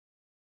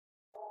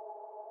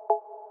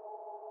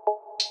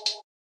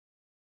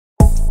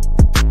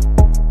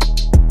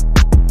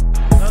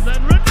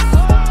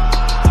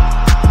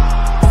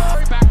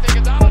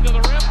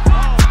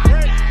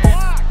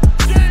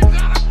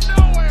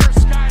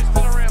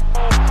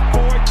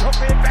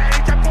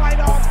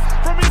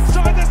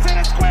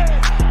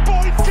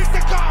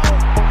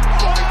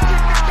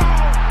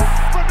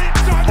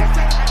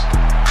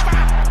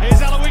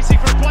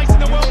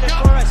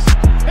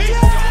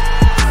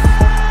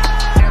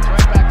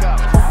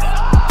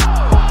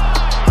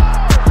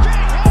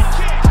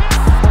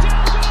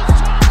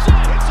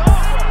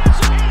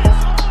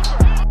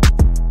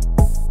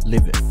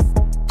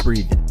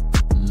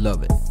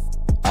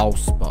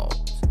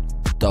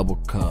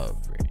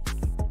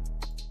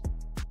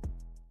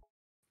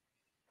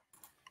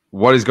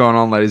What is going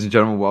on, ladies and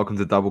gentlemen? Welcome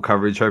to Double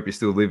Coverage. Hope you're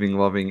still living,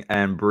 loving,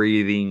 and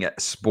breathing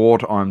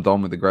sport. I'm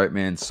Dom with the Great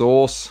Man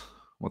Sauce.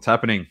 What's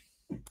happening?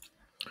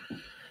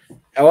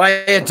 How are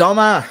you,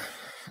 Doma?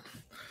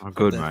 I'm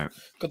good, mate.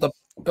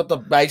 Got the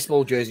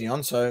baseball jersey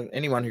on, so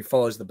anyone who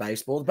follows the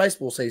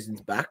baseball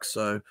season's back.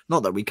 So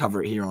not that we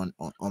cover it here on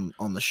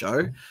the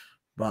show,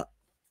 but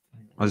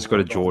I just got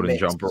a Jordan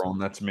jumper on.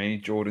 That's me,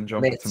 Jordan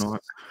jumper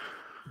tonight.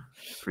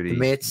 That's pretty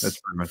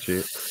much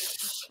it.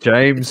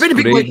 James, it's been a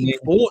big week in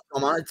sport,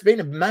 Doma. It's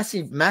been a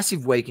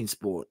massive week in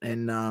sport,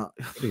 and there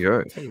you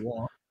go. Tell you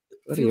what,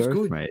 it feels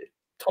good, mate.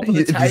 Top of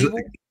the table.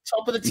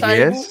 Top of the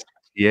table.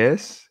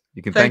 Yes.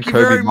 You can thank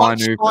Kobe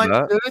Mainu for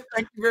that.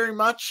 Thank you very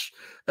much,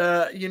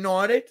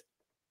 United.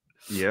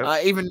 Yeah.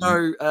 Even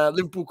though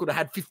Liverpool could have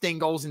had 15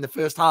 goals in the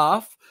first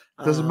half,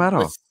 doesn't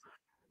matter.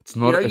 It's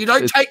not. You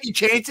don't take your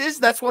chances.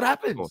 That's what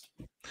happens.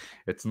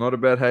 It's not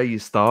about how you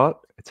start;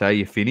 it's how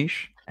you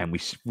finish. And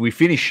we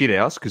finished shit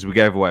house because we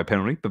gave away a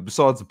penalty. But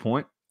besides the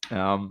point,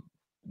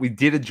 we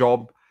did a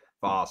job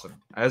for Arsenal.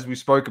 As we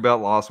spoke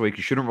about last week,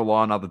 you shouldn't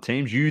rely on other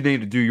teams. You need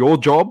to do your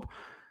job,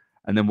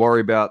 and then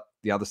worry about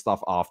the other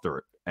stuff after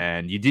it.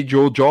 And you did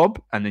your job,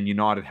 and then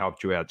United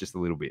helped you out just a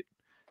little bit.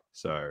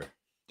 So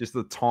just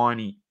a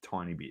tiny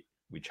bit,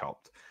 which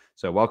helped.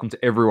 So welcome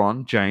to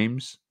everyone.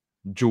 James,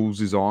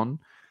 Jules is on.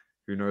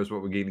 Who knows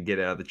what we're going to get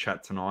out of the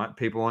chat tonight.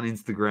 People on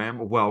Instagram,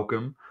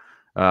 welcome.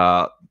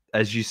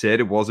 As you said,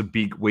 it was a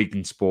big week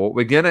in sport.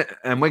 We're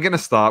gonna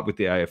start with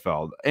the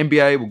AFL. The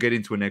NBA we'll get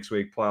into it next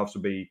week. Playoffs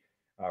will be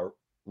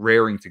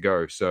raring to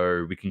go,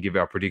 so we can give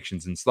our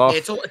predictions and stuff. Yeah,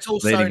 it's all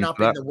sewn up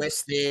in the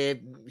West there.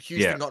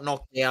 Houston got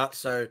knocked out,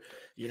 so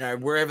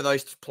wherever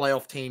those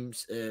playoff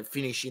teams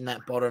finish in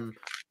that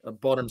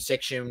bottom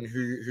section,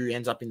 who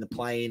ends up in the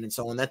play-in and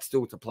so on, that's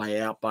still to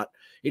play out. But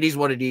it is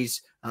what it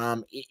is.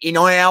 In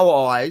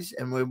our eyes,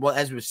 and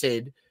as we've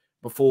said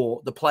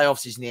before, the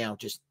playoffs is now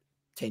just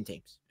 10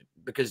 teams,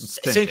 because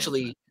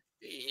essentially,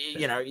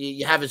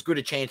 you have as good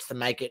a chance to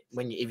make it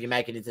if you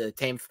make it into the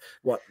 10th.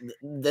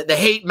 The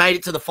Heat made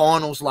it to the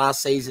finals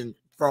last season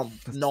from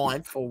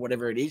 9th or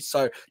whatever it is.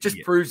 So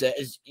just proves it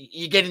as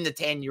you get into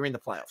 10, you're in the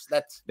playoffs.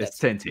 That's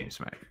 10 teams,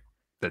 mate.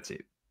 That's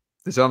it.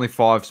 There's only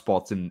 5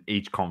 spots in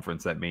each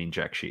conference that mean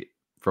jack shit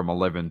from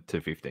 11 to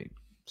 15.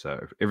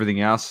 So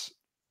everything else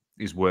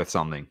is worth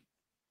something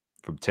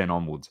from 10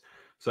 onwards.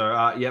 So,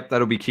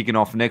 that'll be kicking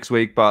off next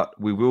week, but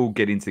we will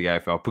get into the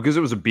AFL because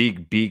it was a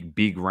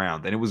big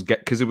round. And it was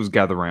because it was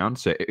gather round.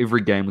 So every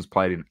game was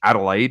played in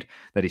Adelaide,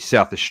 that is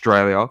South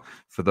Australia,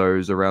 for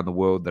those around the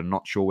world that are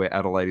not sure where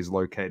Adelaide is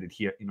located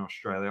here in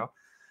Australia.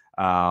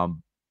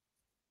 Some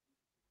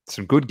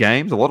good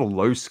games, a lot of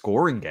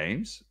low-scoring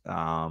games.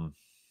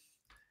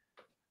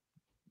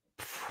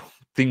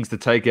 Things to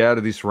take out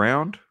of this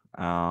round.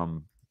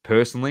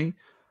 Personally,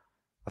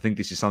 I think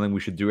this is something we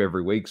should do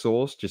every week,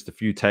 Sauce. Just a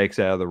few takes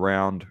out of the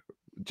round.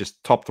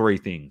 Just top 3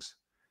 things.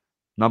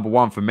 Number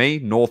 1 for me,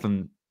 North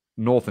and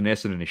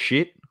Essendon is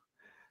shit.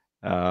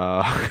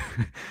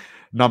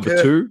 Number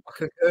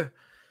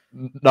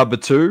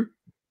 2,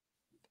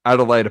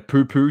 Adelaide are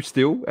poo-poo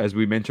still, as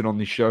we mentioned on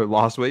this show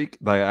last week.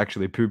 They are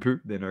actually poo-poo.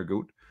 They're no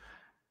good.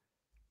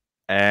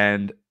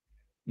 And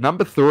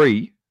number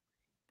 3,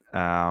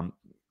 putting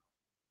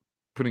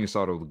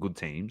aside all the good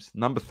teams,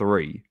 number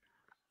 3,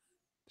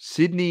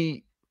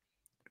 Sydney,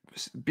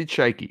 bit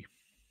shaky.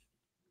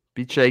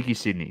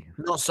 Sydney.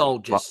 Not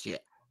sold just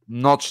yet.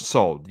 Not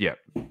sold yet.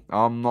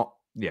 I'm not.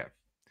 Yeah.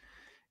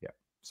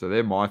 So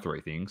they're my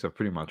 3 things. I've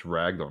pretty much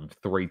ragged on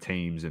 3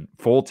 teams and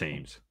 4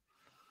 teams.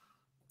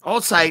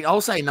 I'll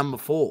say number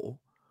 4.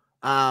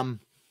 When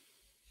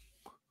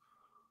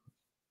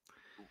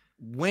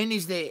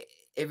is there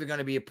ever going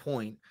to be a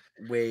point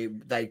where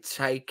they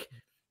take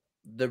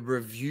the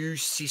review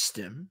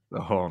system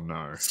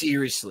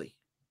seriously?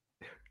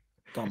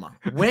 Doma.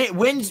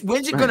 When's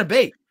it going to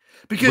be?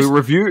 Because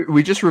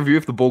we just review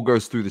if the ball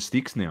goes through the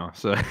sticks now.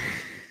 So I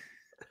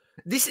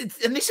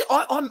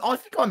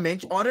think I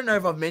mentioned. I don't know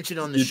if I've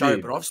mentioned on the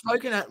show, but I've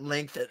spoken at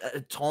length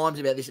at times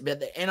about this, about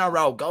the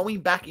NRL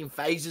going back in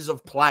phases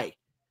of play.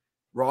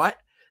 Right,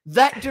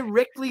 that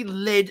directly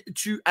led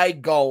to a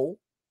goal,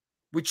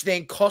 which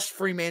then cost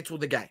Fremantle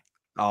the game.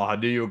 Oh, I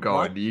knew you were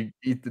going. Right?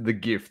 The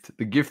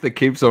gift that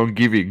keeps on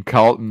giving,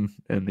 Carlton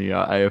and the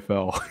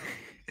AFL.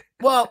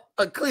 Well,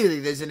 clearly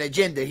there's an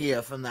agenda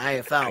here from the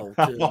AFL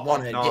to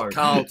want to get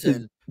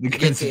Carlton to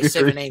get their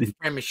 17th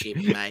premiership,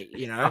 mate.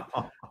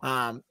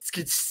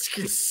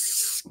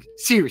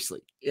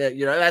 Seriously,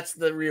 that's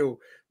the real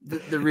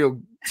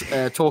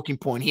talking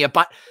point here.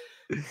 But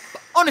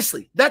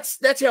honestly, that's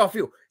how I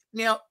feel.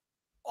 Now,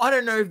 I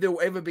don't know if there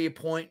will ever be a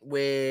point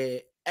where.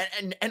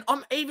 And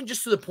I'm even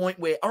just to the point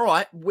where, all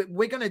right,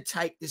 we're going to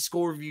take the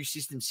score review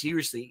system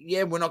seriously.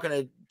 Yeah, we're not going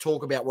to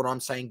talk about what I'm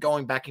saying,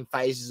 going back in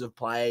phases of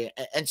play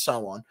and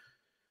so on.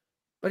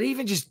 But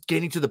even just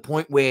getting to the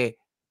point where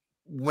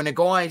when a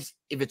guy's,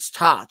 if it's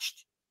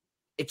touched,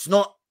 it's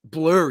not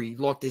blurry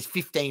like there's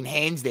 15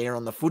 hands there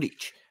on the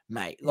footage,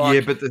 mate.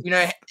 Like, but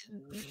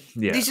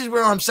this is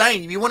where I'm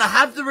saying, if you want to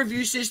have the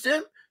review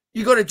system,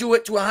 You got to do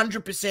it to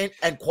 100%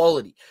 and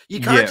quality. You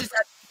can't just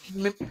have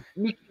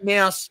Mickey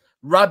Mouse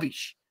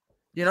rubbish.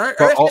 You know,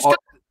 But just go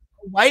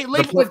away,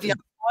 leave it with the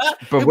umpire.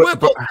 It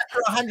worked for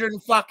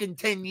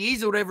 110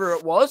 years or whatever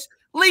it was.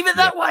 Leave it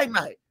that way,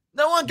 mate.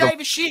 No one gave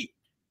a shit.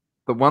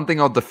 The one thing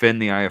I'll defend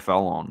the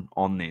AFL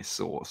on this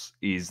source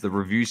is the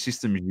review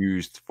system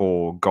used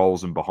for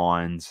goals and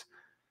behinds.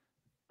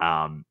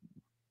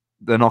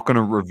 They're not going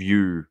to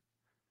review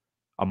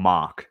a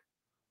mark.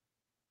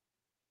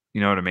 You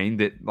know what I mean?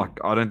 That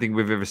I don't think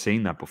we've ever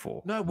seen that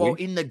before. No, well,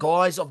 in the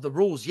guise of the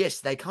rules, yes,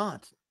 they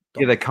can't.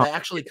 Yeah, they can't. They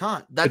actually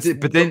can't. But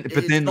then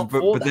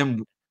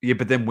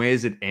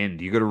where's it end?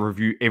 You got to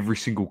review every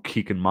single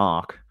kick and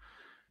mark,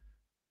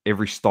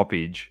 every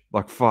stoppage.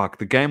 Fuck,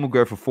 the game will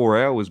go for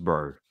 4 hours,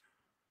 bro.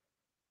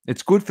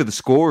 It's good for the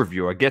score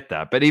review. I get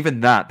that, but even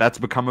that's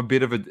become a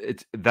bit of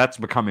that's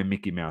becoming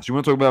Mickey Mouse. You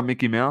want to talk about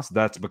Mickey Mouse?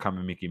 That's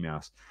becoming Mickey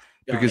Mouse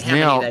because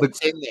now, it's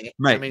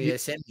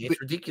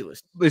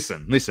ridiculous.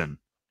 Listen.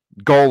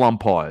 Goal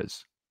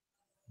umpires.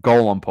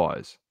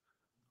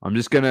 I'm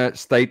just going to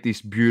state this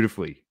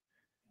beautifully.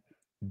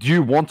 Do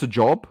you want a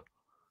job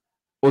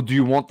or do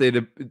you want there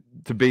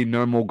to be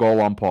no more goal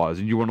umpires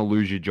and you want to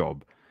lose your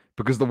job?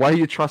 Because the way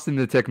you're trusting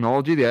the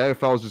technology, the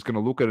AFL is just going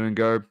to look at it and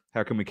go,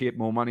 how can we keep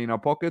more money in our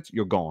pockets?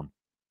 You're gone.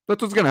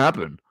 That's what's going to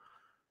happen.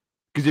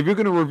 Because if you're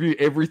going to review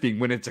everything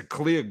when it's a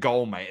clear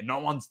goal, mate, and no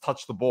one's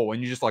touched the ball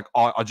and you're just like,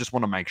 I just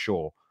want to make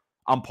sure.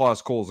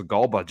 Umpires calls a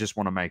goal, but I just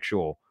want to make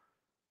sure.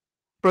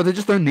 Bro, they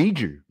just don't need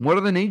you. What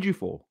do they need you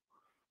for?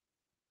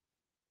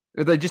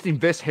 They just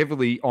invest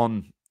heavily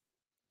on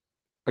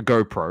a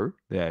GoPro,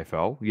 the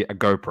AFL. Yeah, a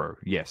GoPro,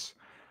 yes.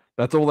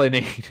 That's all they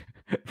need.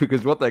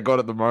 Because what they got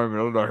at the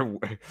moment, I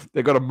don't know,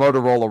 they got a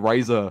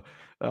Motorola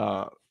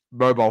Razr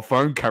mobile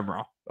phone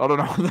camera. I don't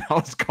know what the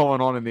hell's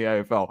going on in the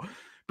AFL.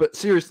 But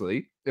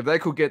seriously, if they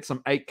could get some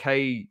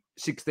 8K,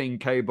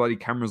 16K bloody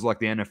cameras like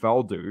the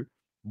NFL do,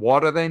 why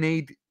do they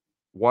need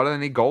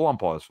goal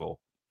umpires for?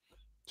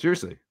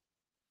 Seriously.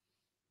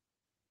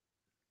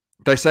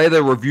 They say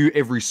they review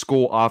every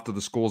score after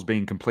the score's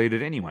being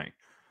completed anyway.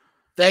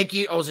 Thank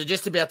you. I was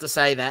just about to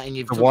say that, and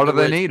you've so why do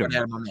they need them?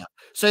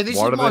 So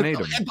this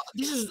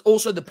is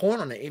also the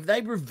point on it. If they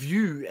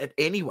review it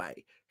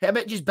anyway, how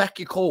about just back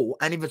your call?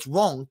 And if it's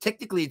wrong,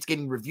 technically it's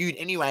getting reviewed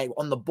anyway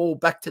on the ball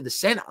back to the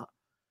center.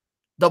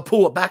 They'll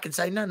pull it back and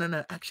say,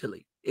 no,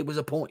 actually, it was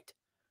a point.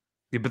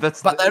 Yeah, but they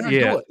don't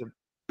do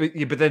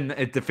it. But then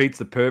it defeats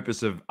the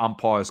purpose of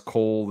umpires'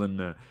 call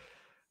and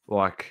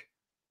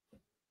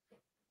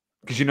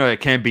because it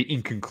can be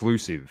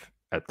inconclusive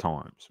at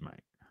times,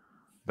 mate.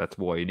 That's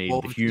why you need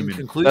the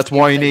human. That's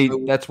why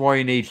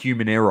you need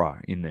human error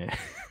in there,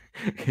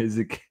 because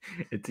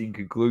it's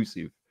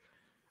inconclusive.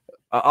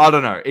 I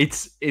don't know.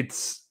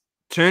 It's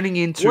turning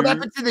into. What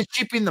happened to the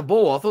chip in the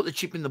ball? I thought the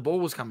chip in the ball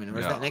was coming. Or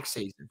is that next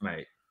season,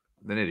 mate?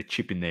 They need a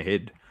chip in their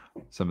head.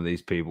 Some of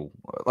these people,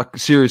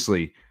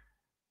 seriously,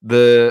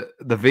 the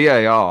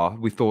VAR.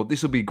 We thought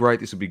this will be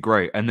great. This will be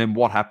great, and then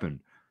what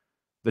happened?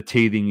 The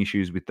teething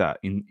issues with that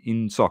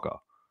in soccer.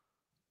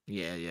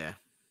 Yeah.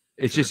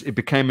 It's just, it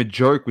became a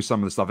joke with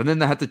some of the stuff. And then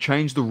they had to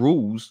change the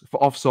rules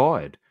for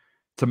offside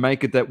to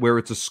make it that where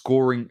it's a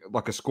scoring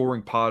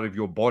part of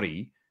your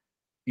body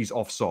is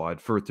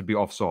offside for it to be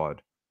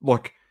offside.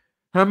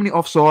 How many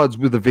offsides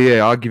with the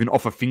VAR given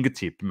off a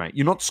fingertip, mate?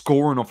 You're not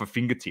scoring off a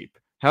fingertip.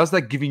 How's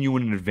that giving you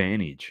an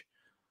advantage?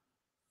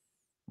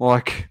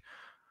 They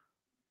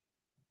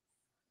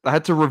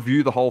had to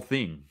review the whole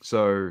thing.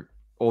 So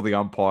all the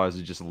umpires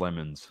are just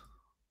lemons.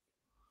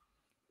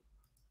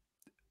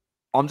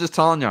 I'm just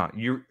telling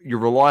you, you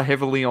rely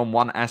heavily on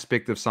one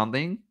aspect of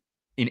something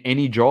in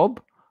any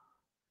job.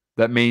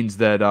 That means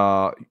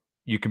that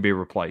you can be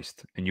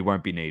replaced and you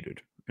won't be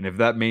needed. And if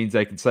that means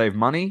they can save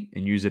money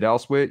and use it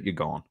elsewhere, you're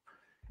gone.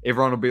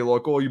 Everyone will be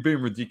like, "Oh, you're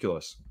being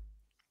ridiculous."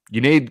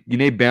 You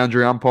need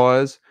boundary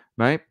umpires,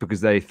 mate,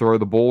 because they throw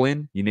the ball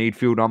in. You need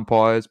field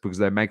umpires because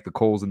they make the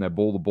calls and they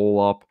ball the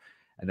ball up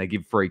and they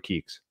give free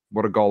kicks.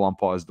 What are goal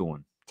umpires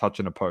doing?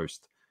 Touching a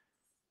post.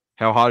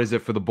 How hard is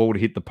it for the ball to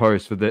hit the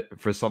post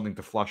for something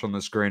to flash on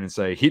the screen and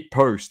say hit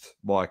post?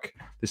 There's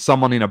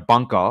someone in a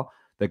bunker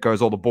that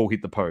goes, "Oh, the ball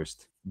hit the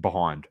post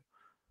behind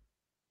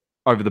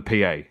over the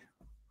PA."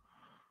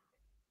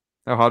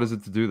 How hard is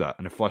it to do that?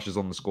 And it flashes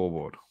on the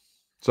scoreboard.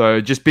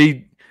 So just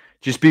be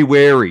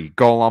wary,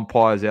 goal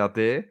umpires out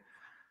there,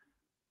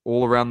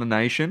 all around the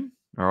nation.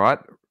 All right,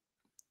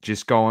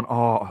 just going,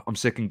 "Oh, I'm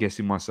second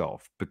guessing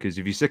myself," because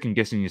if you're second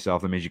guessing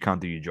yourself, that means you can't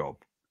do your job.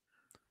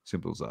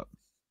 Simple as that.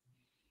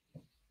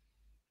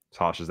 As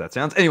harsh as that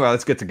sounds. Anyway,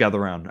 let's get to gather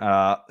round.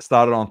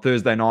 Started on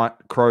Thursday night.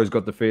 Crows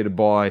got defeated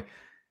by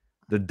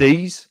the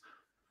D's.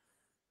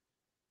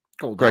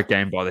 Great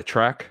game by the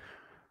track.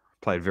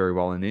 Played very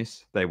well in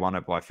this. They won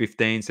it by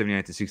 15,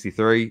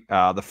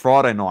 78-63. The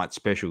Friday night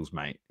specials,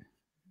 mate.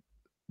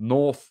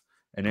 North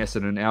and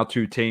Essendon, our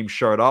two teams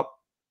showed up.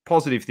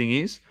 Positive thing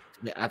is,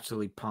 they're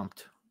absolutely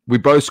pumped. We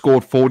both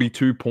scored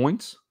 42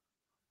 points.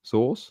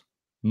 Source.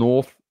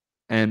 North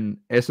and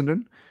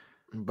Essendon.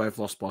 Both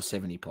lost by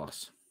 70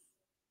 plus.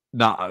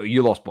 No,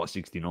 you lost by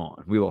 69.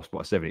 We lost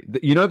by 70.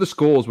 You know, the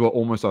scores were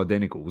almost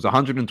identical. It was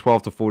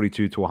 112 to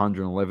 42 to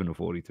 111 to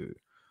 42.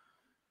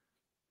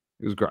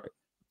 It was great.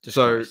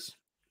 Disgrace. So,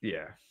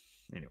 yeah.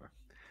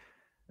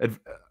 Anyway.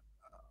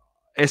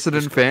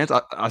 Essendon fans,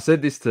 I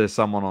said this to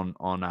someone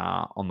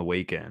on the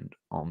weekend,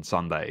 on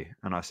Sunday,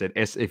 and I said,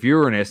 if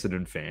you're an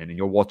Essendon fan and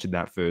you're watching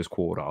that first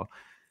quarter,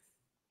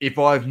 if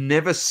I've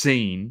never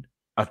seen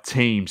a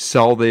team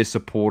sell their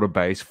supporter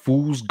base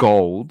fool's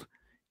gold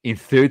in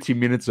 30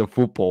 minutes of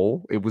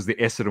football, it was the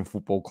Essendon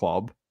Football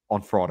Club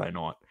on Friday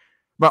night.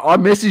 But I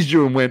messaged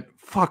you and went,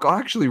 fuck, I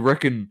actually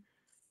reckon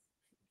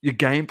your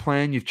game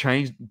plan, you've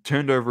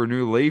turned over a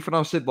new leaf. And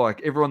I said,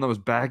 like, everyone that was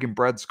bagging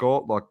Brad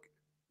Scott, like,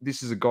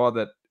 this is a guy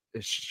that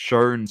has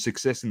shown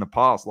success in the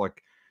past.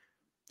 Like,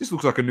 this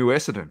looks like a new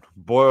Essendon.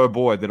 Boy, oh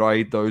boy, did I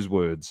eat those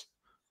words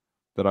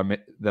that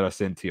I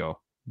sent to you.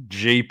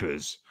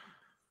 Jeepers.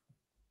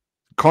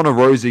 Connor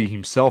Rosie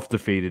himself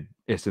defeated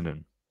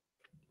Essendon.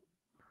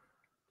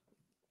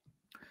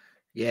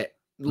 Yeah.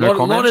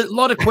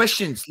 Lot of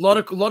questions. Lot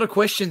of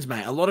questions,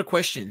 mate. A lot of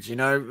questions. You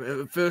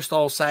know, first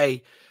I'll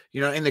say, you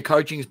know, in the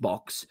coaching's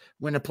box,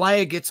 when a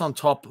player gets on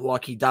top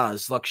like he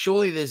does, like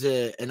surely there's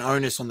an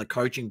onus on the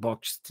coaching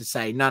box to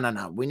say,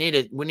 no, we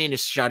need to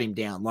shut him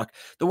down. Like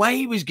the way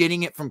he was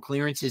getting it from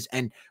clearances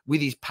and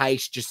with his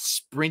pace, just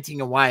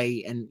sprinting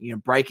away and, you know,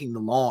 breaking the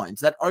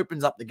lines, that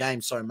opens up the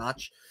game so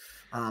much.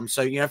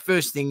 So, you know,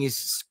 first thing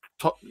is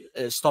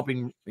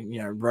stopping,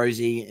 you know,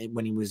 Rosie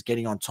when he was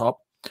getting on top.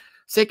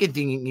 Second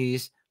thing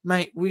is,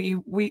 mate, we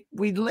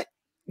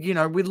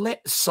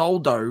let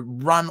Soldo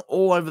run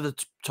all over the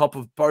top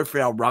of both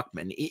our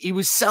ruckmen. He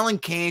was selling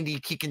candy,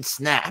 kicking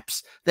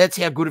snaps. That's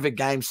how good of a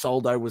game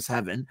Soldo was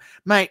having.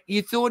 Mate,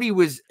 you thought he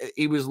was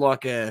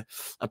like a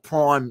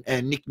prime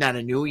Nick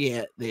Nannanui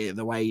out there,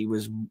 the way he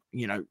was,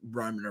 you know,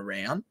 roaming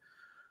around.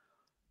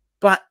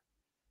 But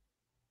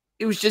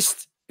it was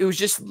just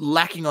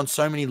lacking on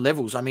so many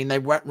levels. I mean, they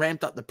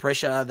ramped up the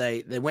pressure.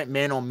 They went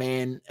man on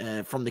man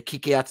from the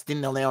kickouts,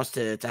 didn't allow us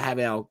to have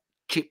our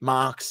chip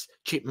marks,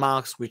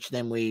 which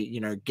then we, you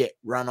know, get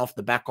run off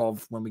the back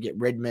of when we get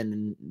Redmond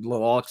and the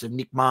likes of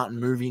Nick Martin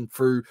moving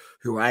through,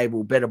 who are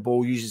able, better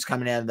ball users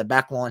coming out of the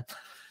back line.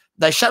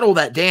 They shut all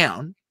that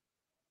down,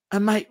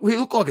 and, mate, we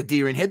look like a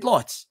deer in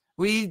headlights.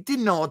 We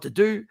didn't know what to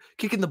do,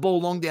 kicking the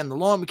ball long down the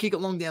line. We kick it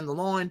long down the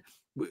line.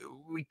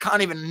 We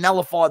can't even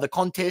nullify the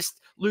contest,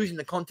 losing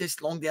the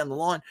contest long down the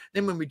line.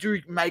 Then when we do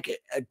make it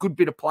a good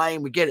bit of play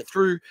and we get it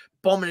through,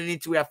 bombing it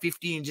into our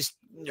 50 and just,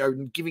 you know,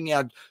 giving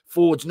our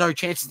forwards no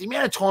chances. The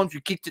amount of times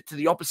we kicked it to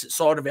the opposite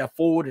side of our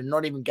forward and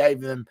not even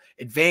gave them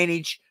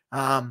advantage,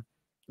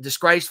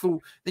 disgraceful.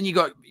 Then you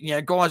got, you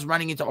know, guys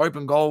running into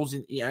open goals,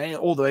 and, you know,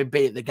 although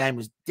the game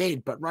was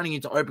dead, but running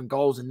into open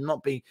goals and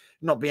not being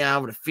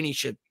able to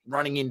finish it,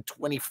 running in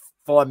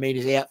 25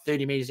 meters out,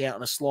 30 meters out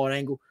on a slight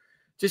angle.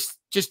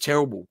 Just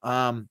terrible.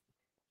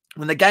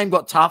 When the game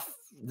got tough,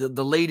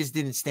 the leaders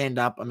didn't stand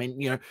up. I mean,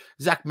 you know,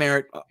 Zach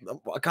Merritt,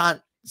 I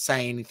can't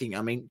say anything.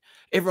 I mean,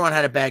 everyone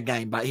had a bad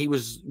game, but he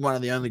was one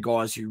of the only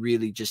guys who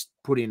really just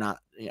put in a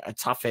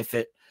tough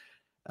effort.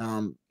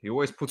 He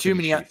always puts too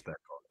many shift, that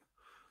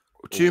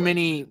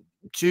guy.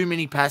 Too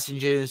many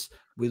passengers.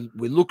 We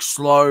look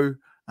slow.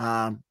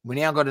 We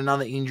now got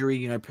another injury.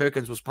 You know,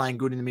 Perkins was playing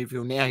good in the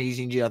midfield. Now he's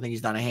injured. I think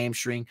he's done a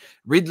hamstring.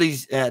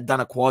 Ridley's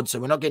done a quad, so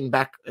we're not getting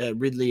back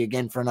Ridley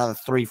again for another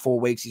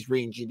 3-4 weeks. He's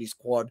re-injured his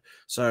quad.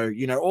 So,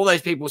 you know, all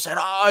those people said,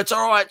 "Oh, it's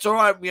all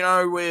right. You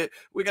know, we're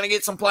going to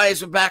get some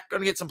players. We're back.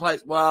 Going to get some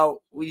players."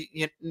 Well,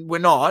 we're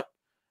not.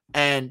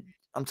 And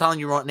I'm telling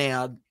you right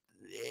now,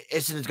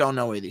 Essendon's going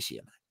nowhere this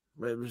year,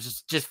 mate. It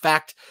was just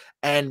fact.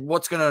 And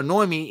what's going to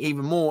annoy me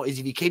even more is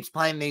if he keeps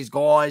playing these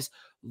guys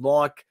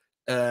like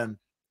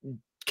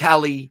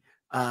Kelly,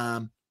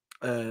 and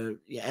you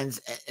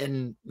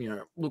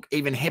know, look,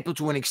 even Heppel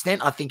to an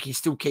extent, I think he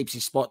still keeps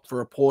his spot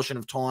for a portion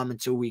of time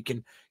until we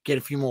can get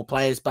a few more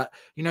players. But,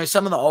 you know,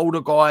 some of the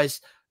older guys,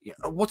 you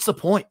know, what's the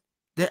point?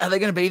 Are they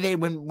going to be there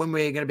when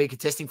we're going to be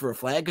contesting for a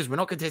flag? Because we're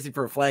not contesting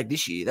for a flag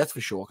this year, that's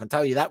for sure. I can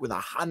tell you that with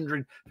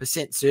 100%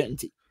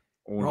 certainty.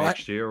 Or right?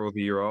 Next year or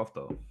the year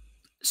after.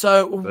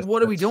 So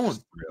what are we doing?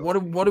 What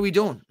are we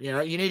doing? You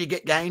know, you need to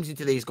get games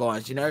into these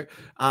guys, you know.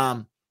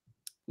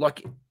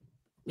 Like,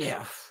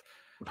 yeah,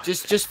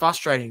 just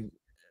frustrating.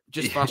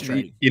 Just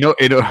frustrating. You know,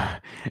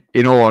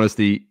 in all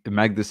honesty,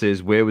 Magda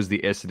says, where was the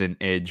Essendon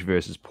edge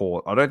versus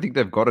Port? I don't think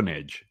they've got an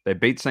edge. They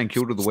beat St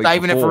Kilda the week before.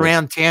 Saving it for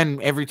round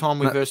 10 every time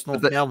we verse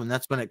North Melbourne.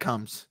 That's when it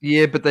comes.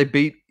 Yeah, but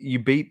you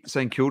beat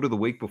St Kilda the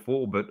week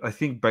before. But I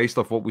think based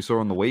off what we saw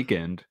on the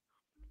weekend,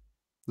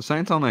 the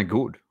Saints aren't that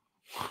good.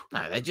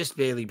 No, they just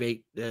barely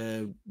beat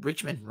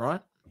Richmond,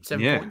 right?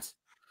 7 points.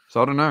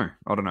 So I don't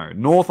know.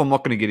 North, I'm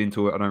not going to get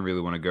into it. I don't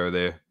really want to go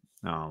there.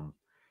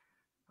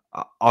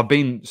 I've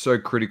been so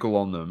critical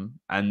on them,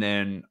 and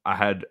then I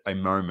had a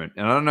moment,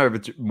 and I don't know if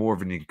it's more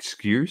of an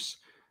excuse,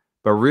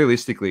 but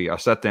realistically, I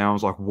sat down, I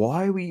was like,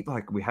 why are we,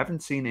 we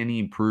haven't seen any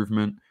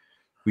improvement.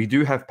 We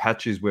do have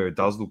patches where it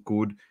does look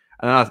good.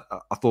 And I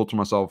thought to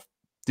myself,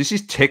 this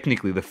is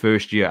technically the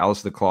first year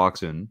Alistair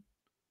Clarkson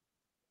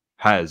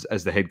has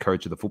as the head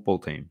coach of the football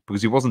team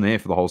because he wasn't there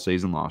for the whole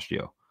season last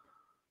year.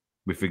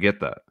 We forget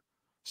that.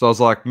 So I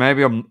was like,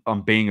 maybe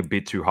I'm being a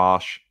bit too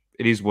harsh.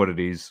 It is what it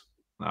is.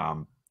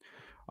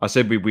 I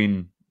said we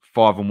win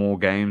 5 or more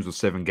games or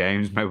 7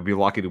 games. Maybe we'll be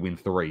lucky to win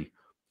 3.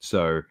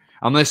 So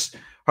unless,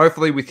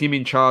 hopefully with him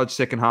in charge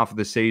second half of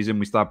the season,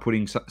 we start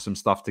putting some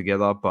stuff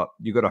together. But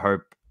you got to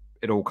hope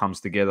it all comes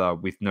together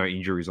with no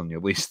injuries on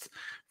your list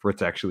for it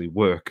to actually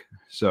work.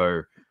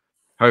 So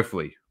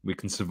hopefully we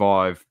can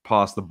survive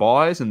past the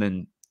buys and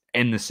then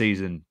end the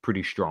season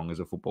pretty strong as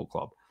a football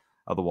club.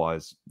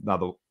 Otherwise,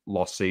 another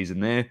lost season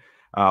there.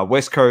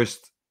 West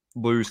Coast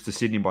lose to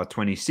Sydney by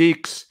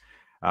 26.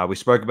 We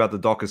spoke about the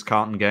Dockers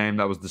Carlton game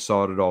that was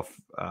decided off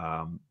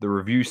the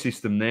review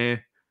system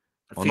there.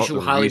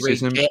 Official Harley Reid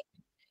jet.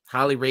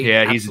 Harley Reid.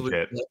 Yeah, he's a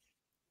jet.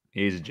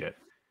 He's a jet.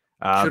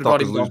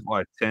 Dockers lose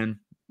by 10.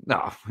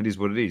 No, it is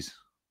what it is.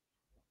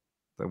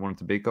 They wanted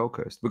to beat Gold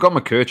Coast. We got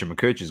McKercher.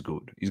 McKercher's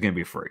good. He's going to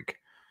be a freak.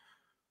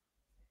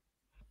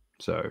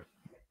 So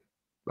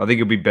I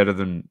think it'll be better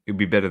than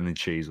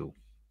Cheezel.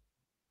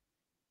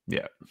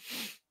 Yeah.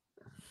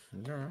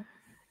 Yeah.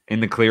 In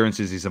the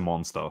clearances, he's a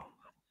monster.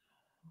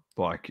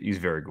 Like, he's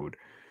very good.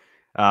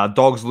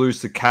 Dogs lose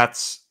to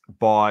Cats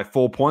by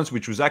 4 points,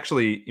 which was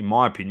actually, in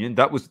my opinion,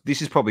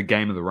 this is probably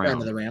game of the round.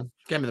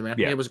 Game of the round.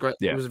 Yeah, it was great.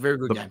 Yeah. It was a very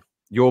good game.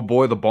 Your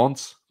boy, the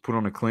Bonts, put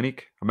on a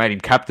clinic. I made him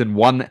captain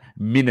 1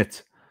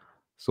 minute.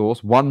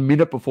 Source 1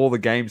 minute before the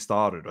game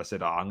started. I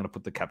said, I'm going to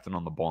put the captain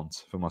on the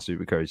Bonts for my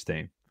Supercoach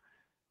team.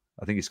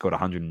 I think he scored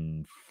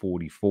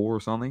 144 or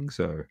something,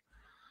 so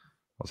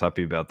I was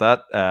happy about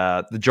that.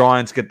 The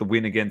Giants get the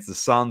win against the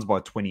Suns by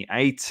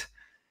 28.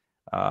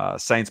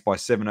 Saints by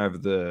 7 over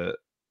the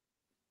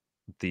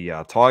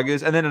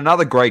Tigers. And then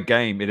another great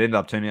game. It ended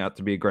up turning out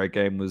to be a great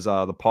game. Was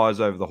the Pies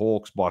over the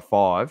Hawks by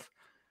 5.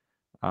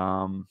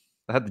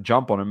 They had to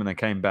jump on them and they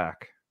came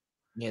back.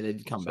 Yeah, they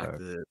did come back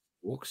to the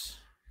Hawks.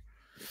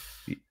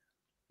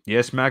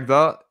 Yes,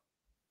 Magda.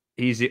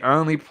 He's the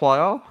only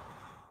player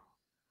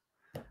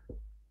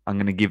I'm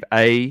going to give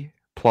A+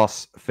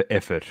 for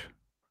effort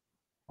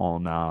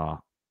on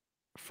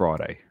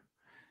Friday.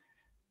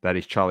 That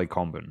is Charlie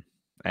Comben.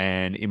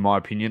 And in my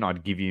opinion,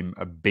 I'd give him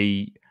a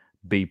B+,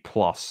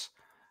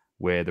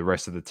 where the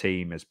rest of the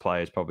team as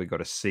players probably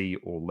got a C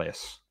or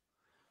less.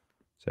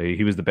 So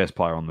he was the best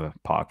player on the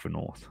park for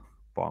North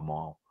by a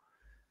mile.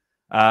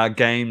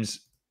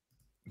 Games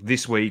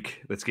this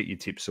week. Let's get your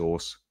tip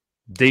source.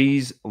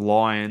 D's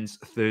Lions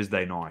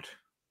Thursday night.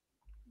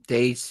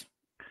 D's.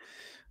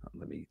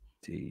 Let me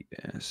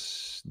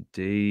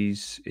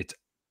D's.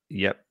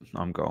 Yep,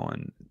 I'm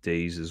going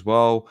D's as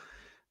well.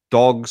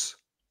 Dogs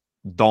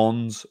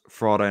Dons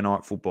Friday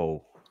night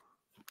football.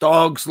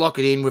 Dogs, lock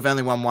it in. We've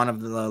only won 1 of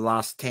the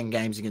last 10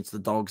 games against the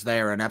Dogs. They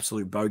are an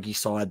absolute bogey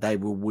side. They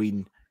will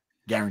win,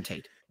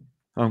 guaranteed.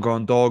 I'm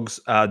going Dogs.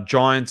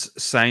 Giants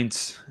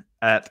Saints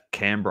at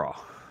Canberra.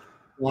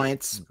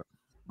 Giants.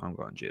 I'm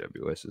going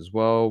GWS as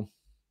well.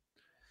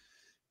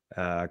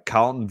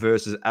 Carlton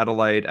versus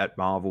Adelaide at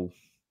Marvel.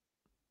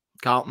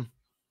 Carlton.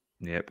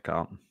 Yep,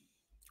 Carlton.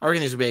 I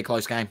reckon this will be a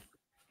close game.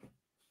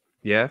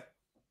 Yeah?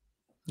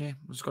 Yeah,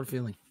 I've just got a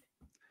feeling.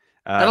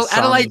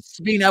 Adelaide's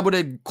been able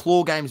to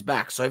claw games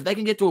back. So if they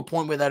can get to a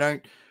point where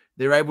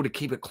they're able to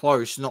keep it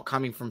close, not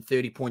coming from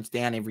 30 points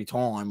down every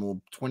time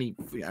or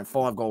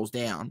 5 goals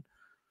down,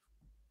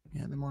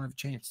 yeah, they might have a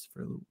chance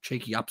for a little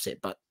cheeky upset.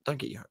 But don't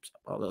get your hopes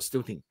up. I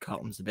still think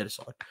Carlton's the better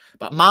side.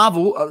 But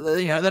Marvel,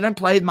 they don't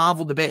play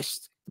Marvel the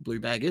best, the Blue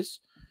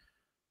Baggers.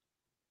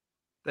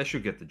 They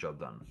should get the job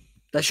done.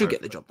 They should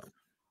get the job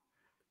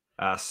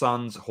done.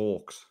 Suns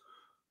Hawks.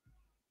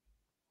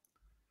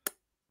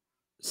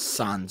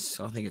 Suns.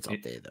 I think it's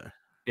up there, though.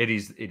 It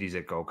is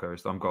at Gold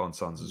Coast. I'm going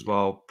Suns as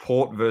well.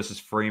 Port versus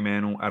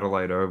Fremantle,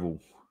 Adelaide Oval.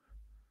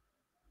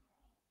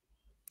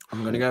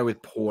 I'm going to go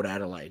with Port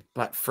Adelaide.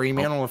 But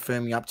Fremantle are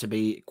firming up to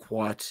be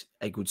quite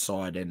a good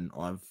side, and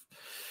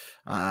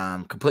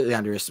I've completely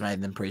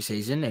underestimated them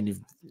preseason. And if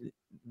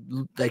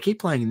they keep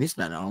playing in this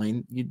manner, I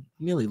mean, you'd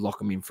nearly lock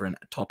them in for a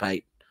top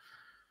 8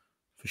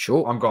 for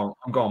sure. I'm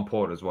going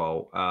Port as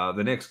well.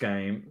 The next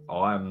game,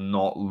 I am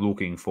not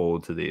looking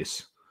forward to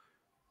this.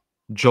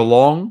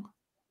 Geelong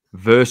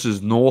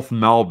versus North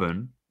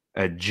Melbourne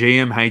at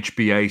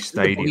GMHBA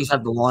Stadium. The Boys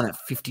have the line at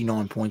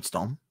 59 points,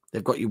 Dom.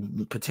 They've got you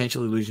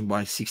potentially losing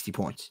by 60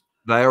 points.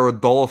 They are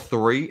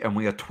 $1.03 and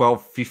we are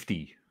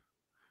 $12.50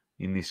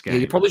 in this game.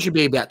 Yeah, you probably should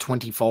be about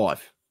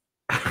 25.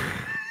 I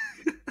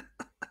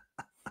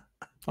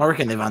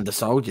reckon they've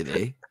undersold you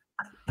there.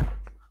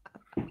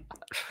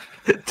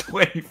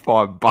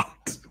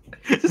 $25.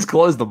 Just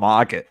close the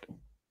market.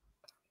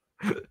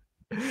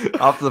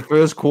 After the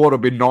first quarter,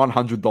 it'll be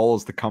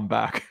 $900 to come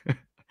back.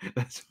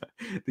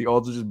 The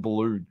odds are just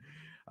balloon.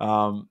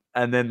 And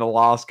then the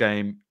last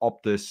game,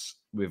 Optus,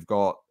 we've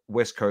got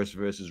West Coast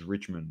versus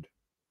Richmond.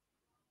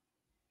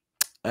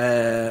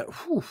 You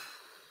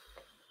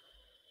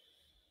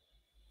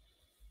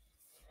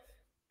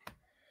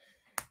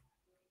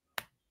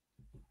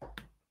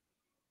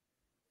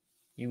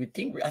would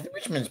think, I think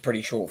Richmond's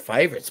pretty short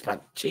favourites,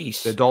 but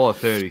geez. They're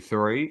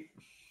 $1.33.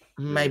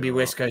 Maybe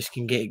West Coast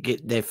can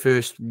get their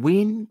first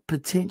win,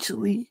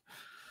 potentially.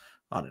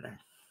 I don't know.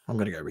 I'm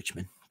going to go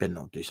Richmond. Better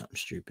not do something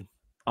stupid.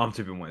 I'm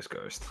tipping West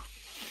Coast.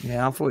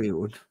 Yeah, I thought you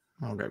would.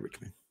 I'll go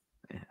Richmond.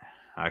 Yeah,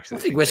 I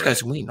think West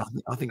Coast will win.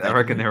 I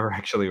reckon they were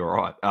actually all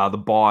right. The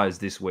buys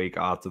this week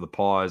after the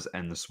Pies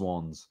and the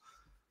Swans.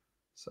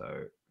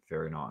 So,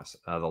 very nice.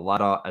 The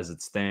ladder as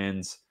it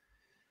stands,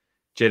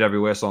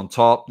 GWS on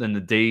top, then the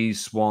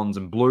D's, Swans,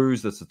 and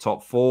Blues. That's the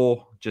top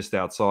four. Just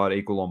outside,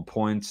 equal on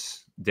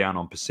points, down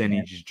on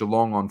percentages. Yeah.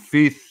 Geelong on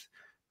 5th,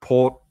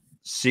 Port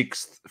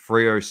 6th,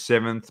 Freo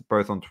 7th,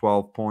 both on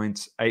 12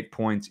 points. 8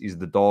 points is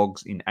the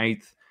Dogs in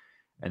 8th.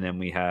 And then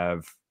we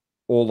have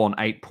all on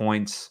 8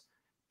 points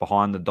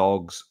behind the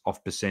Dogs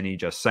off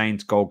percentage are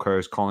Saints, Gold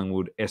Coast,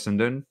 Collingwood,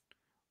 Essendon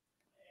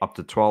up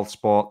to 12th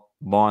spot.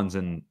 Lions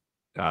and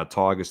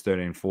Tigers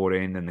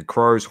 13-14. Then the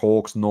Crows,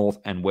 Hawks, North,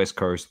 and West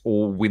Coast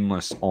all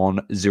winless on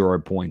 0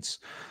 points.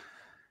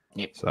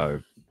 Yep.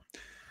 So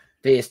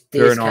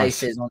DSK nice.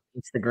 Says on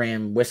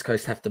Instagram, West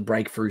Coast have to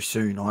break through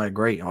soon. I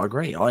agree.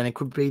 And it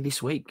could be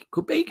this week.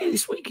 Could be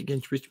this week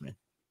against Richmond.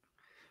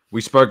 We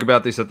spoke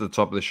about this at the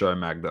top of the show,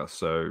 Magda.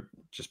 So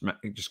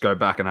just go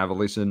back and have a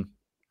listen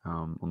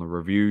on the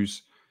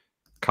reviews.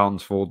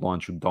 Carlton's forward line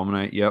should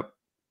dominate. Yep.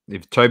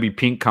 If Toby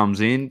Pink comes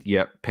in,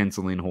 yep,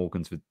 pencil in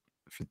Hawkins for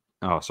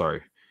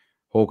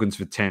Hawkins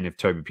for 10 if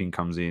Toby Pink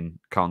comes in.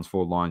 Carlton's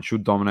forward line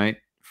should dominate.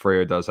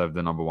 Freo does have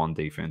the number 1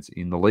 defense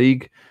in the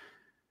league.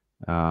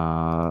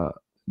 No,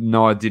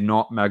 I did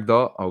not,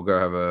 Magda. I'll go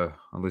have a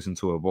listen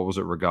to it. What was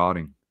it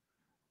regarding?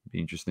 Be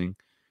interesting.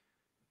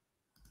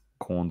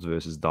 Corns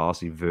versus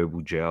Darcy,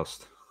 verbal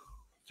joust.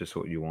 Just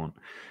what you want.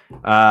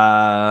 Where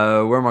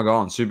am I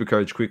going?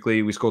 Supercoach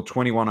quickly. We scored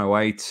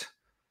 21.08.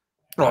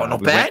 Oh,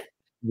 not bad.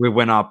 We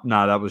went up.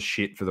 No, that was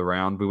shit for the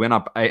round. We went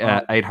up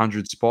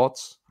 800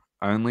 spots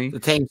only. The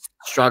team's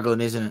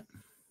struggling, isn't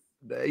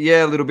it?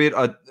 Yeah, a little bit.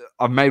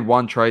 I've made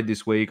one trade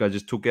this week. I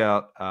just took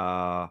out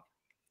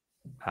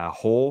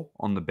Hall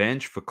on the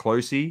bench for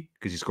Closey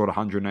because he scored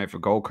 108 for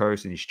Gold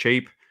Coast and he's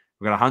cheap.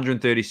 We've got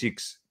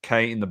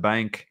 136K in the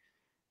bank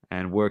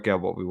and work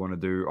out what we want to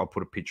do. I'll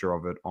put a picture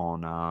of it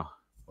on. I'll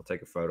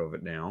take a photo of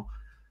it now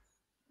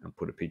and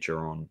put a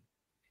picture on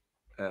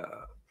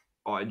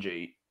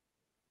IG.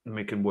 And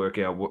we can work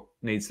out what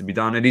needs to be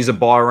done. It is a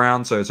buy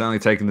round, so it's only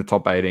taking the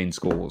top 18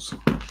 scores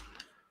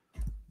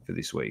for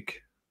this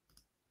week.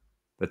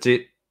 That's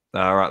it.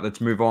 All right,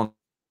 let's move on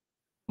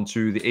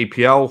to the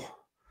EPL,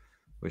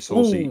 where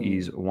Saucy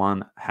is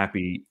one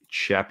happy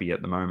chappy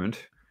at the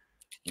moment.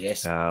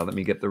 Yes. Let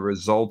me get the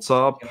results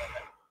up.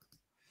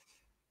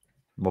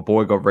 My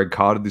boy got red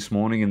carded this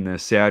morning in the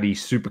Saudi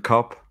Super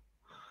Cup.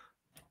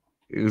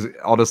 It was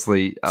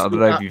honestly, I don't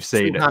know if you've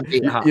seen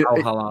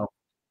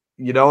it.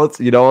 You know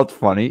what's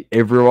funny?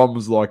 Everyone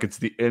was like, it's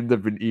the end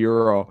of an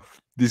era.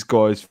 This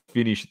guy's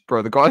finished.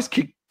 Bro, the guy's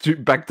kicked 2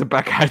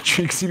 back-to-back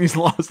hat-tricks in his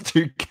last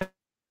 2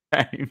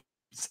 games.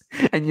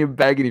 And you're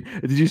bagging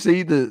him. Did you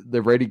see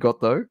the red he got,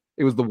 though?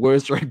 It was the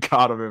worst red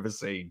card I've ever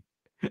seen.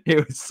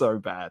 It was so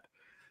bad.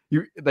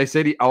 They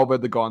said he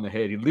elbowed the guy on the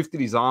head. He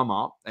lifted his arm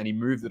up and he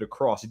moved it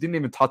across. He didn't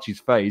even touch his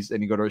face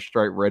and he got a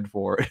straight red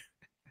for it.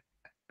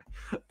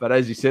 But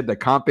as you said, they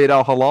can't beat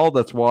Al Hilal.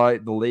 That's why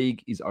the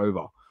league is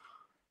over.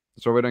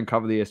 That's why we don't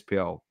cover the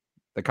SPL.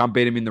 They can't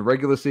beat him in the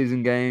regular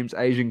season games,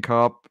 Asian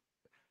Cup,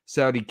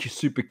 Saudi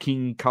Super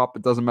King Cup.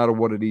 It doesn't matter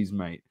what it is,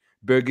 mate.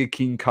 Burger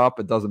King Cup,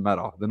 it doesn't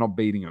matter. They're not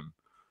beating him.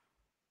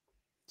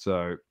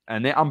 So,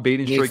 and their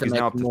unbeaten streak is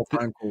now up to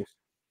phone calls.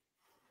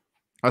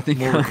 I think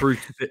more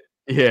recruits.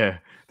 Yeah.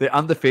 Their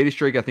undefeated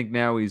streak, I think,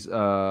 now is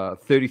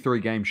 33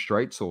 games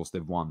straight source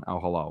they've won, Al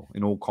Hilal,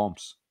 in all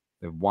comps.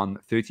 They've won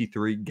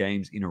 33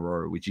 games in a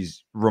row, which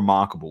is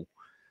remarkable,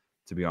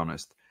 to be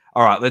honest.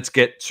 All right, let's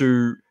get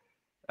to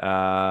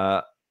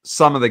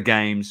some of the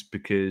games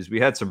because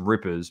we had some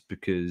rippers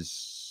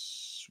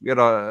because we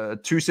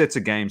had 2 sets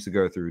of games to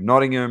go through.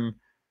 Nottingham,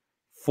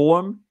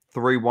 Fulham,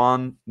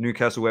 3-1.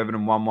 Newcastle,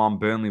 Everton, 1-1.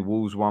 Burnley,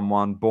 Wolves,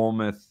 1-1.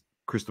 Bournemouth,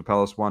 Crystal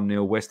Palace,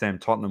 1-0. West Ham,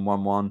 Tottenham,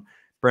 1-1.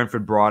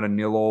 Brentford, Brighton,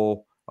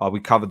 0-0. We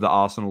covered the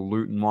Arsenal,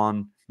 Luton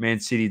 1. Man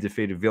City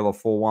defeated Villa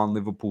 4-1.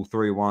 Liverpool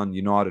 3-1.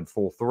 United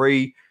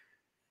 4-3.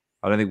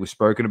 I don't think we've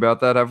spoken about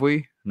that, have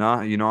we?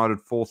 No, United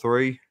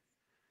 4-3.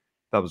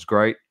 That was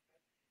great.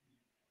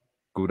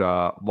 Good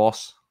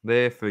loss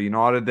there for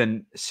United.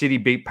 Then City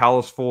beat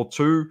Palace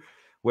 4-2.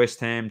 West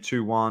Ham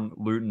 2-1.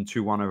 Luton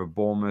 2-1 over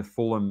Bournemouth.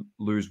 Fulham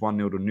lose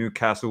 1-0 to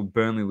Newcastle.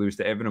 Burnley lose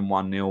to Everton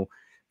 1-0.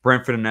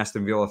 Brentford and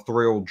Aston Villa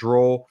 3-3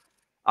 draw.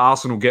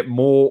 Arsenal get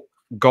more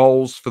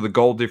goals for the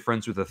goal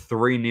difference with a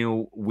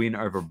 3-0 win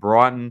over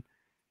Brighton.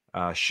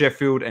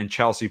 Sheffield and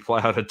Chelsea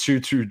play out a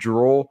 2-2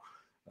 draw.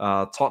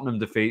 Tottenham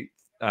defeat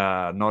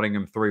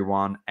Nottingham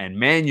 3-1. And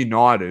Man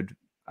United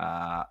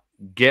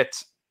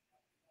get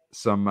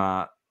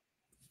some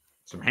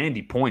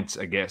handy points,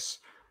 I guess,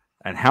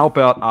 and help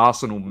out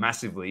Arsenal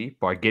massively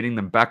by getting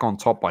them back on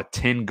top by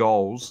 10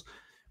 goals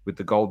with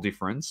the goal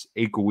difference,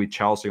 equal with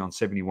Chelsea on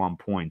 71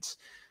 points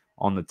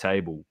on the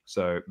table.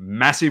 So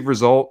massive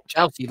result.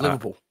 Chelsea,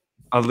 Liverpool.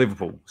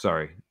 Liverpool,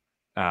 sorry.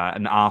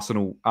 and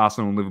Arsenal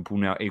and Liverpool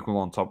now equal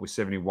on top with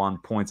 71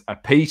 points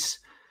apiece.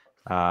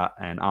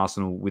 And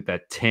Arsenal with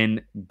that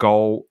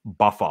 10-goal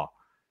buffer.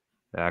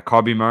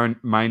 Kobe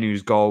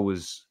Mainu's goal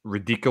was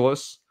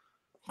ridiculous.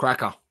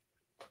 Cracker.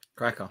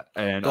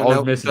 And I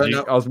was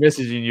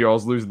messaging you. I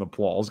was losing the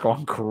plot. I was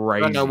going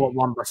crazy. I don't know what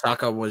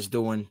Wan-Bissaka was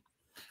doing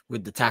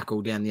with the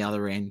tackle down the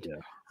other end.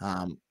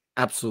 Yeah.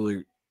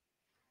 Absolute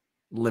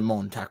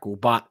lemon tackle,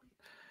 but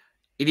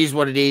it is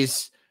what it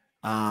is.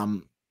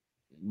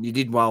 You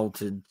did well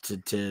to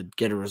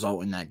get a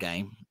result in that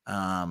game.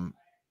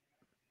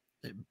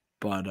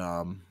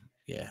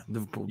 Yeah,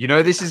 Liverpool. You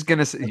know, this is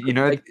gonna. You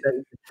know,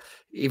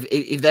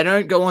 if they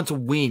don't go on to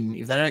win,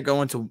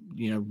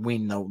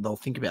 win, they'll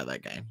think about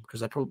that game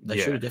because they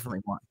should have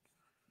definitely won.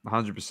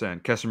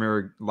 100%.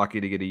 Casemiro lucky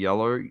to get a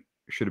yellow.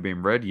 Should have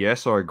been red.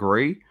 Yes, I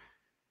agree.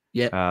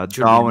 Yeah.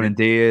 Darwin and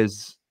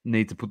Diaz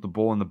need to put the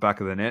ball in the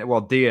back of the net.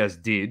 Well, Diaz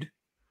did.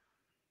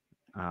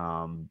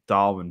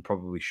 Darwin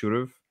probably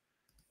should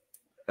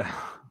have.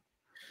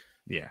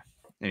 Yeah.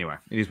 Anyway,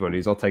 it is what it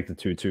is. I'll take the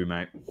 2-2,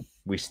 mate.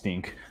 We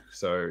stink.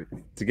 So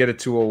to get a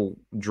 2-2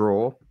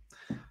 draw,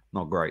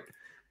 not great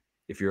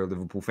if you're a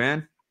Liverpool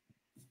fan.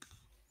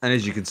 And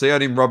as you can see, I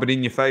didn't rub it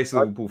in your face,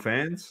 Liverpool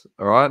fans.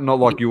 All right, not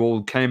like you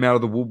all came out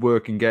of the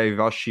woodwork and gave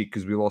us shit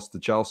because we lost to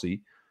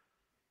Chelsea.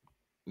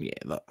 Yeah.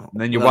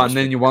 Then you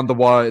wonder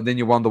why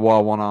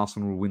I want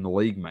Arsenal to win the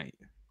league, mate.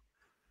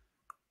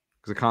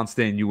 Because I can't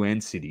stand you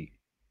and City.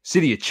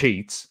 City are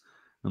cheats,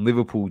 and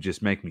Liverpool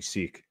just make me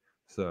sick.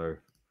 So.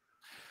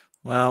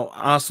 Well,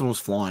 Arsenal's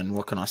flying.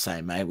 What can I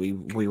say, mate?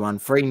 We won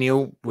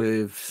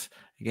 3-0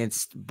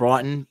 against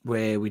Brighton,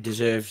 where we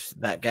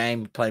deserved that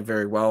game. We played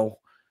very well,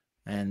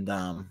 and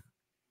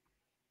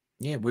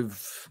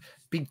we've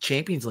big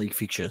Champions League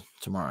fixture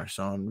tomorrow.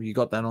 So you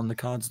got that on the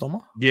cards,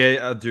 Doma?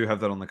 Yeah, I do have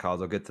that on the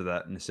cards. I'll get to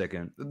that in a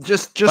second.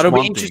 Just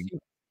one thing.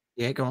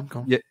 Yeah, go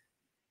on. Yeah.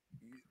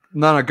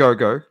 No,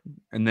 go,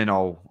 and then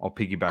I'll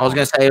piggyback. I was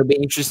going to say it'll be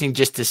interesting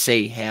just to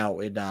see how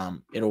it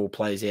all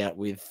plays out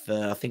with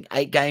I think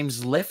 8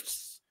 games left,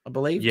 I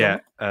believe. Yeah,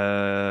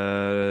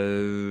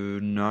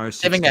 no,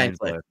 7 games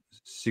left.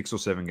 6 or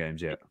 7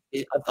 games. Yeah,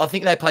 I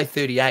think they play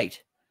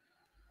 38.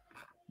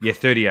 Yeah,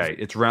 38.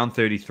 It's round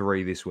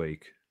 33 this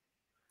week.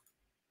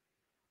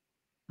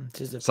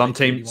 Some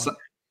teams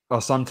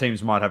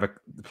might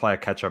play a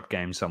catch-up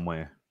game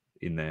somewhere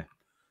in there.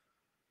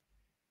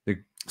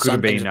 Could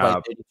have been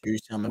 32,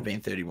 some have been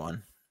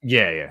 31.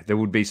 Yeah. There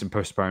would be some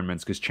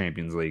postponements because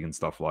Champions League and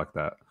stuff like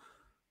that.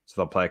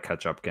 So they'll play a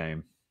catch-up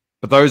game.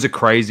 But those are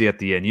crazy at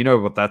the end. You know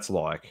what that's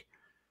like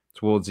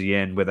towards the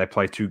end where they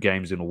play 2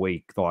 games in a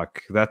week.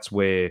 Like that's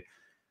where,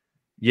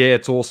 yeah,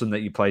 it's awesome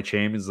that you play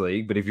Champions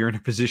League, but if you're in a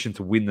position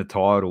to win the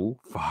title,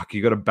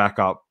 you got to back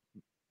up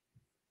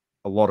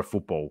a lot of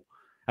football.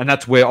 And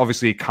that's where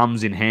obviously it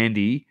comes in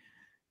handy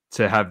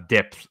to have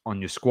depth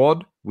on your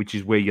squad, which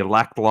is where you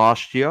lacked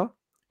last year.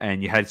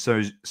 And you had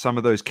some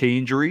of those key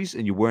injuries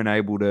and you weren't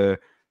able to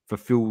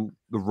fulfill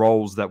the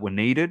roles that were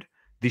needed.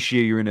 This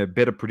year, you're in a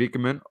better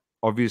predicament,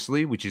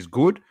 obviously, which is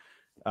good.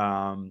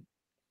 But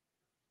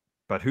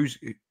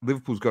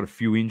Liverpool's got a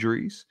few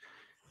injuries,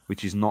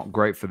 which is not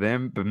great for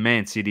them. But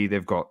Man City,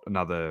 they've got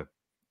another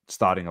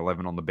starting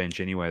 11 on the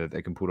bench anyway that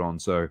they can put on.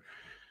 So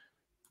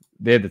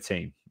they're the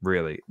team,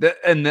 really.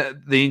 And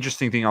the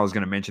interesting thing I was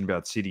going to mention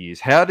about City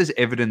is how does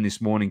Everton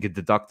this morning get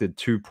deducted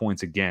 2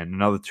 points again,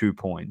 another 2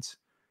 points?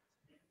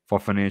 For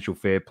financial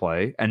fair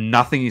play, and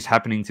nothing is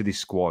happening to this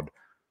squad,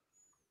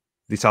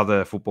 this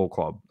other football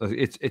club.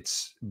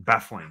 It's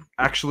baffling,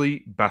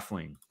 actually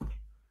baffling,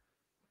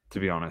 to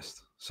be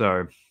honest.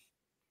 So,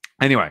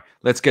 anyway,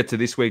 let's get to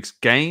this week's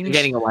games. They're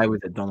getting away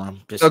with it,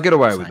 Dom. They'll get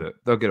away with it.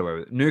 They'll get away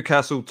with it.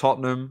 Newcastle,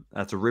 Tottenham.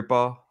 That's a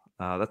ripper.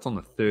 That's on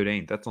the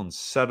 13th. That's on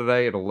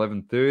Saturday at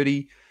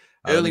 11:30.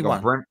 Early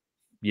one.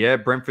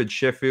 Brentford,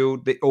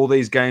 Sheffield. All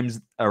these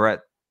games are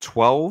at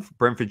 12,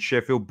 Brentford,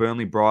 Sheffield,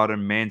 Burnley,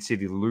 Brighton, Man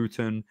City,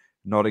 Luton,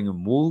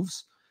 Nottingham,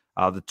 Wolves.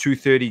 The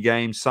 2:30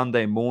 game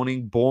Sunday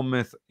morning,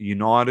 Bournemouth,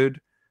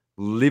 United,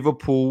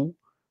 Liverpool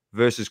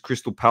versus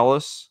Crystal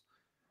Palace.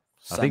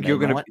 I think you're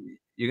gonna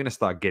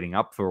start getting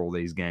up for all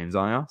these games,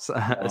 aren't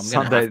you?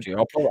 Sunday.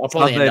 I'll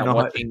probably end up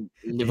watching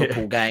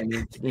Liverpool game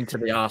into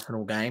the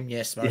Arsenal game.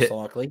 Yes, most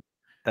likely.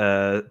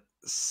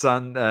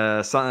 Sunday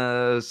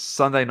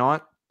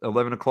night.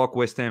 11 o'clock,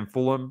 West Ham,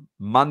 Fulham.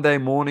 Monday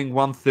morning,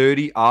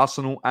 1:30,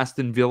 Arsenal,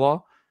 Aston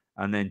Villa.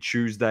 And then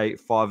Tuesday,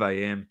 5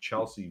 a.m.,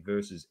 Chelsea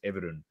versus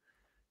Everton.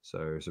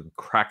 So some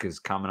crackers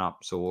coming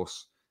up,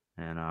 Source.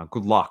 And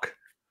good luck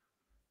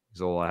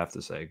is all I have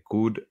to say.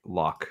 Good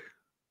luck.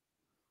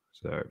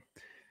 So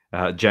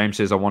James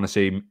says, I want to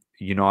see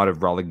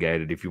United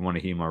relegated if you want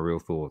to hear my real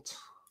thoughts.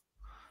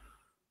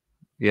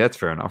 Yeah, that's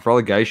fair enough.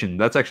 Relegation,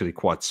 that's actually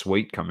quite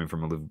sweet coming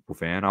from a Liverpool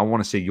fan. I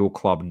want to see your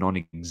club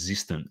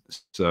non-existent.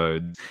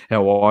 So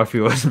how I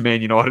feel as a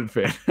Man United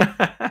fan.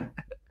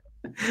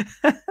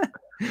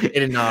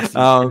 Enough.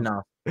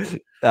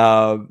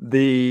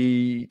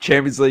 The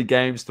Champions League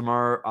games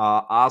tomorrow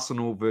are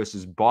Arsenal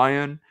versus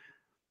Bayern,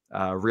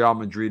 Real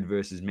Madrid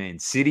versus Man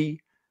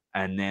City,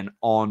 And then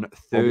on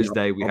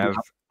Thursday, we have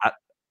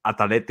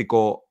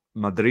Atletico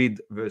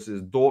Madrid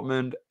versus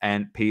Dortmund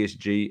and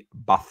PSG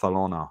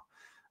Barcelona.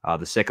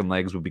 The second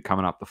legs will be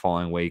coming up the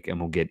following week, and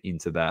we'll get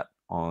into that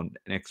on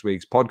next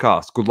week's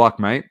podcast. Good luck,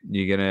 mate.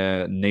 You're going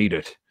to need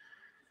it.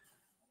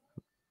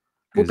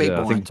 We'll beat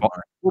Bayern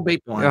tomorrow. We'll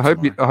beat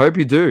Bayern I hope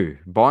you do.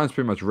 Bayern's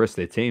pretty much rest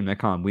their team. They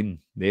can't win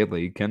their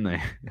league, can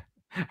they?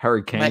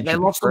 Harry Kane. Mate, they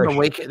lost on the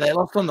week. They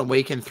lost on the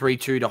weekend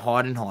 3-2 to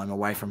Heidenheim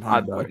away from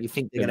home. What, you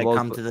think they're going to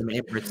come to the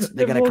Emirates?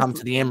 They're going to come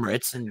to the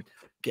Emirates and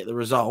get the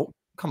result.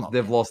 Come on.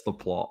 They've lost the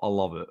plot. I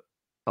love it.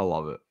 I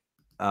love it.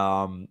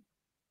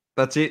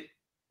 That's it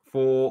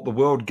for the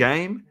World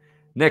Game.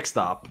 Next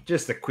up,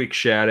 just a quick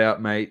shout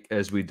out, mate,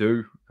 as we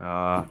do.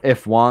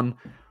 F1.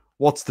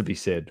 What's to be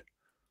said?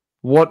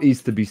 What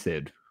is to be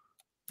said?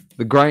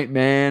 The great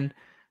man,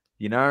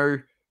 you know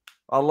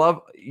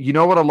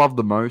what I love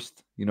the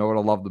most? You know what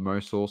I love the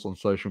most, Source, on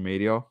social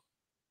media?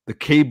 The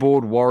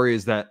keyboard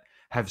warriors that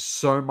have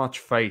so much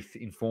faith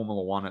in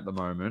Formula One at the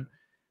moment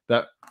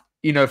that,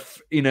 in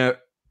a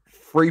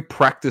free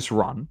practice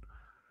run,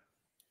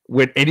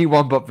 when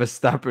anyone but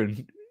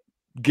Verstappen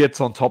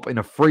gets on top in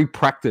a free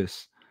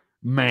practice,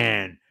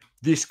 man,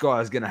 this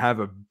guy's going to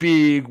have a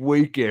big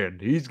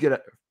weekend.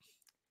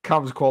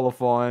 Comes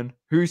qualifying.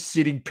 Who's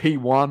sitting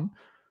P1?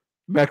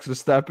 Max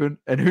Verstappen.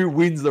 And who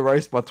wins the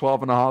race by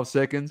 12.5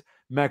 seconds?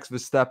 Max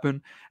Verstappen.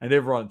 And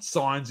everyone,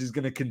 Sainz is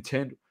going to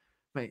contend.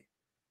 Mate,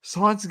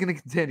 Sainz is going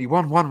to contend. He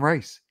won one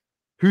race.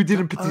 Who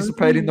didn't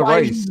participate in the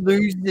race?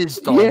 Loses,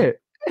 yeah.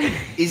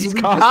 Is his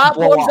car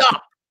blows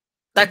up.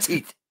 That's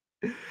it.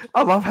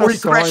 I love how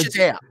crashes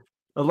out.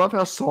 I love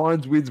how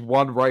Sainz wins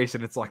one race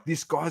and it's like,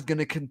 this guy's going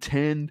to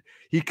contend.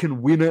 He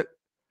can win it.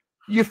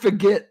 You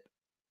forget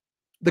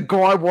the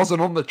guy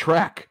wasn't on the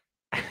track.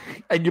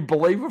 And you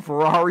believe a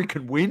Ferrari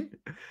can win?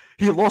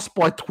 He lost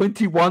by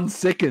 21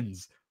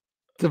 seconds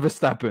to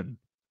Verstappen.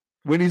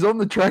 When he's on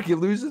the track, he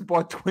loses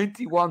by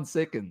 21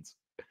 seconds.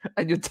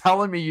 And you're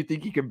telling me you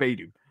think you can beat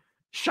him?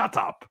 Shut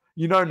up.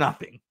 You know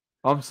nothing.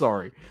 I'm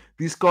sorry.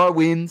 This guy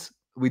wins.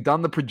 We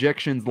done the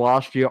projections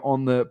last year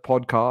on the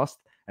podcast.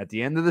 At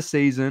the end of the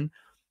season,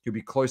 he'll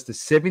be close to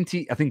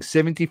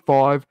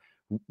 75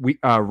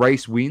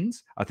 race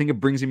wins. I think it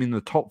brings him in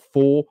the top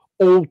 4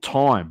 all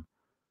time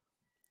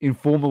in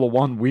Formula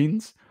One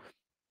wins.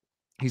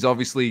 He's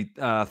obviously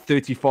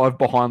 35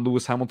 behind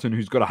Lewis Hamilton,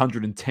 who's got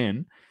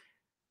 110.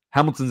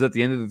 Hamilton's at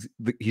the end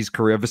of his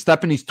career.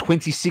 Verstappen is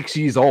 26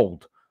 years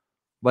old,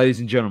 ladies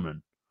and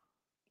gentlemen.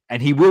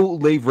 And he will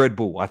leave Red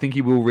Bull. I think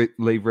he will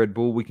leave Red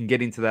Bull. We can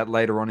get into that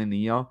later on in the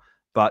year.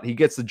 But he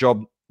gets the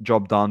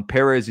job done.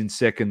 Perez in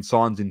second,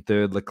 Sainz in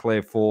third,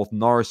 Leclerc fourth,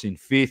 Norris in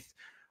fifth,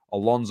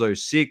 Alonso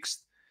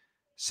sixth,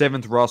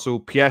 seventh Russell,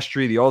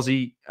 Piastri, the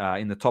Aussie,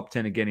 in the top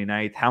 10 again in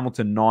eighth,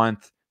 Hamilton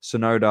ninth,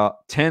 Tsunoda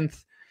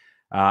 10th.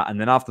 And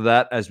then after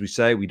that, as we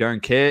say, we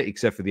don't care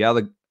except for the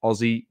other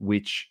Aussie,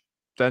 which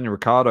Daniel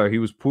Ricciardo, he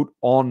was put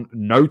on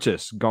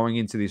notice going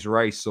into this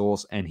race,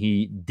 Source, and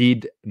he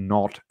did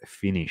not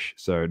finish.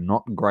 So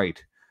not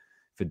great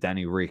for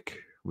Danny Rick,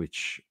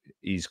 which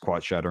is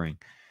quite shattering.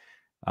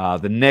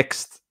 The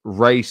next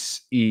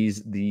race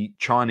is the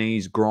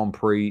Chinese Grand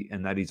Prix,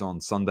 and that is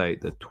on Sunday,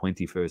 the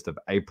 21st of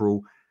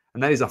April.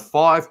 And that is a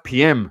 5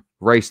 p.m.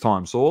 race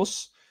time,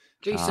 Source.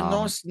 Gee, some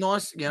nice,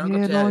 I got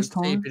to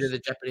see a bit of the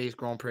Japanese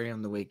Grand Prix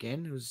on the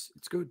weekend. It's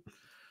good.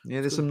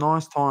 Yeah, there's some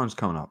nice times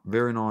coming up.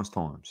 Very nice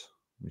times,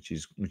 which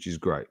is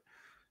great.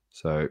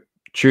 So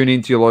tune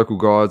into your local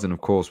guides, and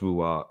of course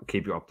we'll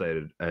keep you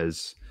updated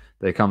as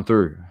they come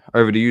through.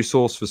 Over to you,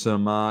 Source, for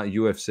some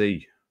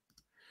UFC.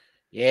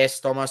 Yes,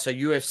 Thomas. So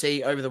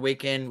UFC over the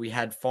weekend, we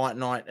had fight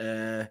night.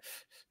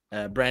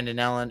 Brandon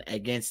Allen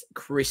against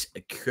Chris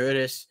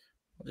Curtis.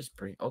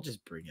 I'll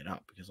just bring it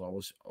up because I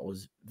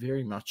was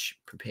very much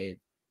prepared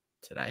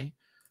today,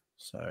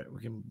 so we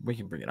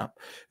can bring it up.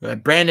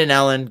 Brandon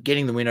Allen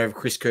getting the win over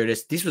Chris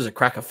Curtis. This was a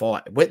cracker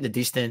fight. It went the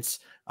distance.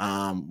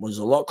 Was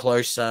a lot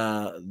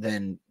closer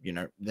than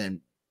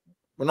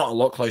not a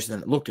lot closer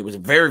than it looked. It was a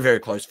very, very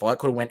close fight.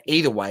 Could have went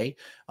either way.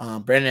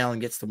 Brandon Allen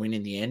gets the win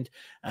in the end.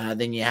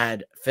 Then you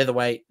had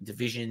featherweight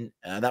division.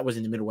 That was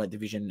in the middleweight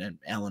division, and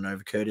Allen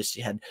over Curtis.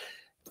 You had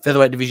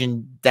featherweight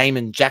division,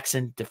 Damon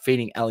Jackson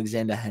defeating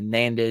Alexander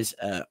Hernandez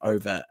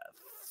over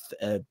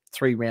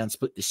 3-round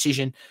split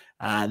decision.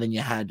 Then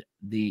you had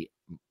the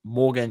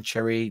Morgan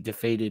Cherry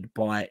defeated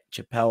by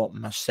Chappelle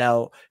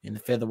Marcel in the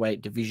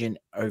featherweight division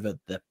over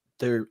the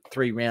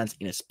 3 rounds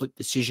in a split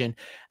decision.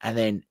 And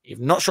then,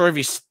 I'm not sure if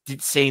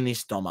you've seen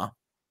this, Doma,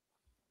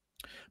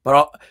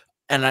 but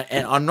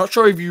I'm not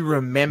sure if you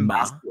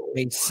remember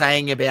me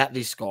saying about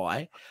this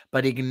guy,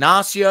 but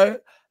Ignacio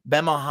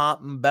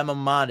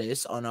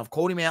Bemamades, and I've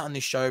called him out on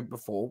this show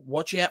before.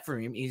 Watch out for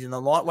him. He's in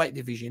the lightweight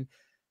division.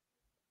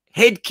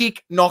 Head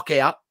kick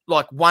knockout,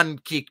 like one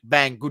kick,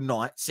 bang, good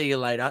night. See you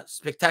later.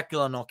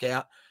 Spectacular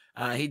knockout.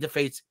 He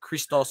defeats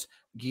Christos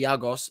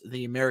Giagos,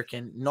 the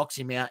American, knocks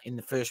him out in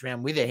the first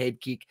round with a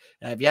head kick.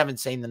 If you haven't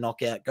seen the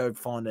knockout, go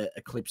find a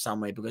clip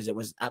somewhere because it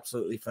was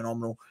absolutely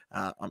phenomenal.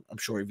 I'm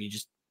sure if you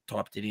just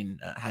typed it in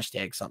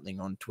hashtag something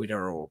on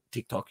Twitter or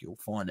TikTok, you'll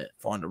find a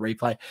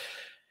replay.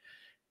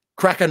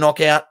 Cracker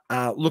knockout.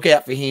 Look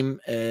out for him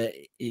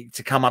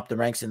to come up the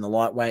ranks in the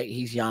lightweight.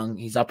 He's young.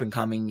 He's up and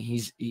coming.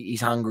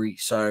 He's hungry.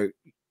 So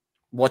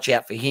watch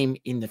out for him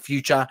in the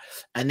future.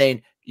 And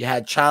then you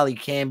had Charlie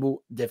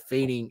Campbell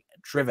defeating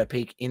Trevor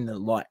Peake in the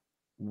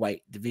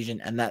lightweight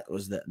division, and that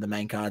was the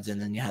main cards. And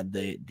then you had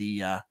the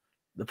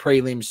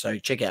prelims. So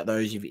check out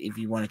those if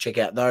you want to check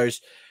out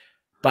those.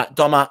 But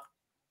Doma,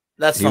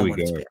 that's not what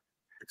it's about.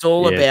 It's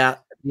all about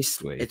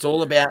this. It's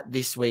all about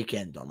this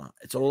weekend, Doma.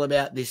 It's all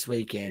about this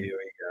weekend.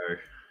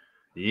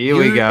 Here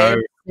we go.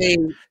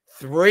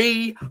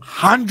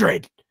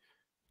 300.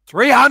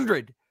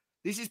 300.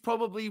 This is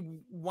probably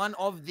one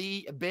of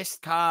the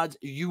best cards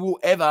you will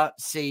ever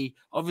see.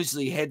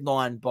 Obviously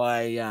headlined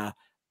by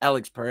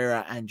Alex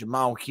Pereira and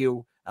Jamal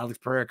Hill. Alex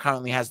Pereira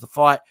currently has the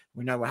fight.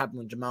 We know what happened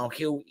with Jamal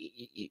Hill.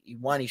 He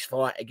won his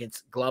fight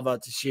against Glover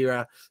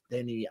Teixeira.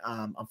 Then he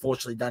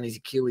unfortunately done his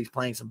Achilles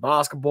playing some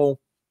basketball.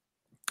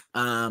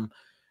 And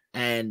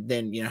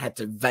then, had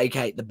to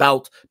vacate the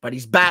belt. But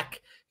he's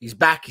back. He's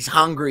back. He's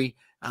hungry.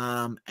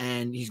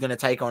 And he's going to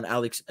take on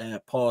Alex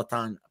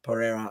Poatan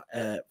Pereira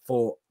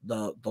for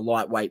the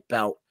lightweight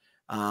belt.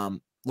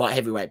 Light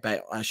heavyweight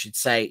belt, I should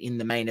say, in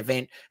the main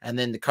event. And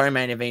then the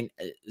co-main event,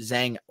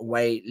 Zhang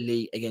Wei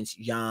Li against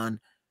Yan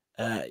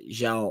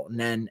Zhao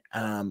Nan.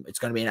 It's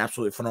going to be an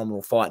absolutely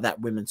phenomenal fight.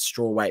 That women's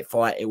strawweight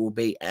fight, it will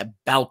be a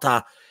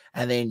belter.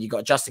 And then you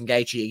got Justin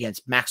Gaethje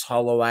against Max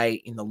Holloway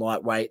in the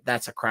lightweight.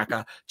 That's a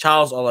cracker.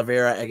 Charles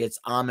Oliveira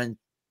against Armin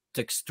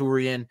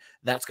Texturian.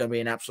 That's going to be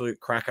an absolute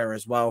cracker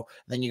as well.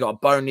 Then you got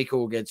Bo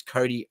Nickel against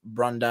Cody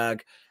Brundag.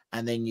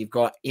 And then you've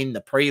got in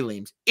the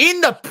prelims. In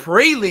the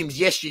prelims,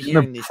 yes, you're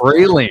hearing this.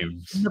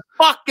 Prelims. In the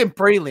fucking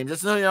prelims.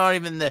 It's not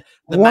even the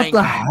what main.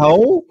 The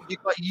hell?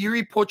 You've got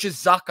Yuri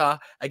Prochazka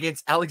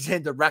against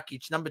Alexander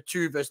Rakic, number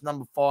 2 versus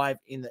number 5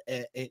 in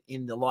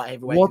the light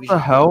heavyweight division.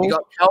 The hell? You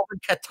got Calvin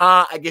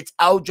Qatar against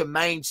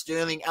Aljamain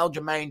Sterling.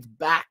 Aljamain's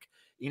back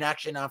in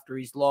action after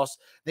his loss.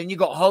 Then you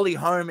got Holly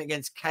Holm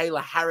against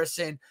Kayla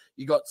Harrison.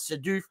 You got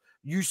Saduf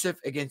Yusuf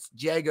against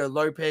Diego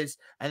Lopez.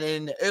 And then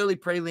in the early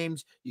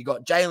prelims, you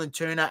got Jalen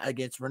Turner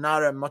against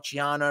Renato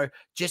Mochiano,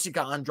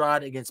 Jessica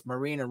Andrade against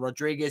Marina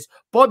Rodriguez,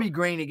 Bobby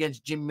Green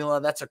against Jim Miller.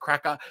 That's a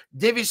cracker.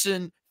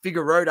 Davison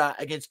Figueroa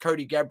against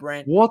Cody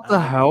Garbrandt. What the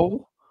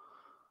hell?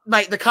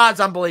 Mate, the card's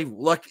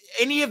unbelievable. Like,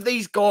 any of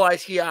these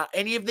guys here,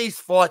 any of these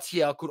fights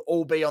here could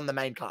all be on the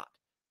main card.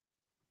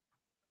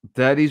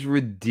 That is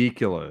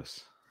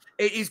ridiculous.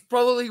 It is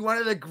probably one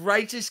of the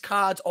greatest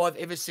cards I've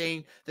ever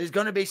seen. There's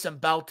going to be some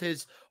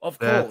belters, of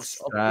course.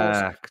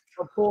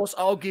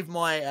 I'll give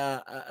my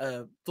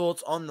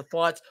thoughts on the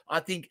fights. I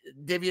think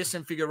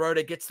Davison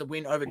Figueroa gets the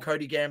win over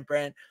Cody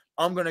Garbrandt.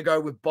 I'm going to go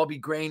with Bobby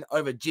Green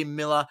over Jim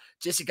Miller,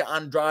 Jessica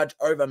Andrade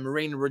over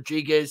Marina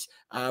Rodriguez.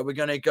 We're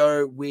going to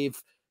go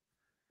with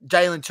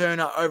Jalen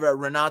Turner over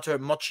Renato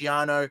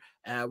Mochiano.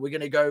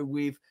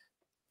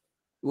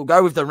 We'll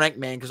go with the ranked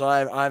man because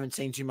I haven't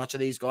seen too much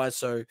of these guys.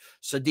 So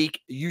Sadiq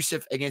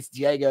Yusuf against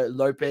Diego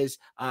Lopez.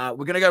 We're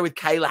going to go with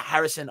Kayla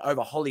Harrison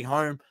over Holly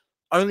Holm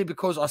only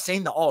because I've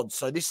seen the odds.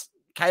 So this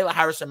Kayla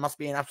Harrison must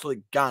be an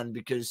absolute gun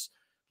because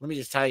let me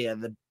just tell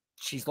you,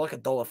 she's like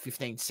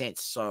 $1.15.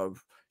 So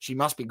she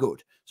must be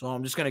good. So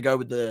I'm just going to go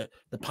with the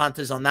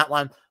punters on that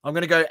one. I'm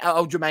going to go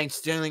Aljamain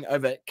Sterling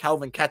over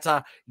Calvin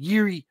Qatar,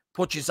 Yuri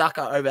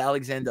Prochazka over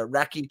Alexander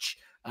Rakic,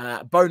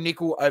 Bo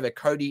Nickel over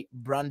Cody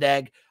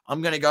Brundag.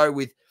 I'm going to go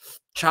with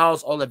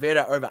Charles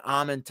Oliveira over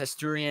Armin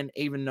Texturian,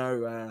 even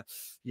though,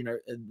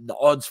 the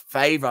odds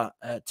favor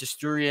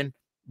Texturian.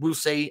 We'll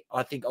see.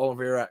 I think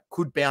Oliveira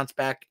could bounce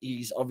back.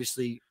 He's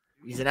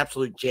an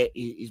absolute jet.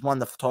 He's won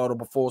the title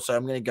before, so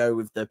I'm going to go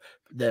with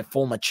the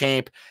former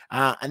champ.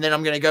 And then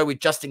I'm going to go with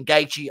Justin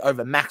Gaethje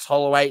over Max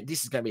Holloway.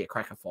 This is going to be a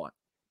cracker fight.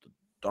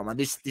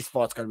 This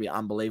fight's going to be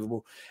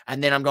unbelievable.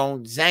 And then I'm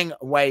going Zhang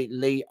Wei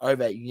Li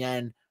over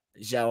Yan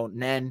Zhao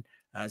Nan.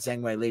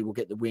 Zhang Wei Li will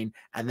get the win.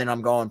 And then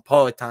I'm going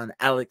Poatan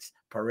Alex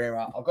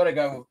Pereira. I've got to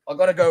go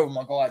with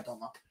my guy,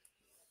 Donna.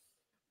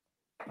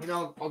 I've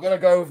got to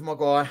go with my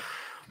guy.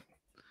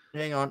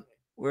 Hang on.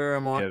 Where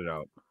am I?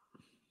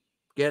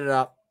 Get it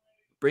up.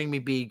 Bring me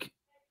big.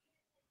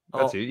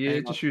 That's it. Yeah,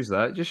 just use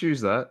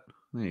that.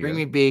 Bring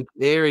me big.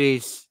 There it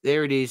is.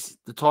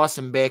 The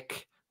Tyson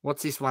Beck.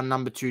 What's this one?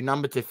 Number 2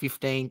 to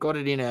 15. Got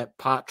it in a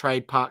part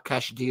trade, part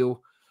cash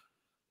deal.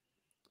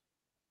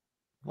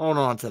 Hold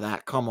on to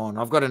that. Come on.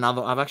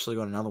 I've actually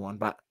got another one,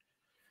 but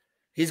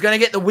he's going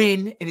to get the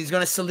win and he's going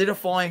to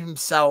solidify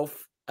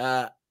himself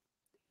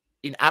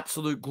in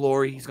absolute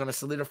glory. He's going to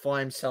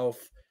solidify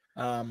himself.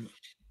 And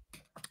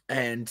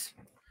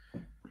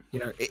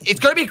it's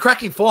going to be a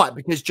cracking fight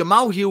because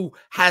Jamal Hill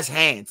has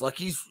hands. Like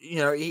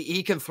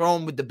he can throw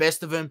him with the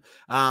best of them.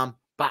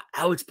 But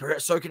Alex Pereira,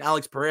 so can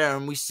Alex Pereira.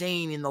 And we've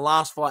seen in the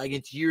last fight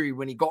against Yuri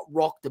when he got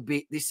rocked a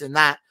bit, this and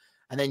that.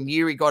 And then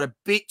Yuri got a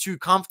bit too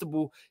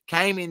comfortable,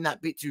 came in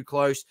that bit too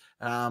close.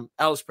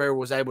 Alex Pereira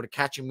was able to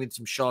catch him with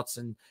some shots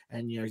and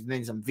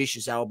then some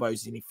vicious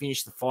elbows, and he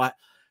finished the fight.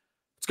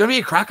 It's going to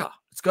be a cracker.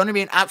 It's going to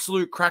be an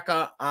absolute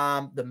cracker.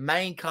 The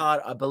main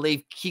card, I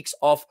believe, kicks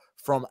off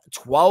from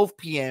 12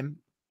 p.m.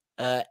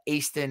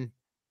 Eastern,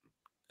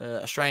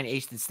 Australian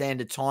Eastern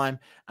Standard Time.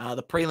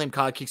 The prelim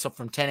card kicks off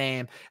from 10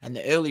 a.m. and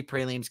the early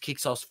prelims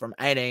kicks off from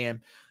 8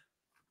 a.m.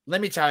 Let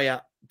me tell you,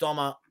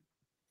 Doma,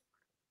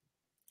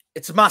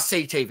 it's a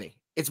must-see TV.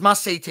 It's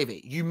must-see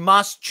TV. You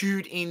must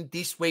tune in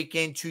this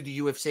weekend to the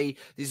UFC.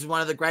 This is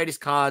one of the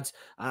greatest cards.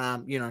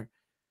 This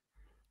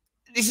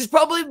is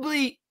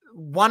probably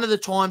one of the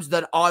times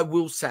that I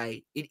will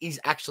say it is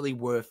actually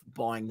worth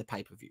buying the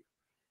pay-per-view.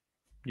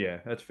 Yeah,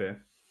 that's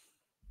fair.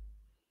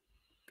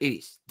 It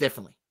is,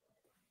 definitely.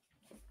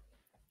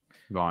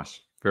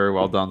 Nice. Very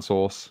well done,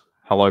 Sauce.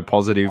 Hello,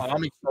 positive. Oh,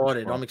 I'm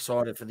excited. I'm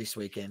excited for this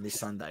weekend, this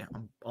Sunday.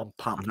 I'm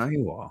pumped. I know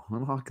you are.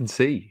 Well, I can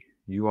see.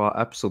 You are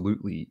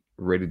absolutely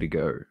ready to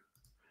go.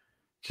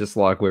 Just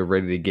like we're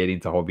ready to get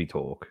into hobby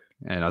talk.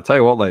 And I'll tell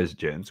you what, ladies and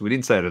gents, we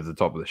didn't say it at the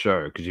top of the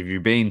show, because if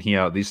you've been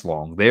here this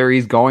long, there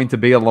is going to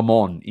be a Le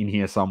Mans in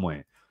here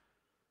somewhere.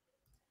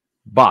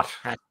 But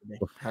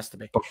has to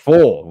be.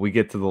 Before we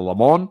get to the Le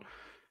Mans,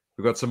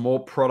 we've got some more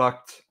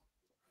product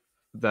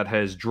that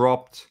has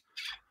dropped,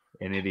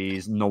 and it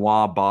is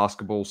Noir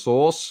Basketball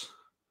Sauce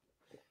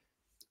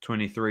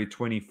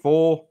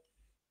 23-24.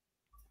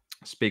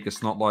 Sneaker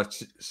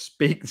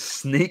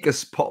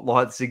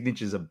Spotlight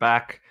signatures are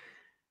back.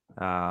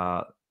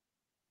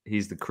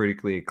 Here's the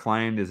critically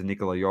acclaimed. There's a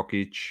Nikola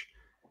Jokic.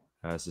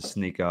 There's a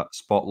sneaker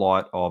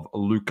spotlight of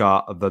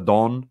Luka the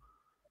Don.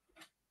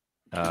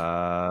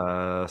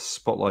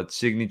 Spotlight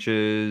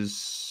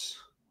signatures.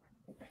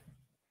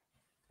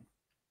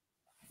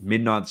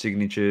 Midnight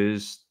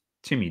signatures.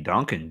 Timmy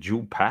Duncan,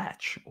 dual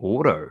patch.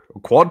 Auto. A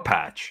quad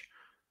patch.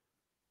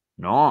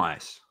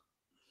 Nice.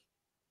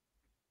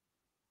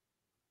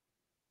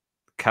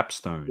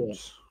 Capstones. Yeah.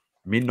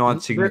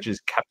 Midnight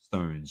signatures,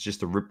 capstones.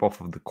 Just a rip-off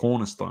of the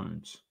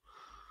cornerstones.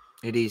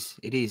 It is.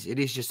 It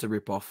is just a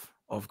rip-off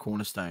of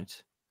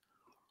cornerstones.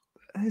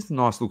 There's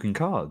nice-looking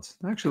cards.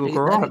 They actually look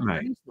all right,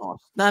 mate.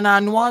 Nice. No,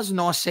 Noir's a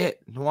nice set.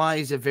 Noir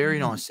is a very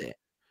nice set.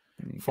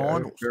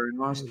 Finals. Very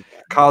nice.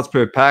 Cards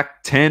per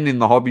pack, 10 in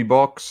the hobby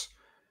box.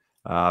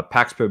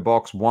 Packs per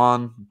box,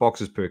 1.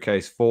 Boxes per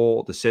case,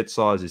 4. The set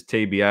size is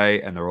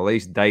TBA, and the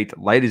release date,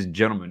 ladies and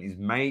gentlemen, is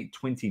May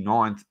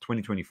 29th,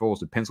 2024.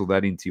 So pencil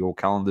that into your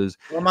calendars.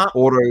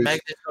 Autos.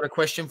 Mag's got a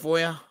question for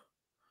you.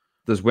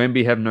 Does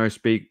Wemby have no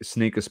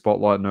sneaker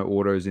spotlight, no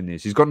autos in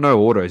this? He's got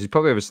no autos. He's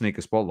probably have a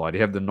sneaker spotlight. He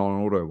have the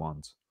non-auto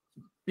ones.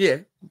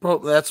 Yeah,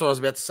 probably. That's what I was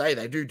about to say.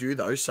 They do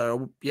those.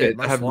 So yeah,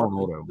 they have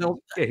non-auto.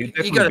 Yeah,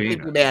 you got to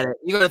think about it.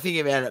 You got to think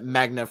about it,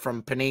 Magna,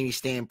 from Panini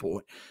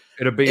standpoint.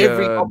 It'll be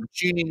every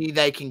opportunity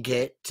they can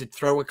get to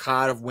throw a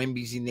card of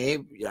Wemby's in there,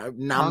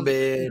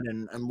 numbered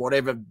and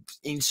whatever,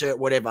 insert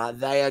whatever.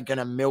 They are going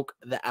to milk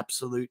the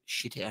absolute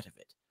shit out of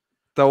it.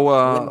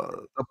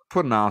 They'll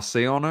put an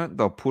RC on it.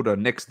 They'll put a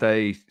next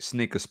day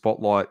sneaker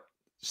spotlight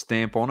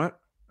stamp on it,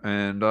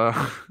 and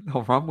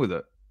they'll run with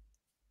it.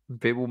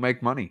 People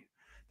make money.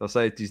 They'll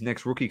say it's his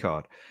next rookie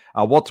card.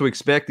 What to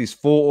expect is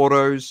 4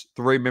 autos,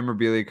 3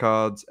 memorabilia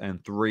cards,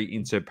 and 3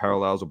 insert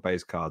parallels or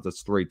base cards.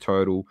 That's 3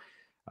 total.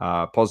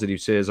 Positive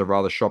says I'd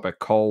rather shop at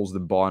Kohl's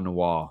than buy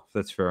Noir.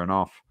 That's fair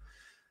enough.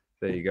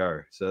 There you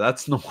go. So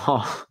that's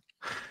Noir.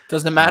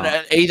 Doesn't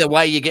matter. Either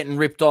way, you're getting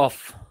ripped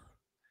off.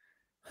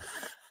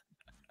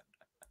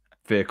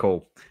 Fair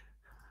call.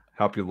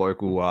 Help your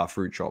local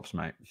fruit shops,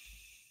 mate.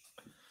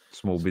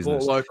 Small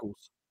business.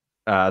 Locals.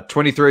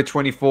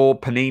 23-24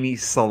 Panini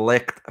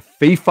Select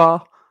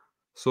FIFA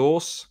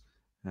Sauce.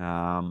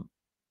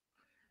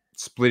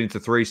 Split into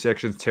 3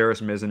 sections: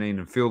 terrace, mezzanine,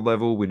 and field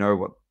level. We know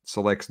what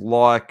Select's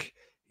like.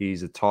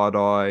 He's a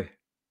tie-dye,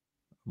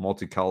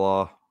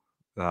 multicolor,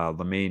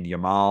 Lamine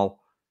Yamal.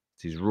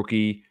 It's his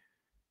rookie.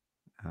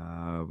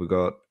 We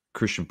got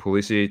Christian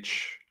Pulisic.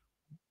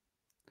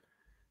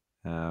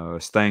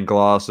 Stained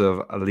glass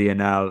of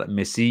Lionel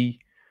Messi.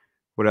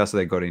 What else have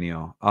they got in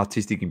here?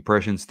 Artistic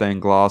impression,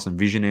 stained glass, and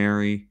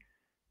visionary.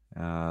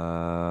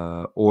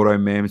 Auto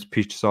mems,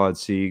 pitch side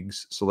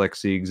SIGs, select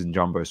SIGs, and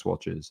jumbo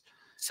swatches.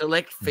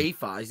 Select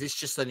FIFA. Is this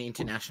just an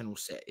international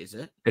set, is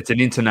it? It's an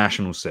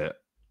international set.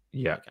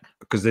 Yeah. Okay.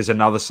 Because there's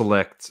another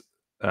select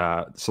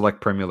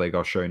Premier League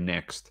I'll show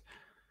next.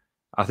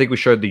 I think we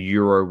showed the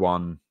Euro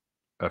one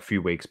a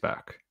few weeks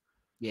back.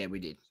 Yeah, we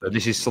did. So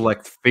this is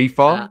select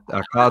FIFA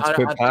cards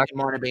per pack. It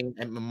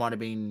might have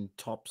been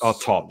tops. Oh,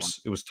 tops.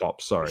 It was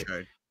tops. Sorry.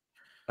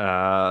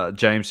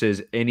 James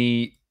says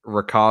any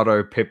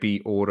Ricardo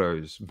Pepe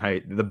autos,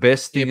 mate. The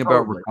best thing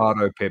about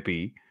Ricardo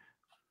Pepe,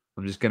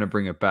 I'm just going to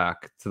bring it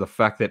back to the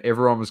fact that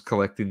everyone was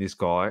collecting this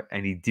guy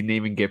and he didn't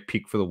even get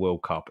picked for the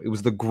World Cup. It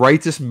was the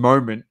greatest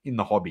moment in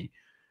the hobby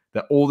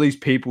that all these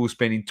people were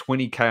spending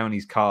 20K on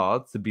his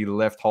cards to be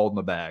left holding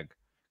the bag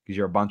because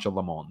you're a bunch of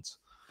Le Mans.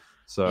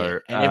 So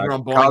and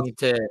everyone buying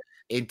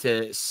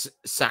into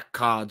sack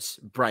cards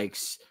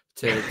breaks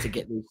to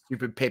get these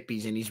stupid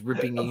Pepis, and he's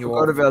ripping you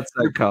off. What about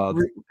sack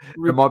cards?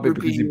 It might be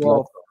because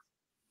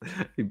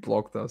he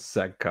blocked us.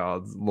 Sack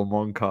cards, Le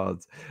Mans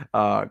cards.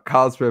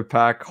 Cards per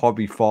pack,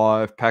 hobby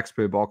 5, packs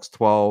per box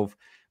 12,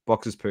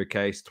 Boxes per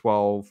case,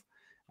 12.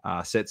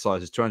 Set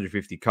size is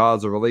 250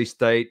 cards. The release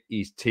date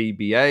is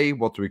TBA.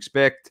 What to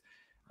expect?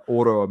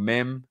 Order or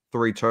mem,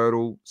 3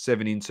 total,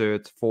 7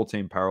 inserts,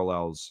 14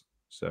 parallels.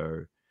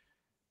 So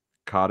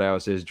Card Hour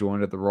says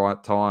joined at the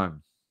right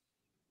time.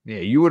 Yeah,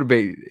 you would have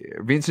been,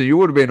 Vincent, you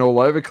would have been all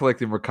over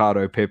collecting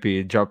Ricardo Pepi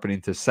and jumping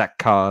into sack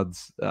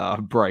cards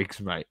breaks,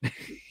 mate.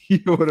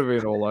 You would have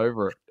been all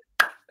over it.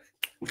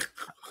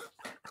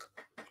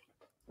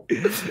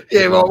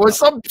 Yeah, well,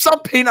 some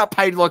peanut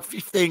paid like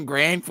 15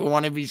 grand for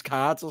one of his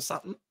cards or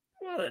something.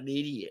 What an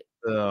idiot.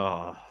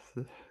 Oh,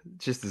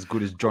 just as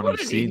good as Johnny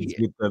Sins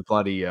with the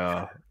bloody,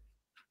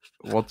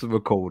 what's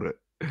it called it?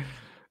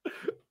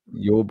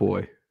 Your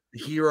boy.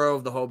 The hero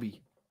of the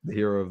hobby. The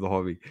hero of the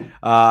hobby.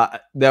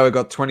 Now we've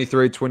got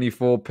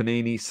 23-24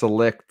 Panini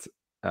Select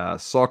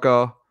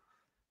Soccer.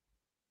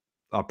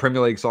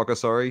 Premier League Soccer,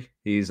 sorry.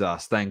 He's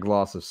stained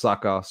glass of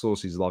sucker.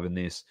 Saucy's loving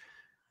this.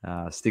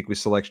 Stick with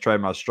Select's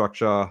trademark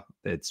structure.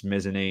 It's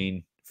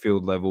mezzanine,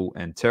 field level,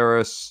 and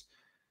terrace.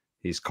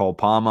 He's Cole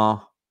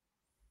Palmer,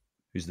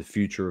 who's the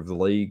future of the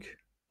league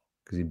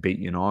because he beat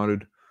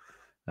United.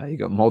 You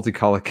got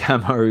multicolored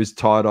camos,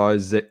 tie-dye,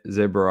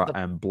 zebra,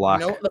 and black.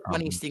 You know what the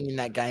funniest thing in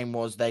that game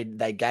was? They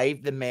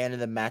gave the man of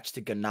the match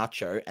to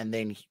Garnacho, and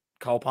then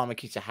Cole Palmer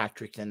kicks a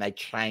hat-trick, and they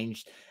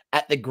changed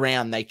at the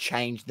ground. They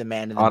changed the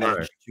man of the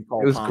match to Cole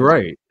Palmer. It was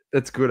great.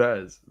 That's good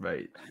as,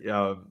 mate.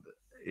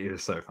 It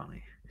was so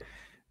funny.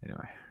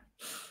 Anyway.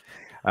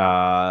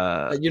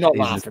 You're not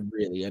laughing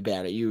really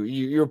about it.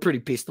 You were pretty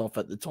pissed off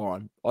at the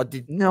time. I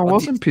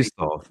wasn't pissed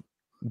off.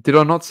 Did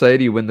I not say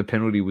to you when the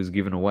penalty was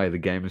given away, the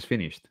game was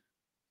finished?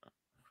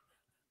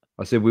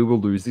 I said we will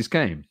lose this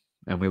game,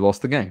 and we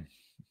lost the game.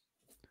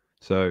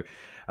 So,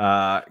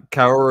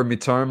 Kaoru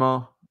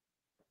Mitoma,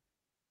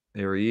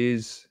 there he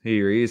is.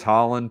 Here he is.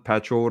 Haaland,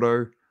 patch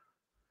auto.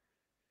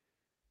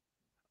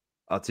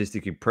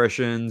 Artistic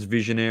Impressions,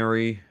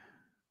 Visionary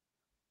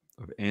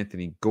of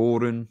Anthony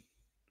Gordon.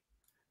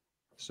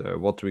 So,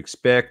 what to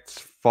expect?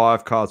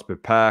 5 cards per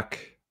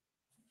pack,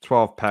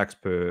 12 packs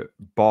per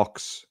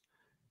box,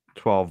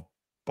 12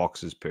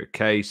 boxes per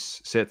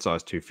case, set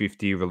size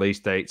 250, release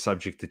date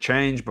subject to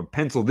change, but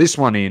pencil this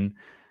one in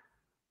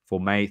for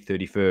May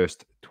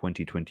 31st,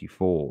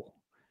 2024.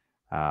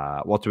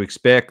 What to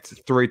expect?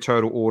 3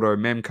 total auto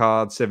mem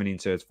cards, 7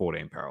 inserts,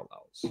 14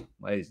 parallels.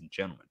 Ladies and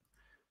gentlemen,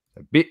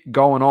 a bit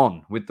going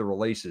on with the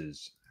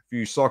releases. A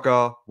few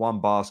soccer, 1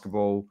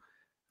 basketball.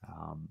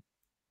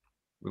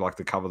 We like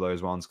to cover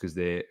those ones because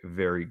they're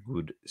very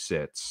good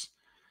sets.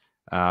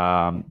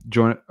 Oh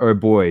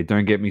boy,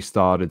 don't get me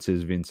started,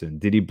 says Vincent.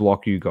 Did he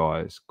block you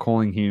guys?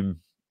 Calling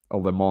him a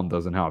lemon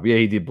doesn't help. Yeah,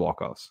 he did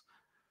block us.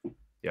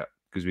 Yeah,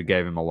 because we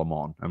gave him a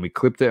lemon and we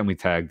clipped it and we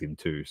tagged him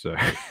too. So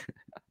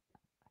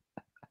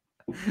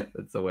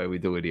that's the way we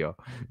do it here.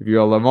 If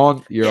you're a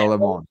lemon, you're a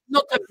lemon.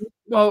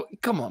 Well,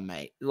 come on,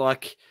 mate.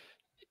 Like,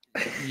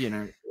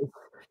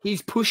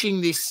 he's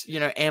pushing this,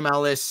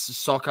 MLS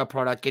soccer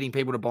product, getting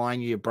people to buy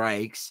your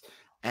breaks.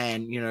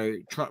 And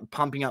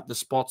pumping up the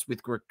spots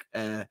with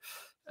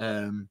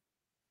no,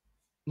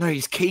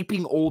 he's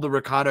keeping all the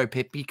Ricardo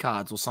Pepi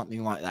cards or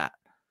something like that.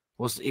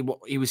 He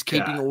was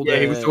keeping all the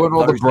he was doing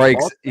all the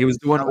breaks. Spots. He was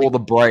doing all the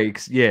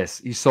breaks. Yes,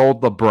 he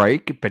sold the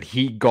break, but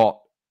he got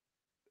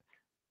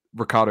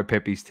Ricardo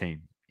Pepi's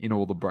team in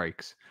all the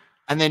breaks.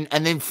 And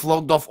then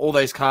flogged off all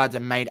those cards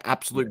and made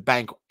absolute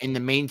bank. In the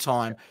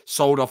meantime,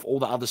 sold off all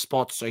the other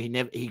spots, so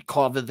he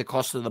covered the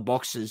cost of the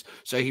boxes.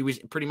 So he was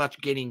pretty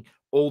much getting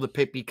all the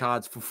Pepi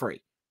cards for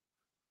free.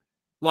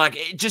 Like,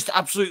 it just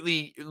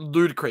absolutely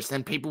ludicrous.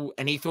 And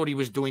he thought he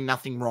was doing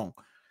nothing wrong.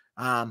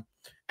 And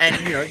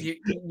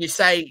you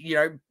say,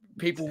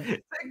 people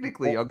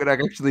technically, I'm gonna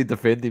actually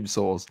defend him,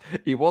 Source.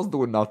 He was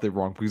doing nothing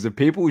wrong because if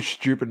people were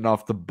stupid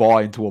enough to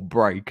buy into a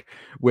break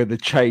where the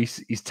chase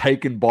is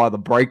taken by the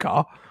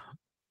breaker,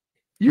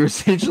 you're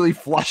essentially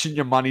flushing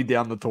your money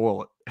down the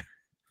toilet.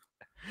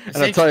 And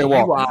I tell you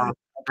what, you are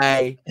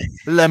a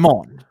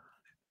lemon.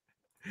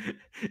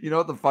 You know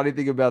what the funny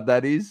thing about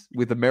that is?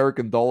 With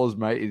American dollars,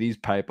 mate, it is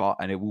paper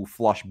and it will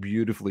flush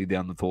beautifully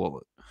down the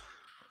toilet.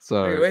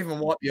 So you even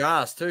wipe your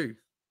ass too.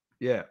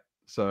 Yeah.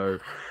 So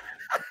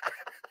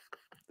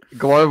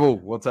Global,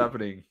 what's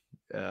happening?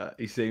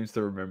 He seems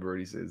to remember what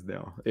he says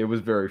now. It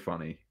was very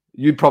funny.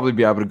 You'd probably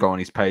be able to go on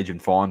his page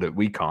and find it.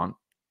 We can't.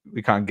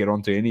 We can't get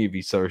onto any of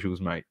his socials,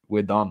 mate.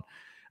 We're done.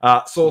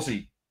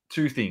 Saucy,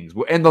 2 things.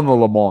 We'll end on the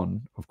Le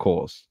Mans, of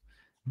course.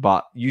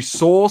 But you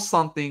saw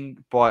something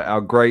by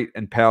our great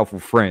and powerful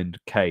friend,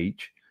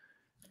 Cage,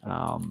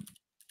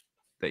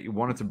 that you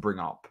wanted to bring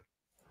up.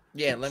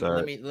 Yeah,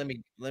 let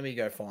me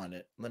go find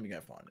it. Let me go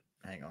find it.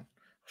 Hang on.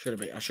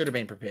 I should have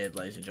been prepared,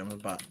 ladies and gentlemen,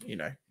 but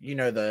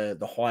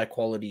the high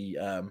quality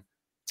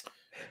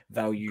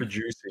value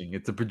producing.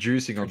 It's a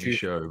producing on the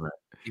show, man.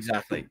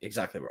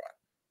 Exactly right.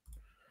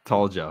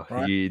 Told you.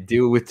 Right? You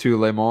deal with 2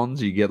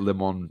 lemons, you get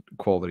lemon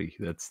quality.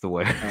 That's the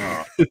way,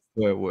 that's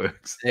the way it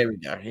works. There we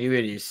go. Here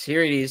it is.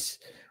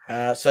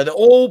 So the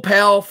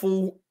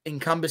all-powerful,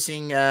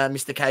 encompassing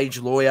Mr. Cage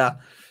lawyer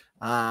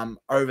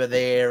over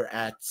there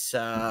at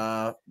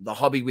the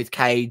Hobby with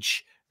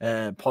Cage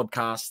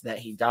podcast that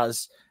he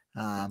does.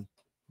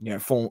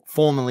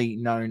 Formerly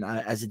known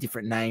as a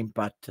different name,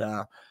 but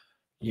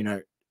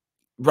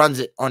runs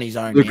it on his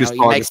own Lucas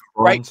now. He makes a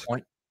great Bronze.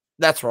 point.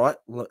 That's right.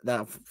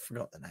 I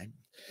forgot the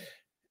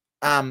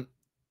name.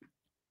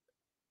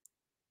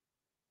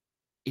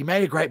 He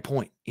made a great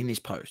point in this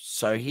post.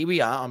 So here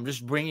we are. I'm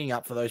just bringing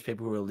up for those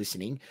people who are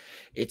listening.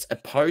 It's a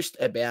post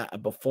about a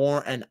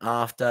before and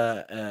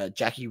after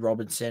Jackie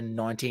Robinson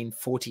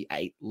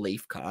 1948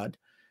 Leaf card.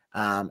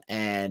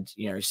 And,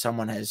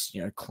 someone has,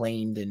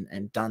 cleaned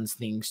and done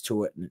things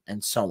to it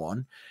and so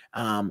on.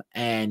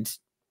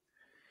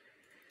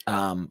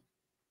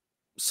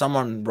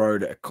 Someone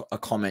wrote a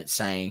comment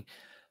saying,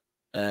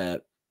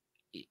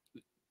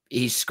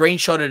 he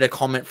screenshotted a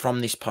comment from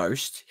this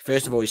post.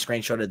 First of all, he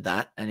screenshotted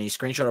that, and he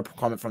screenshotted a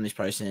comment from this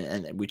post,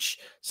 and which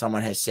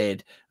someone has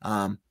said,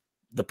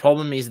 the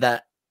problem is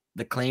that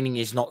the cleaning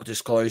is not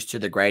disclosed to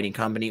the grading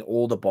company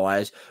or the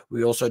buyers.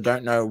 We also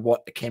don't know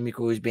what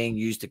chemical is being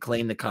used to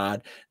clean the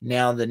card.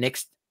 Now the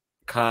next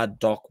card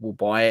doc will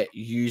buy it,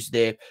 use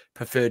their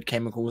preferred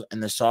chemicals,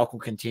 and the cycle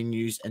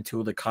continues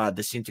until the card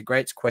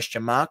disintegrates, ?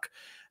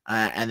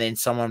 And then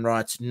someone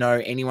writes,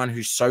 no, anyone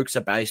who soaks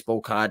a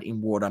baseball card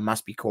in water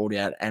must be called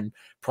out and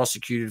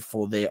prosecuted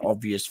for their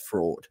obvious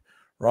fraud,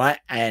 right?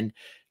 And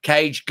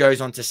Cage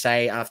goes on to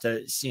say,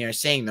 after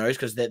seeing those,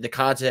 because the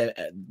cards are,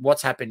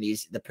 what's happened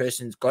is the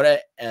person's got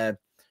a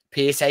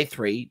PSA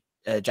 3,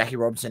 Jackie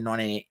Robinson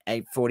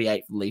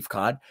 1948 Leaf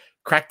card,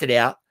 cracked it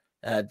out,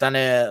 done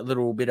a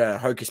little bit of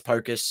hocus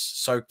pocus,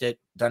 soaked it,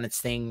 done its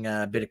thing,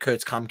 a bit of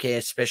Kurt's Cum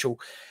Care special,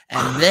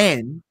 and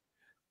then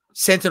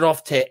sent it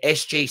off to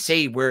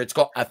SGC, where it's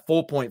got a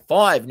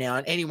 4.5 now.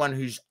 And anyone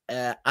who's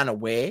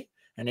unaware,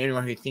 and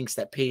anyone who thinks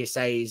that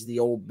PSA is the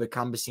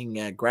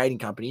all-encompassing grading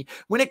company,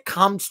 when it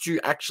comes to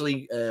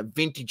actually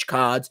vintage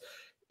cards,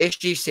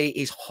 SGC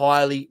is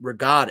highly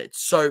regarded.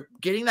 So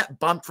getting that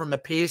bump from a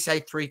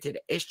PSA 3 to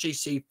the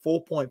SGC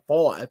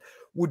 4.5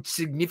 would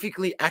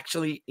significantly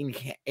actually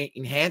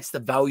enhance the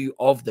value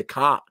of the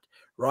card.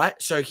 Right.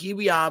 So here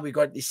we are. We've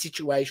got this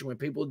situation where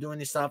people are doing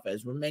this stuff,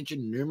 as we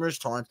mentioned numerous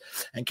times.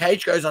 And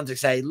Cage goes on to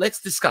say,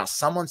 let's discuss.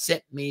 Someone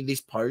sent me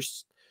this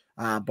post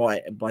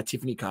by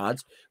Tiffany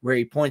Cards, where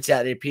he points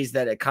out it appears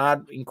that a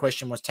card in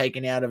question was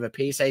taken out of a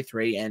PSA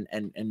 3 and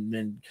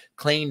then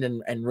cleaned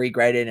and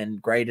regraded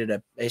and graded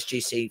a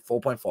SGC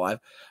 4.5.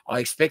 I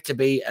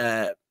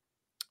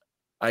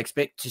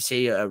expect to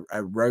see a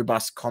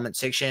robust comment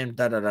section.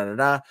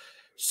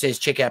 Says,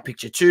 check out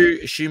picture 2,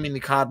 assuming the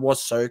card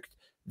was soaked,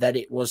 that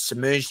it was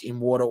submerged in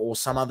water or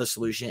some other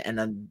solution,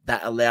 and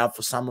that allowed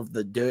for some of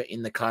the dirt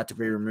in the card to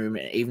be removed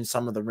and even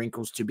some of the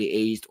wrinkles to be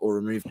eased or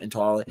removed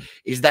entirely.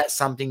 Is that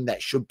something that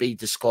should be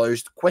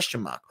disclosed? ?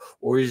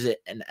 Or is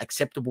it an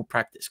acceptable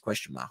practice ?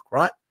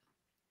 Right?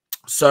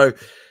 So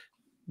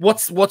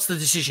what's the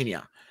decision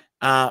here?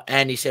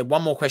 And he said,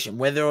 one more question,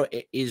 whether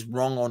it is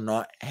wrong or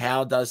not,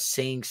 how does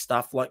seeing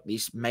stuff like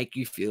this make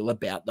you feel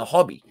about the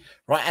hobby?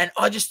 Right. And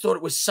I just thought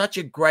it was such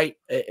a great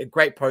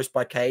post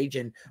by Cage.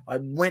 And I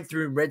went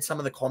through and read some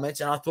of the comments,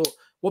 and I thought,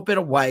 what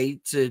better way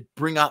to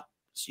bring up,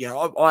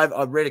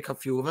 I've read a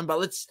few of them, but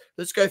let's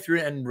go through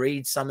and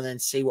read some of them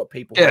and see what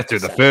people have to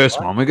say. The first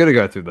one. We're going to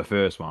go through the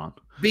first one.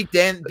 Big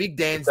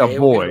Dan's our there.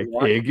 boy.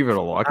 Yeah, give it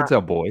a like. It's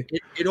our boy.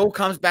 It all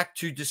comes back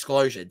to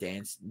disclosure,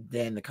 Dan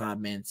the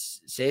Cardman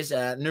says.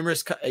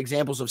 Numerous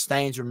examples of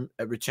stains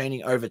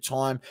returning over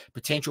time.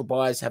 Potential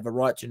buyers have a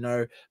right to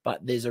know,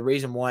 but there's a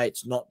reason why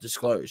it's not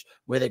disclosed.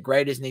 Whether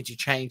graders need to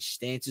change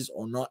stances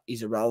or not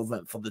is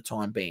irrelevant for the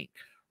time being.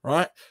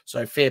 Right?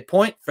 So fair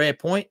point.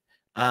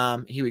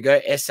 Here we go.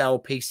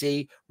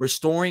 SLPC.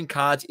 Restoring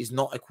cards is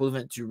not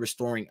equivalent to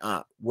restoring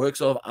art.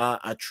 Works of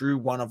art are true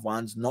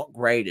one-of-ones, not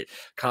graded.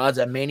 Cards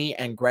are many,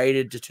 and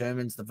graded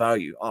determines the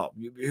value. Oh,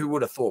 who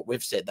would have thought?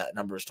 We've said that a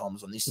number of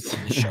times on this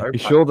show. You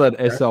sure that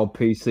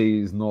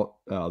SLPC is not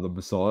the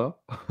Messiah?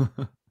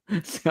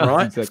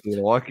 Sounds exactly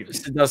like him.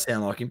 It does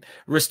sound like him.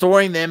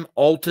 Restoring them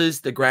alters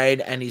the grade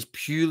and is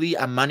purely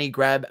a money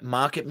grab,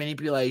 market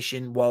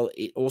manipulation, while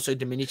it also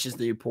diminishes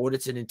the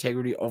importance and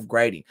integrity of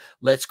grading.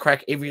 Let's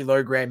crack every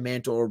low grade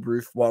mantle or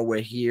roof while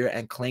we're here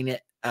and clean them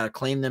and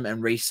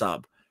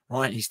resub.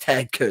 Right, he's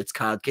tagged Kurt's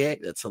Card Care.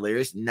 That's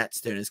hilarious. Nat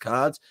Turner's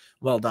cards.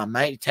 Well done,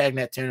 mate. Tag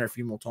Nat Turner a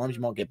few more times,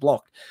 you might get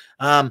blocked.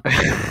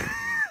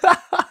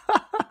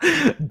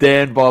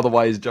 Dan, by the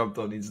way, has jumped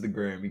on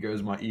Instagram. He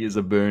goes, my ears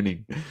are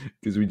burning,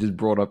 because we just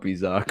brought up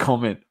his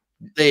comment.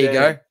 There you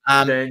go.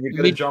 Dan, you're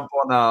going to jump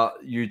on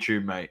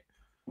YouTube, mate.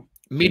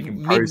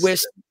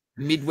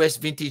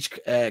 Midwest vintage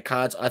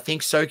cards. I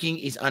think soaking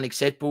is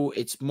unacceptable.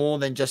 It's more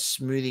than just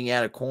smoothing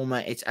out a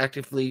corner. It's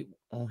actively...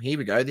 Oh, here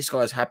we go. This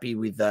guy's happy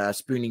with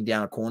spooning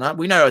down a corner.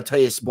 We know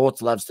TS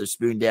Sports loves to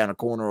spoon down a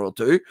corner or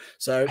two.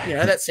 So,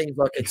 that seems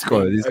like it's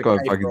this guy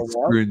fucking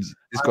spoons.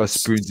 This guy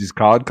spoons his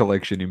card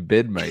collection in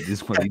bed, mate.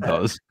 This is what he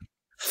does.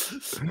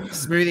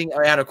 Smoothing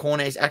out a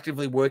corner is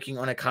actively working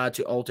on a card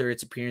to alter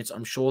its appearance.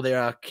 I'm sure there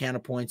are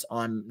counterpoints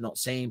I'm not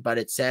seeing, but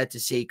it's sad to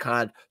see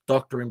card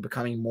doctoring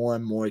becoming more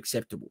and more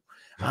acceptable.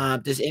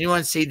 Does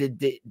anyone see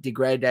the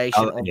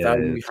degradation of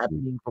value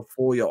happening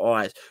before your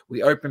eyes?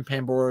 We open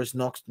Pandora's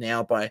box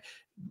now by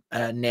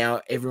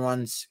now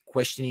everyone's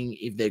questioning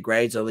if their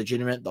grades are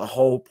legitimate. The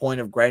whole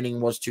point of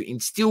grading was to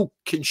instill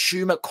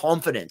consumer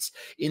confidence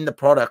in the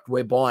product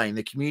we're buying.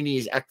 The community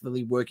is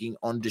actively working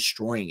on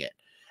destroying it.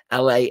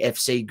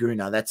 LAFC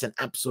Guna. That's an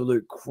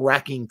absolute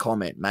cracking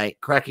comment, mate.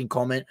 Cracking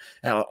comment.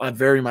 I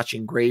very much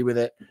agree with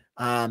it.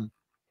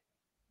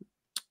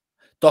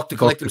 Dr.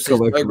 Collective says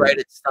no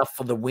graded stuff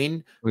for the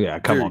win. Yeah,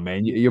 come on,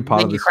 man. You're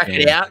part of the crack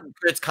it out.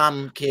 Kurt's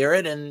come,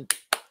 Kieran, and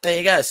there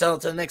you go. Sell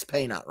it to the next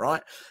peanut,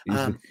 right?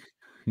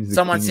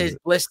 Someone says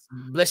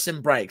bless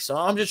and break. So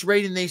I'm just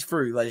reading these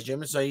through, ladies and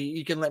gentlemen. So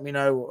you can let me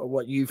know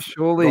what you've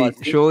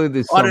surely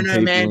there's I don't know,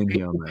 man.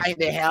 People paint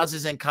their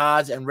houses and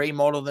cars and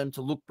remodel them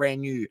to look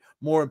brand new.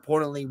 More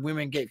importantly,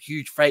 women get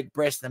huge fake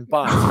breasts and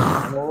butts.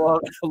 And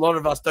a lot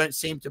of us don't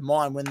seem to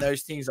mind when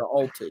those things are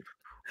altered.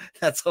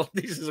 That's all.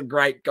 This is a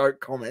great goat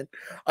comment.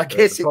 I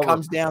guess it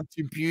comes down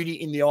to beauty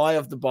in the eye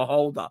of the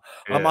beholder.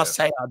 Yeah. I must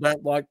say, I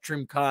don't like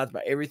trim cards,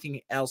 but everything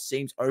else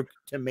seems okay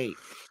to me.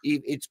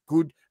 If it's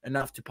good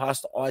enough to pass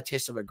the eye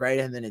test of a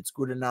grader, then it's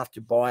good enough to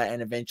buy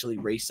and eventually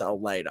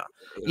resell later.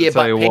 Yeah,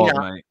 but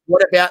Peter,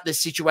 what about the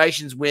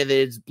situations where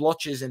there's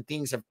blotches and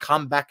things have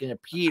come back and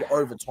appeared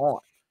over time?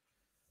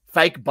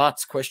 Fake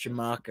butts, question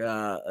mark,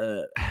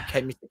 Mr.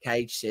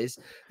 Cage says.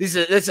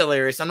 That's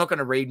hilarious. I'm not going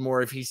to read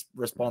more of his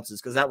responses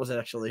because that was an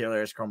actually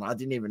hilarious comment. I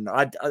didn't even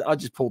know. I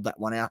just pulled that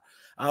one out.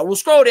 We'll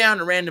scroll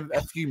down around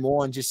a few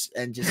more and just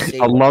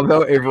see. I love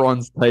how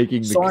everyone's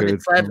taking the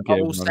curve.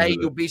 I will say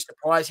you'll be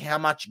surprised how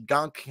much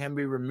gunk can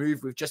be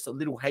removed with just a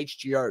little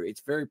HGO.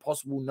 It's very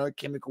possible no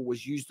chemical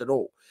was used at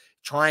all.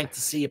 Trying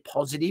to see a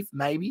positive,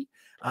 maybe.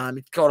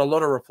 It's got a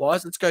lot of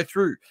replies. Let's go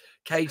through.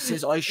 Cage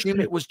says, I assume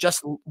it was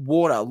just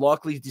water,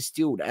 likely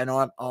distilled, and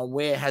I'm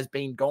aware has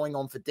been going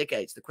on for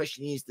decades. The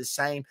question is the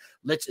same.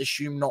 Let's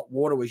assume not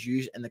water was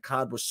used and the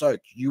card was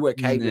soaked. You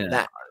okay with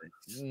that?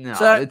 No,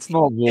 so, it's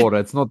not water.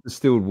 It's not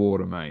distilled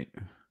water, mate.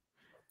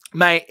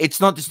 Mate, it's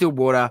not distilled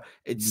water.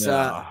 It's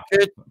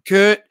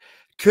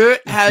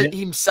Kurt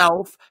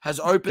himself has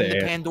opened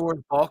the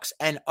Pandora's box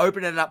and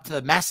opened it up to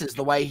the masses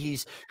the way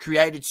he's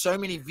created so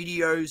many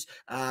videos,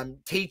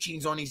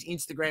 teachings on his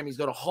Instagram. He's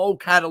got a whole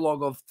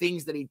catalog of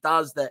things that he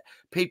does that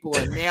people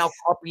are now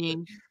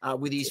copying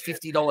with his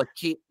 $50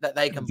 kit that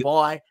they can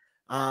buy.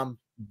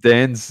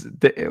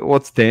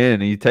 What's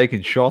Dan? Are you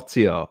taking shots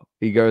here?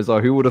 He goes,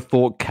 oh, who would have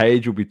thought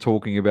Cage would be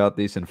talking about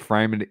this and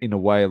frame it in a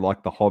way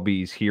like the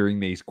hobby is hearing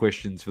these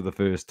questions for the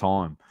first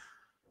time?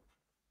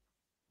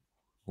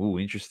 Oh,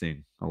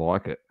 interesting. I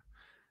like it.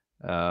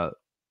 No,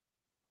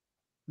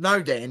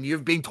 Dan,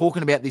 you've been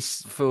talking about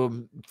this for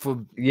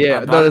yeah.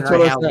 No, that's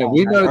what I'm saying.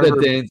 We know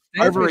that Dan's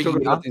been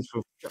talking about this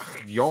for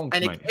yonks,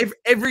 and mate.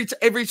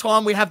 Every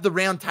time we have the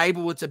round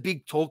table, it's a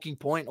big talking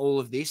point. All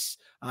of this,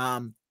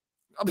 mate,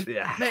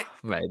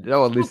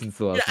 no one listens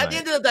to us. At the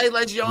end of the day,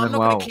 ladies and gentlemen, I'm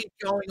not going to keep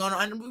going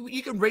on. And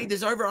you can read.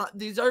 There's over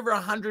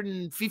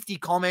 150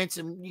 comments,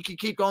 and you can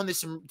keep going. There's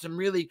some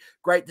really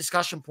great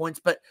discussion points,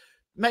 but.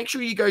 Make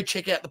sure you go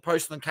check out the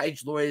post on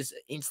Cage Lawyer's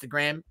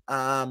Instagram.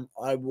 I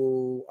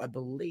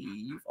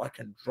believe I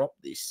can drop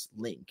this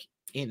link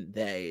in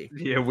there.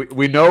 Yeah,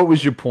 we know it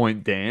was your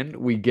point,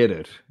 Dan. We get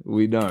it.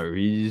 We know.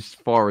 He's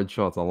firing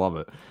shots. I love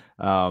it.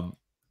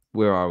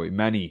 Where are we?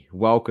 Manny,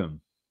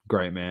 welcome.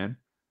 Great man.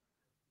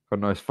 Got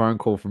a nice phone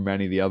call from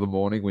Manny the other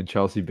morning when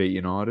Chelsea beat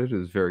United. It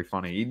was very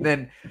funny. And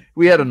then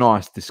we had a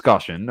nice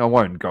discussion. I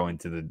won't go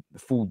into the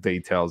full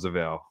details of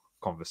our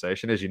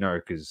conversation, as you know,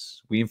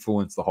 because we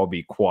influence the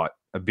hobby quite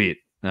a bit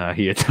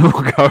here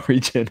to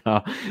Courage and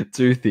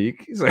Too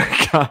Thick. So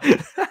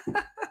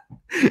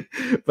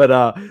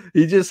but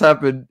he just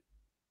happened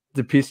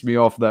to piss me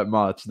off that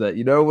much that,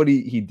 you know what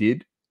he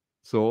did,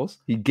 Sauce?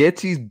 He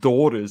gets his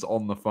daughters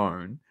on the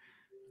phone,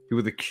 who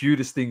are the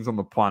cutest things on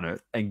the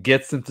planet, and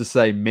gets them to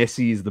say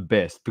Messi is the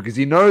best because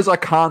he knows I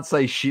can't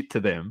say shit to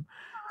them.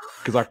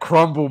 Because I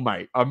crumble,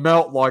 mate. I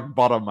melt like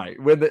butter,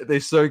 mate. When they're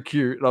so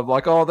cute. And I'm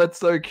like, oh, that's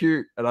so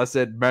cute. And I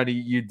said, Manny,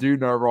 you do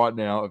know right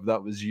now if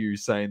that was you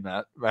saying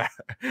that.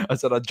 I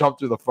said, I'd jump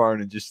to the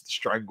phone and just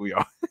strangle you.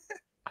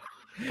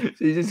 So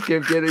he just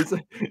kept getting...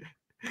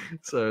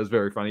 So it was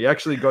very funny. He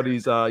actually got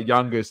his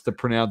youngest to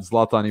pronounce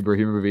Zlatan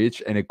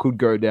Ibrahimovic, and it could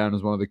go down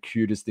as one of the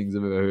cutest things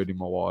I've ever heard in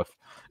my life.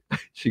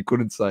 She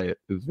couldn't say it.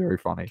 It was very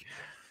funny.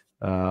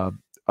 I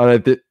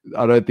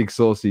don't think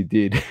Saucy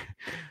did.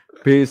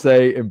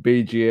 PSA and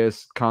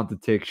BGS can't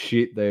detect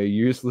shit. They are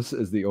useless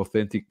as the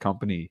authentic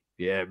company.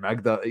 Yeah,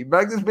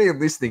 Magda's been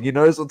listening. He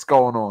knows what's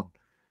going on.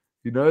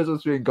 He knows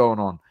what's been going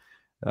on.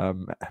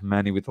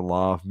 Manny with a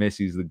laugh.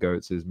 Messi's the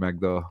GOAT, says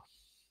Magda.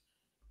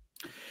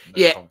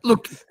 Yeah,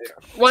 look,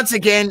 once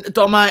again,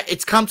 Doma,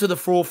 it's come to the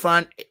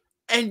forefront.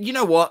 And you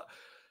know what?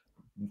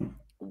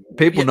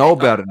 People know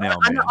about it now.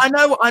 I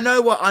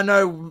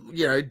know.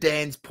 You know,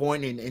 Dan's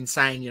point in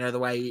saying, you know, the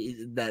way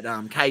that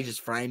Cage has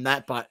framed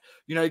that, but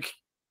you know,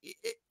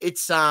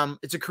 it's a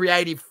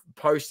creative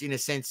post in a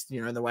sense,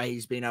 you know, the way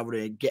he's been able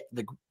to get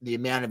the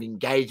amount of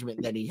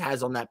engagement that he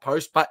has on that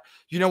post. But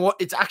you know what?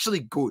 It's actually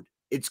good.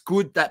 it's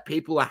good that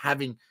people are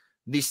having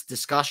this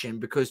discussion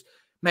because,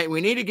 mate,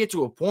 we need to get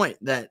to a point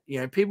that, you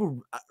know,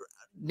 people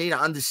need to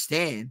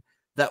understand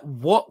that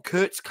what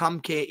Kurtz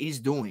Kumkare is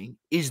doing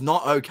is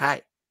not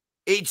okay.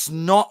 It's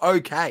not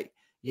okay.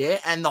 Yeah.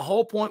 And the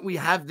whole point we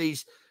have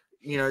these,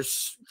 you know,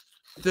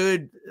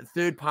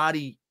 third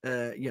party,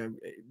 you know,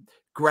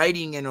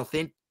 grading and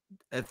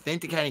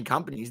authenticating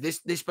companies.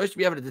 They're supposed to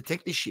be able to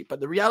detect this shit, but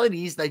the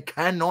reality is they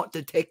cannot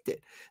detect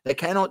it. They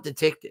cannot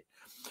detect it.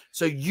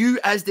 So you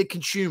as the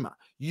consumer,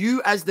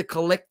 you as the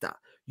collector,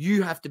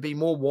 you have to be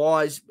more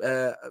wise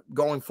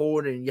going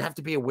forward, and you have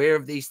to be aware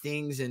of these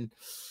things. And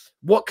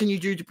what can you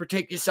do to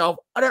protect yourself?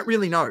 I don't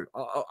really know.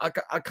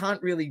 I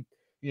can't really,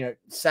 you know,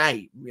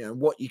 say, you know,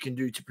 what you can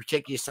do to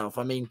protect yourself.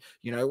 I mean,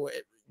 you know,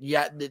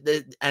 yeah,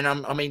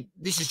 I mean,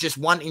 this is just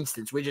one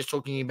instance. We're just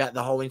talking about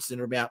the whole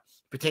incident about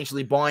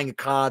potentially buying a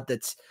card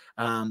that's,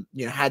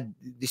 you know, had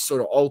this sort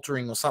of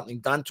altering or something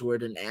done to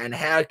it. And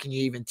how can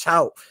you even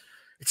tell?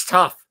 It's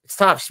tough. It's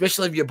tough,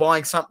 especially if you're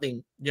buying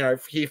something, you know,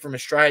 here from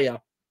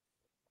Australia,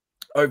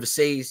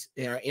 overseas,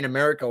 you know, in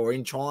America or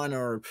in China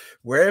or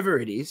wherever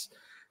it is.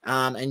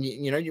 And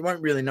you know, you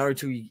won't really know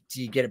till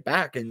you get it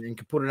back and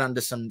can put it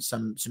under some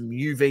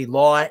UV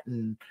light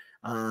and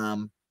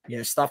you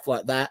know, stuff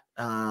like that,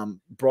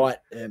 bright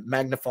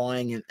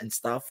magnifying and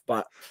stuff.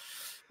 But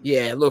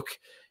yeah, look,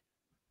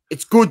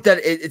 it's good that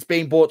it's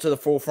being brought to the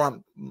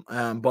forefront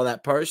by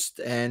that post,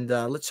 and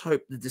let's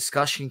hope the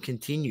discussion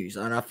continues.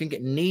 And I think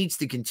it needs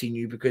to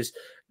continue because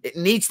it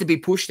needs to be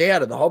pushed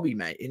out of the hobby,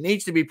 mate. It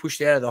needs to be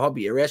pushed out of the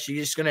hobby, or else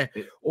you're just going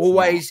to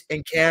always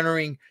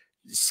encountering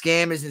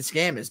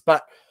scammers.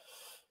 But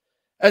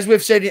as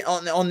we've said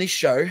on this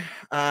show,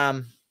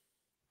 Dom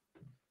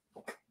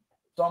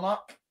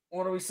up,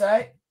 what do we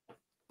say?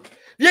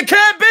 You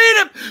can't beat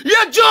him,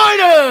 you join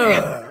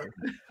him.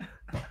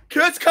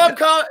 Kurtz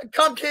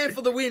Kumkare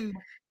for the win,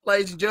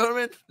 ladies and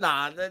gentlemen.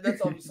 Nah,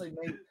 that's obviously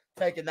me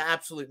taking the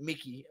absolute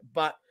mickey.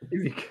 But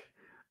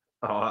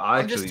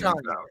I'm just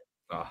telling you.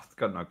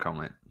 Got no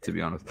comment, to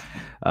be honest.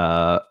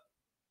 I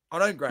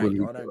don't grade. I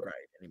don't grade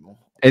anymore.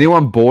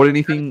 Anyone bought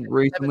anything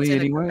recently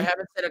anyway? I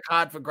haven't set a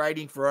card for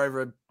grading for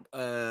over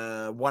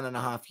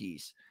 1.5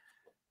 years.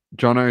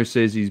 Jono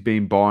says he's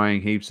been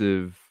buying heaps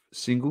of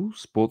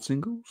sports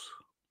singles.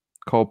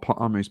 Cole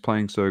Palmer is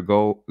playing so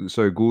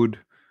good.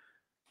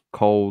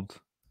 Cold.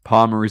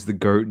 Palmer is the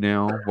GOAT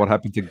now. What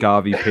happened to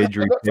Garvey,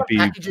 Pedri, Pepe,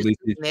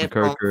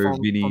 Makoko,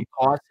 Vinny?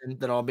 Tyson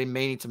that I've been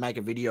meaning to make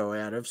a video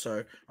out of,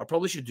 so I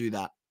probably should do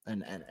that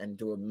and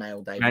do a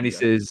mail day. And he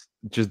says,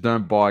 just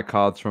don't buy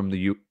cards from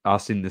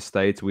us in the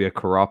States. We are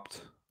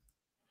corrupt.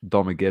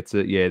 Doma gets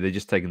it. Yeah, they're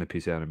just taking the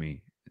piss out of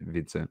me,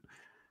 Vincent.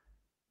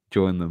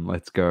 Join them.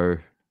 Let's go.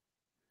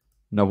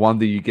 No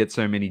wonder you get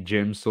so many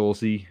gems,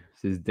 Saucy,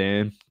 says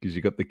Dan, because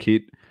you got the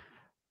kit.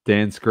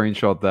 Dan,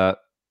 screenshot that.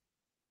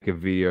 A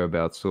video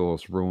about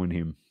Source, ruin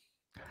him.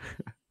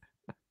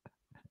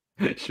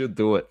 Should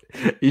do it.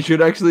 You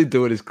should actually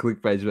do it as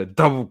clickbait, but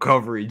double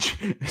coverage.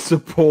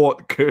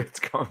 Support Kurtz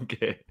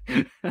Kumkare.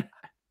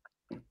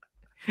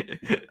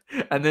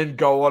 And then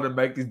go on and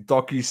make this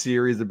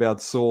docu-series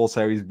about Source,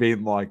 how he's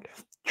been like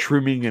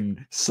trimming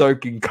and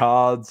soaking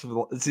cards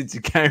since he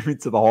came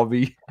into the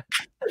hobby.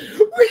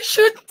 We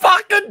should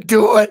fucking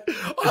do it.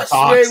 I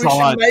swear we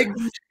should make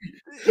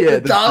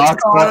the dark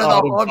side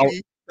of the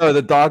hobby. No,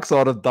 the dark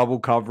side of double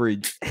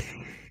coverage.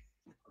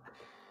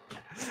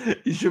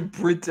 You should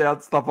print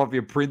out stuff off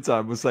your printer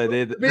and we'll say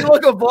there. Be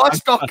like a Vice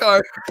doco.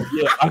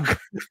 Yeah,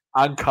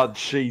 uncut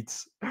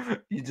sheets.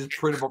 You just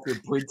print them off your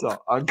printer.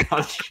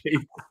 Uncut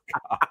sheets.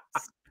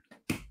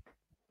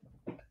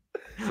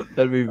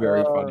 That'd be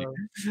very funny.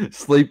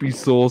 Sleepy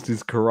Source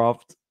is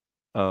corrupt.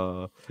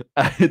 Dan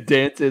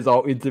says,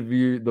 I'll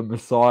interview the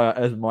Messiah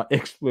as my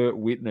expert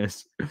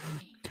witness.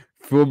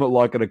 Film it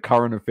like in a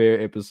current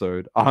affair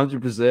episode.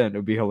 100%.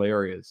 It'd be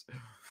hilarious.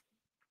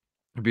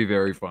 It'd be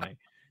very funny.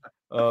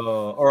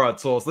 All right,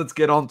 Source. Let's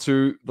get on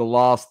to the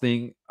last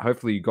thing.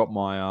 Hopefully, you got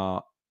my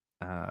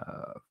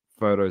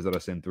photos that I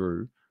sent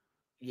through.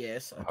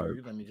 Yes, I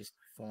do. Let me just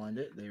find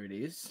it. There it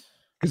is.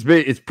 Because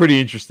it's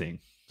pretty interesting.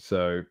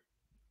 So,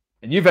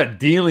 and you've had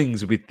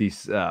dealings with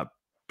this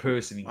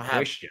person in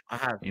question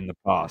in the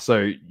past.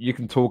 So you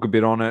can talk a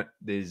bit on it.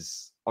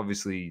 There's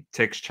obviously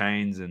text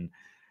chains and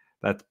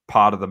that's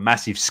part of the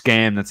massive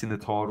scam that's in the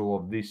title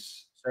of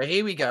this. So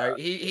here we go.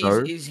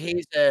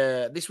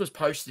 This was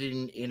posted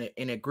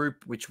in a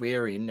group which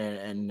we're in,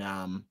 and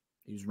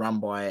it was run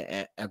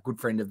by a good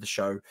friend of the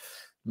show,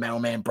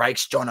 Mailman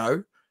Breaks,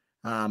 Jono,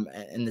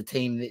 and the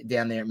team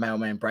down there at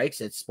Mailman Breaks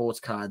at Sports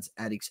Cards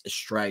Addicts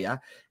Australia.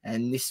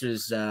 And this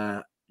was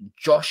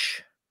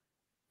Josh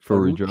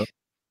Faruja,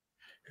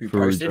 who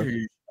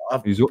posted,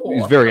 He's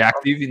very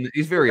active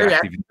he's very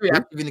active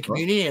in the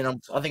community,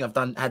 and I think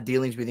I've had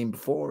dealings with him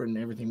before, and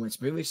everything went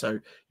smoothly. So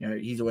you know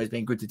he's always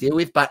been good to deal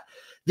with. But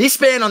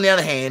this man, on the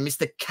other hand,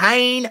 Mr.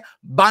 Kane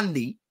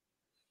Bundy.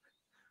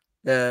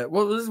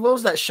 What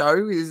was that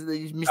show? Is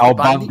Mr. Al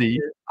Bundy?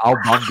 Al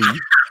Bundy.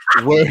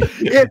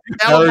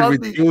 Al Bundy.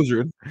 With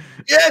children.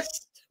 Yes,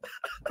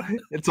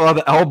 It's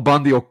either Al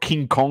Bundy or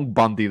King Kong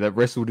Bundy that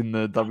wrestled in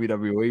the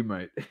WWE,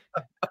 mate.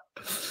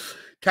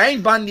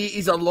 Kane Bundy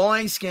is a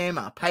lying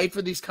scammer. Paid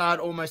for this card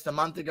almost a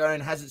month ago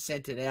and hasn't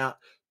sent it out.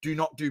 Do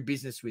not do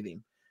business with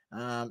him.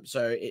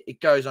 So it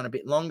goes on a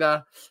bit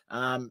longer.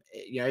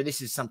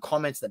 This is some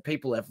comments that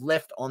people have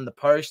left on the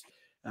post.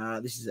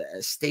 This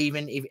is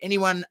Stephen. If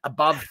anyone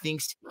above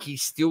thinks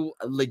he's still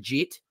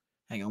legit,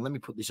 hang on, let me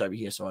put this over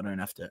here so I don't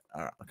have to.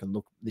 All right, I can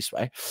look this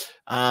way.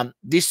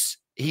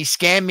 He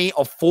scammed me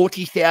of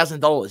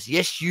 $40,000.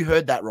 Yes, you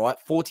heard that right.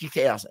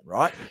 40,000,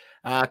 right?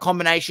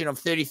 Combination of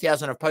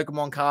 30,000 of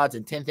Pokemon cards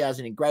and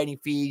 10,000 in grading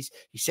fees.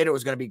 He said it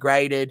was going to be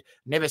graded,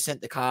 never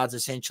sent the cards,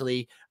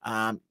 essentially.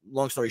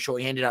 Long story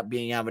short, he ended up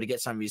being able to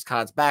get some of his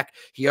cards back.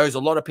 He owes a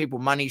lot of people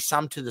money,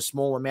 some to the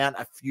small amount,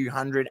 a few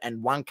hundred,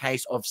 and one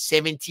case of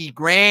 70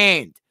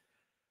 grand.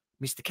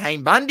 Mr.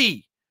 Kane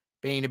Bundy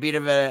being a bit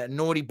of a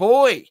naughty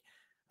boy.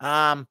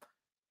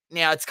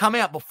 Now, it's come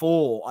out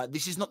before.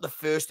 This is not the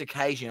first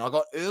occasion. I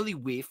got early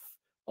whiff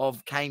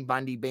of Kane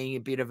Bundy being a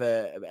bit of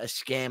a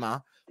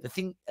scammer. The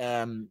thing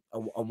a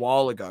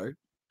while ago.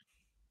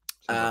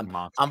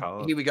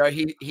 Here we go.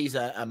 He's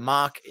a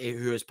Mark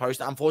who has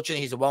posted.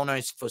 Unfortunately, he's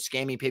well-known for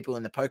scamming people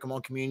in the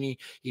Pokemon community.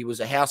 He was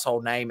a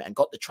household name and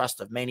got the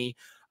trust of many.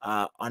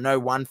 I know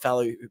one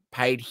fellow who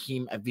paid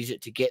him a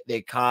visit to get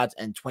their cards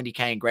and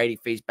 20K in grading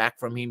fees back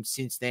from him.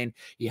 Since then,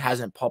 he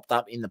hasn't popped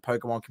up in the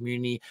Pokemon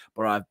community,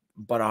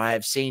 but I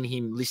have seen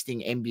him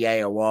listing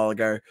NBA a while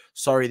ago.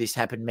 Sorry this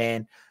happened,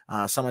 man.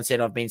 Someone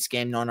said I've been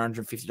scammed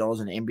 $950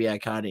 on an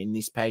NBA card in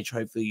this page.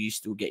 Hopefully you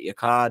still get your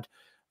card.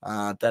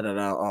 So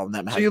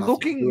you're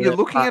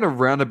looking at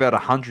around about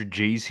 100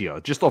 G's here,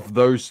 just off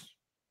those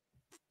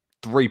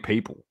three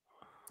people.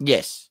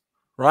 Yes,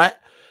 right?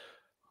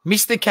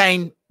 Mr.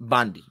 Kane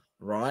Bundy,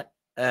 right?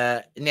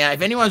 Now,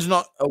 if anyone's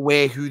not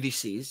aware who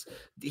this is,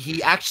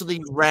 he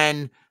actually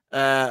ran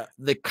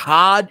the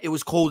card. It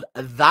was called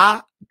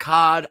The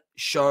Card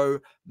Show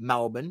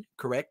Melbourne,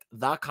 correct?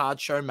 The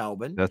Card Show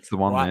Melbourne. That's the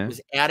one, right? There. It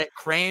was out at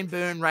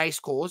Cranbourne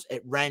Racecourse.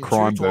 It ran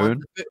Cranbourne.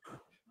 2 times.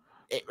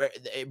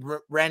 It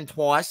ran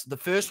twice. The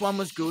first one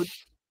was good.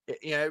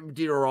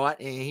 Did all right.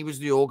 And he was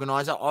the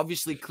organizer.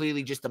 Obviously,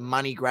 clearly just a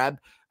money grab.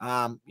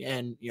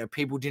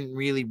 People didn't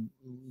really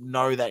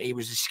know that he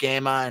was a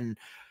scammer. And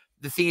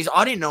the thing is,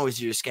 I didn't know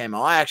he was a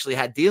scammer. I actually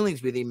had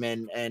dealings with him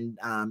and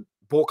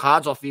bought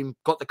cards off him,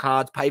 got the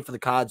cards, paid for the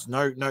cards.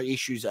 No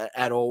issues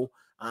at all.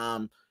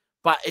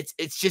 But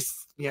it's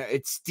just,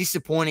 it's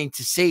disappointing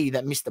to see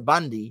that Mr.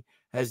 Bundy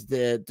has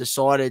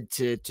decided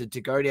to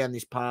go down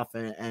this path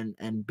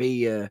and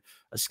be a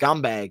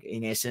scumbag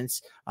in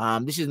essence.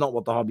 This is not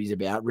what the hobby's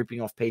about,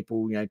 ripping off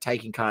people,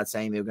 taking cards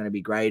saying they're going to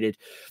be graded.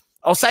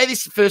 I'll say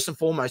this first and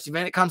foremost,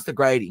 when it comes to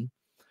grading,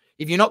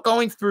 if you're not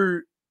going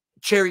through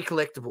Cherry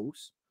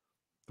Collectibles,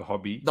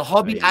 the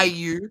Hobby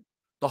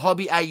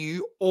AU,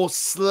 or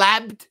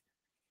Slabbed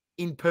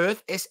in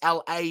Perth,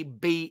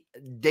 SLABD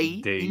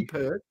in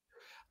Perth,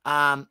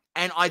 and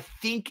I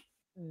think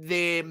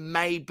there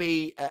may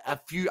be a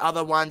few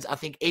other ones. I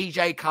think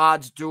EJ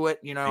cards do it.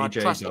 I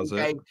trust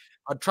EJ.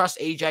 I trust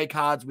EJ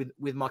cards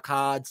with my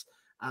cards,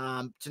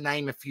 to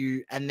name a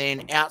few. And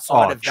then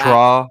outside of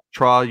that,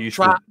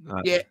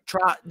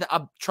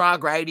 Tra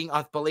grading,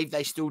 I believe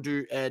they still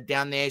do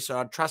down there. So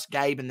I trust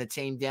Gabe and the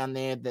team down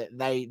there that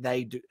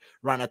they do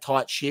run a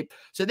tight ship.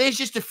 So there's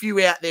just a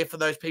few out there for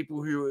those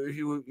people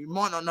who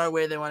might not know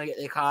where they want to get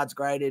their cards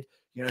graded.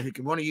 Who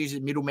can want to use a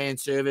middleman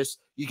service,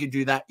 you can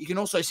do that. You can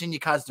also send your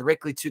cards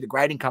directly to the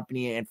grading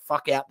company and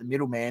fuck out the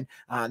middleman.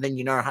 Then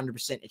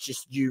 100% it's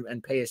just you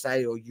and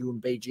PSA or you and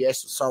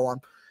BGS or so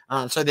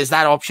on. So there's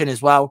that option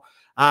as well.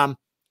 But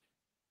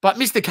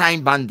Mr.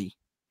 Kane Bundy,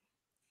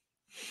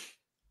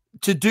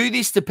 to do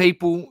this to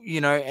people,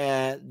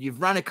 you've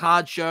run a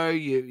card show.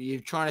 You're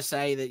trying to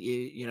say that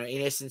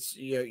in essence,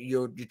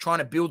 you're trying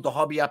to build the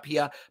hobby up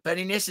here. But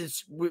in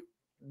essence,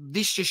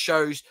 this just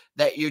shows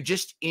that you're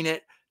just in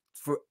it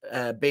for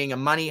being a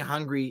money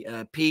hungry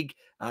pig.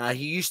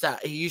 He used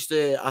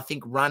to I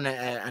think run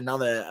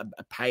another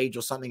page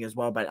or something as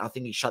well, but I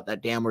think he shut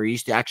that down, where he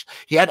used to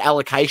he had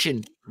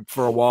allocation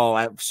for a while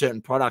at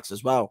certain products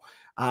as well.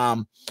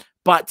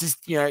 But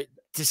just to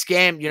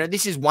scam,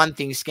 this is one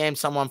thing, scam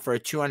someone for a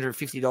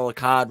 $250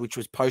 card, which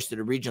was posted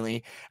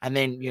originally. And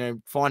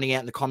then, finding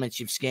out in the comments,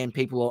 you've scammed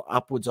people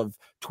upwards of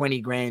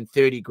 20 grand,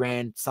 30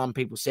 grand, some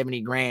people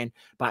 70 grand,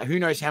 but who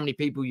knows how many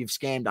people you've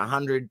scammed,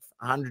 100,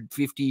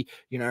 150,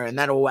 and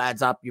that all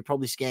adds up. You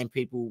probably scam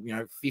people,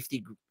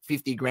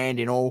 50 grand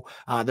in all.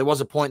 There was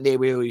a point there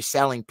where he was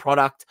selling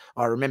product.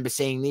 I remember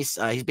seeing this.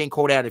 He's been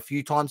called out a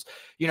few times.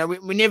 We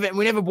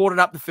never brought it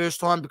up the first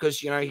time because,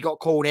 he got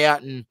called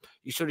out and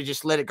you sort of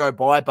just let it go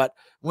by. But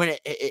when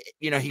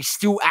he's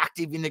still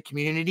active in the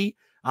community,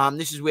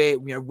 this is where,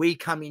 we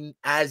come in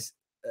as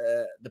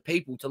the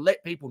people to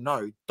let people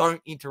know,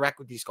 don't interact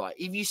with this guy.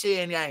 If you see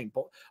a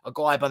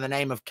guy by the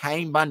name of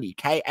Kane Bundy,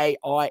 Kaina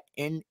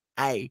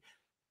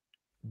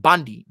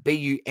Bundy,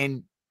 BUNDY,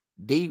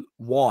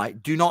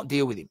 do not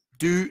deal with him.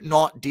 Do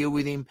not deal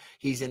with him.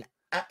 He's an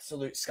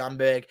absolute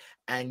scumbag.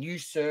 And you,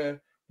 sir,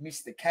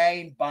 Mr.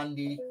 Kane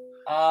Bundy,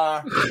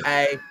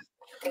 R.A.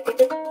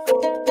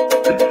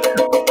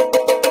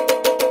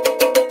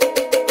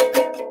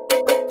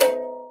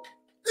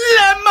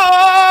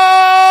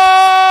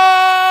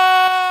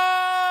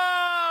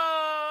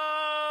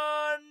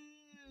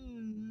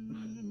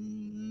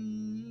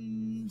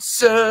 Lemon,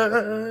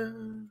 sir.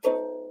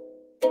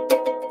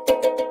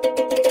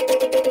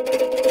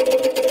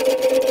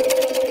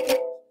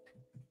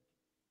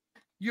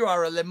 You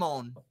are a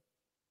lemon.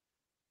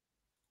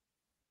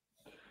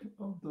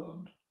 I'm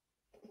done.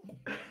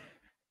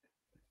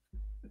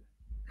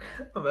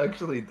 I'm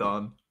actually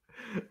done.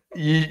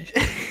 You've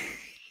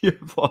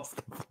lost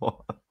the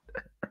plot.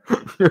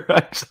 You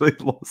actually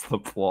lost the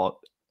plot.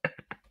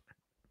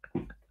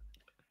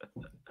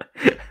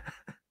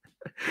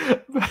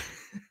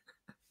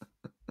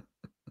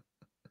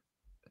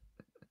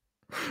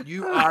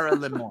 You are a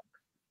lemon.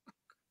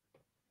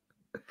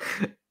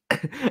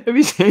 Have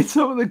you seen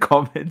some of the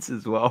comments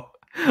as well?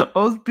 I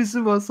was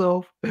pissing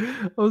myself.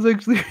 I was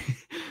actually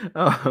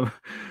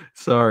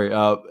sorry.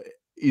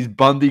 Is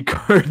Bundy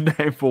code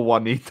name for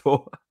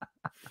Juanito?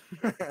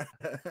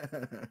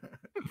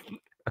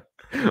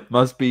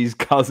 Must be his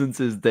cousin,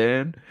 says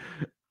Dan.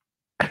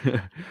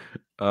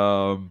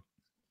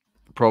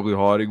 Probably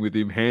hiding with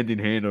him hand in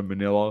hand on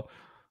Manila.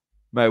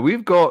 Mate,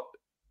 we've got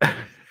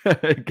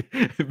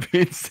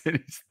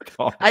Vincent is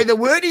dying. Hey, the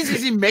word is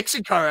he's in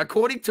Mexico,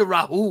 according to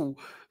Rahul.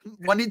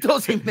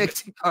 Juanito's in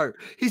Mexico.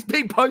 He's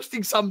been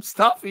posting some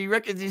stuff. He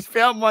reckons he's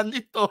found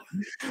Juanito.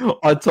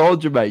 I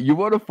told you, mate. You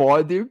want to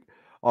find him?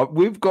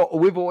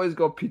 We've always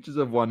got pictures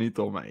of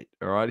Juanito, mate.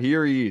 All right,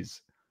 here he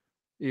is.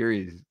 Here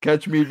he is.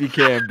 Catch me if you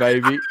can,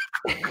 baby.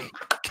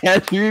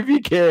 Catch me if you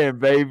can,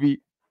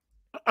 baby.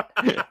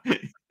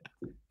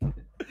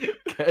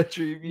 Catch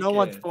me if you No can.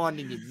 one's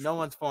finding him. No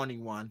one's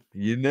finding one.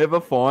 You're never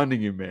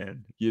finding him,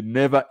 man. You're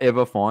never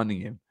ever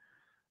finding him.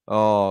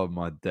 Oh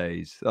my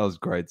days, that was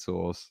great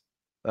sauce.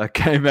 That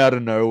came out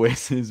of nowhere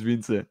since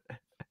Vincent.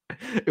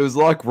 It was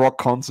like rock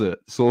concert,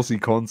 saucy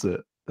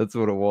concert. That's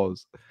what it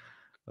was.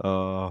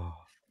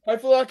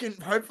 Hopefully I can.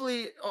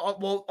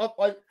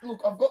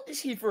 Look, I've got this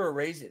here for a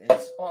reason.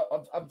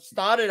 I've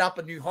started up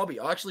a new hobby.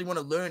 I actually want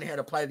to learn how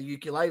to play the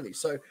ukulele.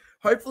 So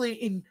hopefully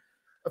in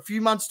a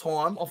few months'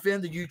 time, I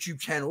found the YouTube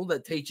channel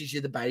that teaches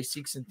you the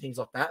basics and things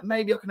like that.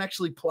 Maybe I can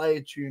actually play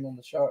a tune on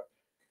the show.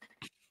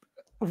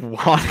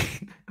 One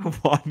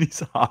is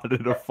harder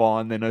to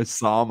find than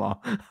Osama.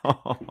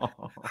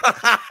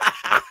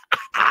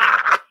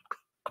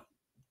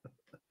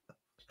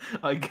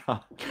 I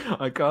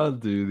can't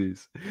do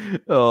this.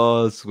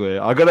 Oh, I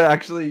swear. I gotta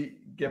actually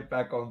get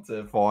back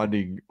onto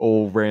finding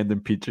all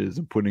random pictures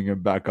and putting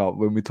them back up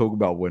when we talk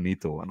about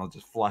Juanito, and I'll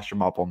just flash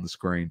them up on the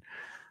screen.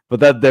 But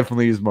that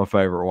definitely is my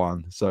favorite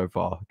one so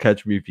far.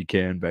 Catch me if you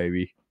can,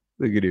 baby.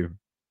 Look at him.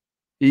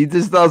 He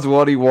just does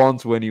what he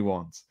wants when he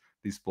wants.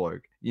 This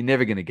bloke. You're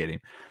never going to get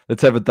him.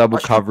 Let's have a double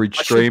coverage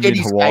stream in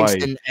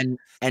Hawaii.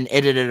 And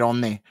edit it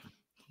on there.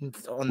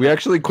 We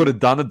actually could have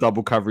done a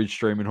double coverage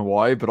stream in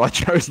Hawaii, but I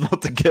chose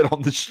not to get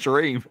on the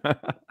stream.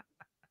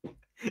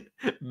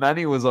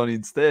 Manny was on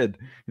instead,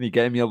 and he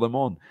gave me a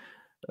lemon.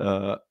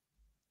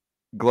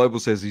 Global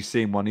says he's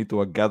seen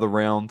Juanito gather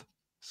round,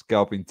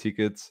 scalping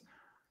tickets.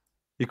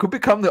 He could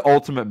become the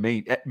ultimate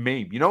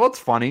meme. You know what's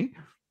funny?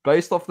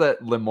 Based off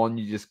that lemon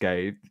you just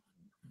gave,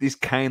 this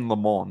Kane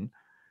lemon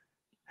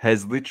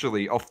has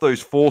literally, off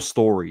those 4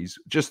 stories,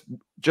 just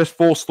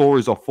 4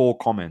 stories or 4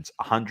 comments,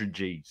 100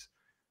 Gs.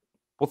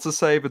 What's to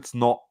say if it's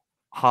not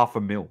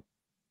 500,000?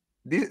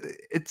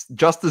 It's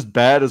just as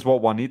bad as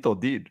what Juanito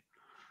did.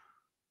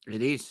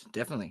 It is,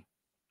 definitely.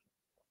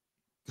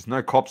 There's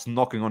no cops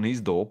knocking on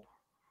his door.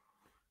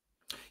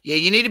 Yeah,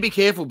 you need to be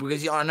careful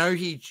because I know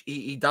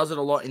he does it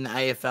a lot in the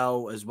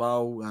AFL as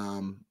well.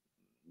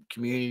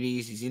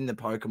 Communities, he's in the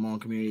Pokemon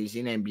communities,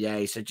 in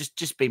NBA. So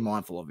just be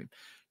mindful of him.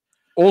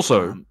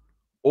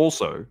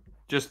 Also,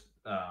 just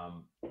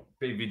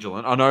be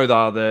vigilant. I know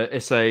the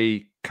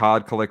SA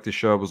card collector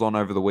show was on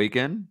over the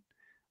weekend.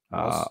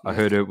 I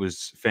heard it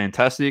was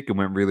fantastic and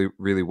went really,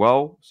 really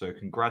well. So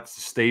congrats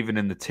to Stephen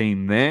and the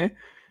team there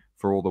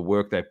for all the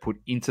work they put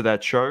into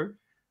that show.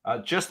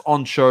 Just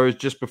on shows,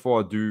 just before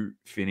I do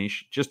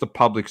finish, just a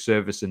public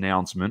service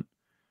announcement.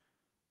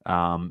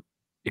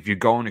 If you're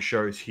going to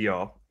shows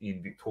here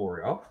in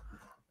Victoria,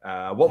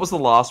 what was the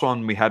last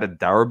one we had at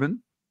Darebin?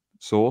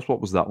 Source,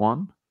 what was that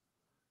one?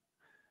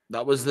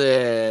 That was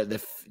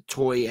the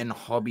toy and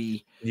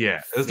hobby.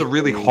 Yeah, it was a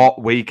really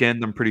hot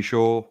weekend. I'm pretty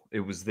sure it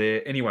was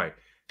there. Anyway,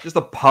 just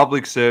a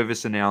public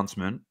service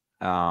announcement.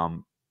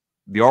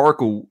 The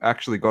Oracle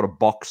actually got a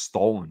box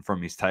stolen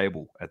from his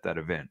table at that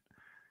event.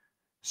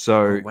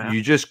 So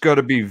you just got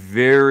to be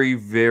very,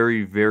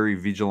 very, very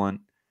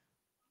vigilant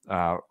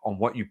on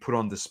what you put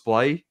on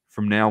display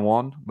from now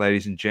on,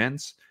 ladies and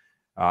gents.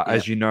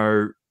 As you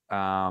know,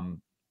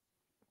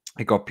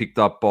 it got picked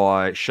up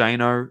by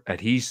Shano at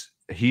his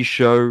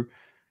show.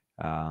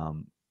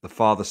 The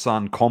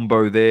father-son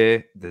combo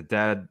there.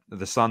 The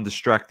son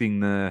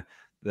distracting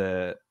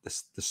the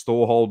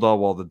storeholder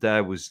while the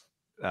dad was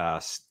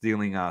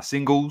stealing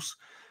singles.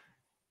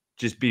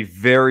 just be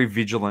very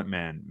vigilant,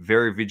 man.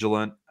 Very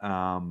vigilant.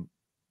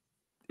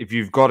 If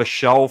you've got a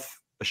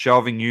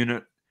shelving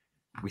unit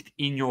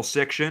within your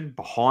section,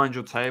 behind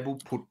your table,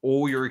 put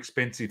all your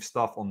expensive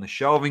stuff on the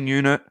shelving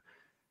unit.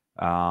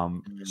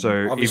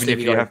 So obviously, even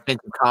if you have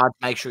expensive cards,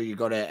 make sure you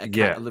got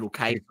a little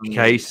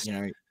case.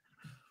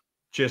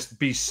 Just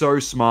be so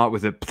smart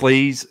with it,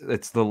 please.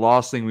 It's the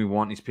last thing we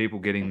want is people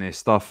getting their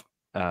stuff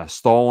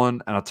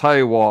stolen. And I'll tell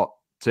you what,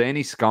 to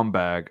any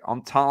scumbag,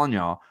 I'm telling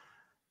you,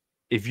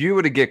 if you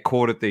were to get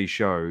caught at these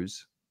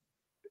shows,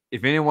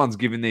 if anyone's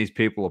giving these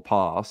people a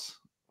pass,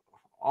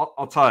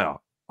 I'll tell you,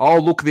 I'll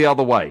look the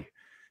other way.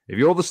 If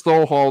you're the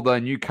stall holder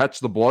and you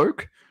catch the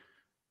bloke,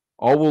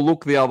 I will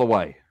look the other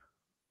way.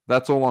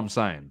 That's all I'm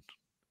saying.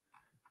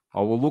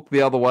 I will look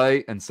the other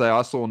way and say,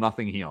 I saw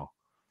nothing here.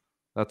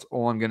 That's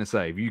all I'm going to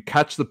say. If you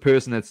catch the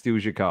person that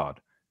steals your card,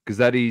 because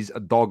that is a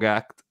dog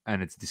act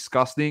and it's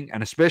disgusting.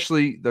 And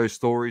especially those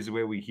stories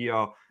where we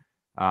hear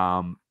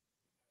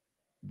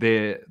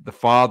the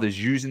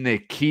fathers using their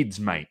kids,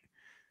 mate,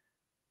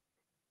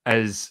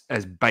 as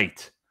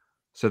bait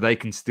so they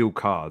can steal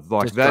cards.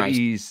 Like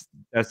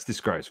that's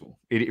disgraceful.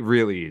 It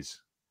really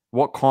is.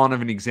 What kind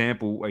of an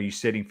example are you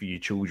setting for your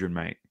children,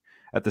 mate,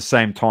 at the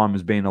same time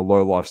as being a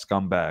low-life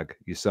scumbag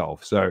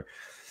yourself? So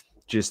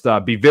just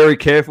be very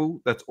careful.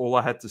 That's all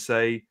I had to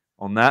say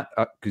on that,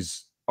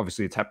 because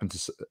obviously it's happened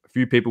to a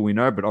few people we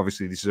know, but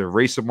obviously this is a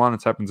recent one.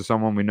 It's happened to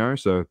someone we know.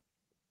 So,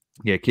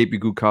 yeah, keep your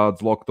good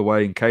cards locked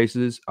away in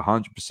cases,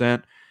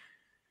 100%.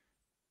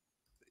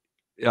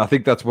 I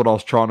think that's what I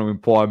was trying to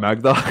imply,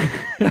 Magda.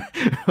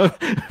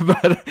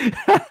 But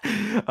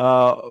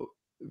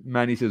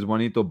Manny says,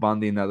 Juanito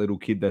Bundy and that little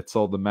kid that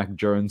sold the Mac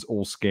Jones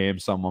all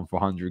scammed someone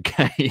for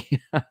 100K.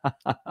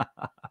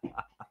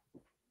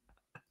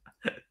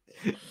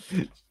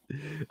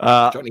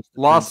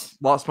 Last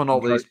but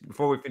not least,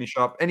 before we finish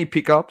up, any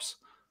pickups?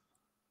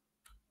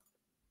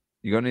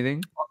 You got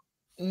anything?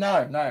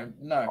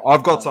 No.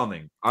 I've got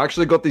something. I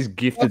actually got this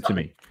gifted to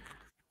me.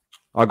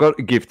 I got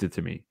it gifted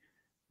to me,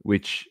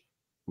 which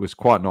was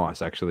quite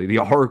nice, actually. The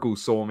Oracle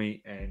saw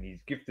me and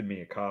he's gifted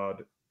me a card,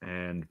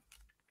 and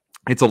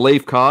it's a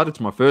Leaf card. It's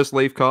my first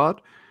Leaf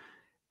card.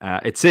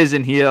 It says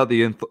in here,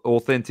 the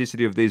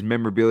authenticity of these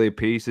memorabilia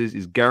pieces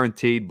is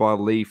guaranteed by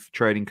Leaf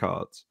trading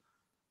cards.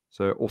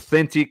 So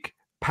authentic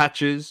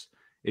patches.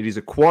 It is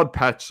a quad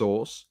patch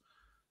source.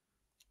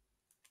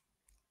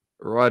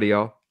 Right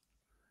here.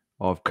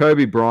 Of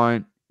Kobe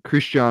Bryant,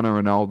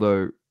 Cristiano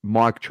Ronaldo,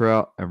 Mike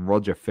Trout, and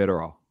Roger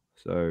Federer.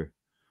 So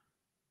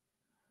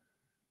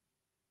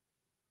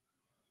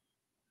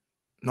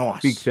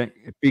nice.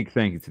 Big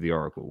thank you to the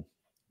Oracle.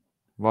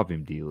 Love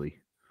him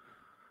dearly.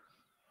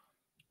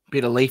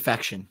 Bit of Leaf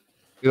action.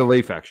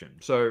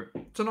 So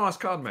it's a nice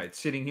card, mate.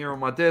 Sitting here on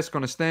my desk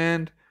on a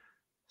stand.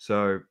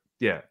 So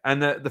yeah,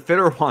 and the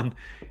Federer one,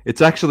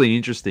 it's actually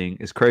interesting.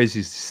 As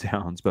crazy as it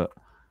sounds, but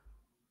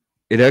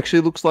it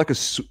actually looks like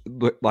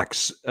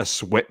a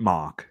sweat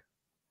mark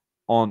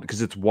on,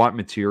 because it's white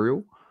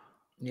material.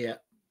 Yeah,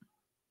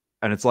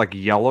 and it's like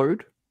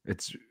yellowed.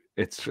 It's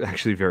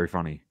actually very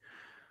funny.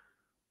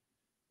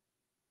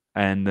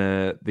 And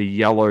the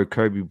yellow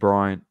Kobe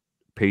Bryant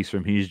piece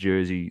from his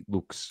jersey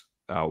looks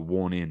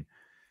worn in.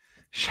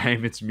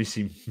 Shame it's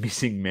missing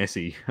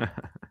Messi.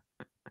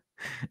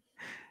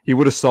 He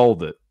would have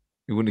sold it.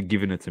 He wouldn't have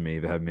given it to me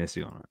if it had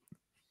Messi on it.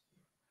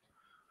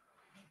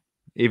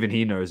 Even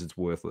he knows it's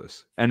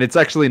worthless. And it's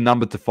actually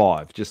numbered to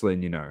 5, just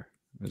letting you know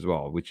as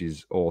well, which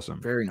is awesome.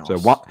 Very nice.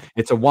 So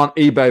it's a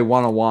eBay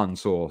 101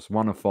 source,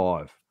 1 of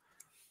 5.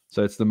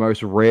 So it's the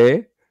most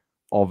rare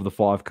of the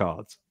 5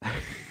 cards.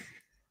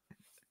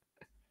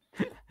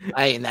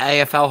 Hey, in the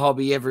AFL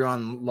hobby,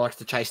 everyone likes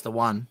to chase the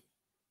 1.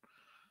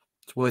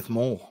 It's worth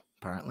more,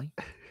 apparently.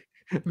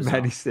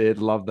 Manny said,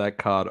 love that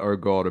card. Oh,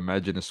 God,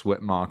 imagine a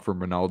sweat mark from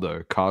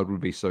Ronaldo. Card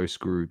would be so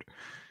screwed.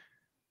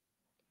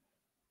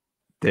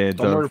 Dan,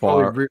 don't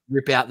fire.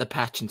 Rip out the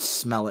patch and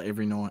smell it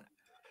every night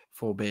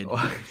before bed.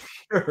 Oh,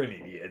 you're an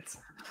idiot.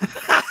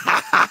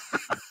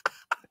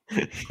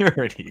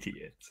 You're an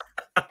idiot.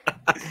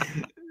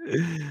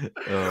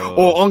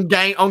 Or on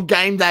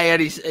game day at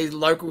his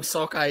local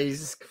soccer,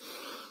 he's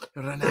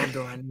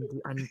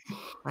Ronaldo,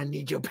 I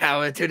need your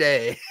power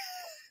today.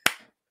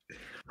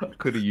 I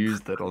could have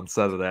used that on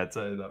Saturday, I'd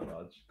say that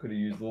much. Could have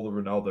used all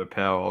the Ronaldo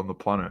power on the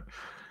planet.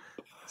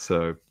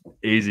 So,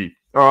 easy.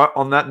 All right,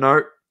 on that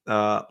note,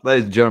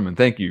 ladies and gentlemen,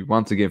 thank you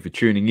once again for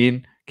tuning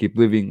in. Keep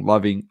living,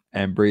 loving,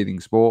 and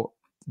breathing sport.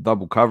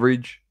 Double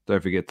coverage.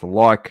 Don't forget to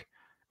like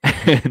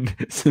and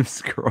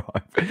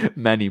subscribe.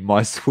 Manny,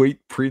 my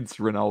sweet Prince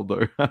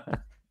Ronaldo.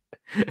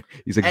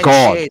 He's a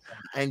god. Share.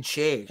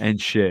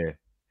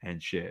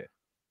 And share.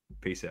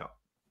 Peace out.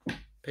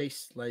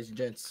 Peace, ladies and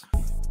gents.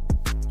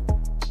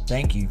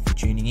 Thank you for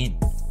tuning in.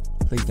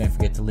 Please don't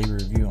forget to leave a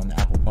review on the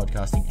Apple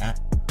Podcasting app.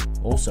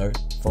 Also,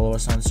 follow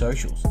us on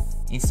socials: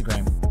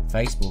 Instagram,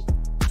 Facebook,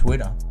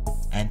 Twitter,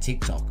 and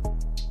TikTok.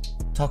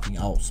 Talking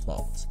all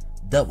spots,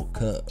 double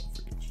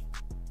coverage.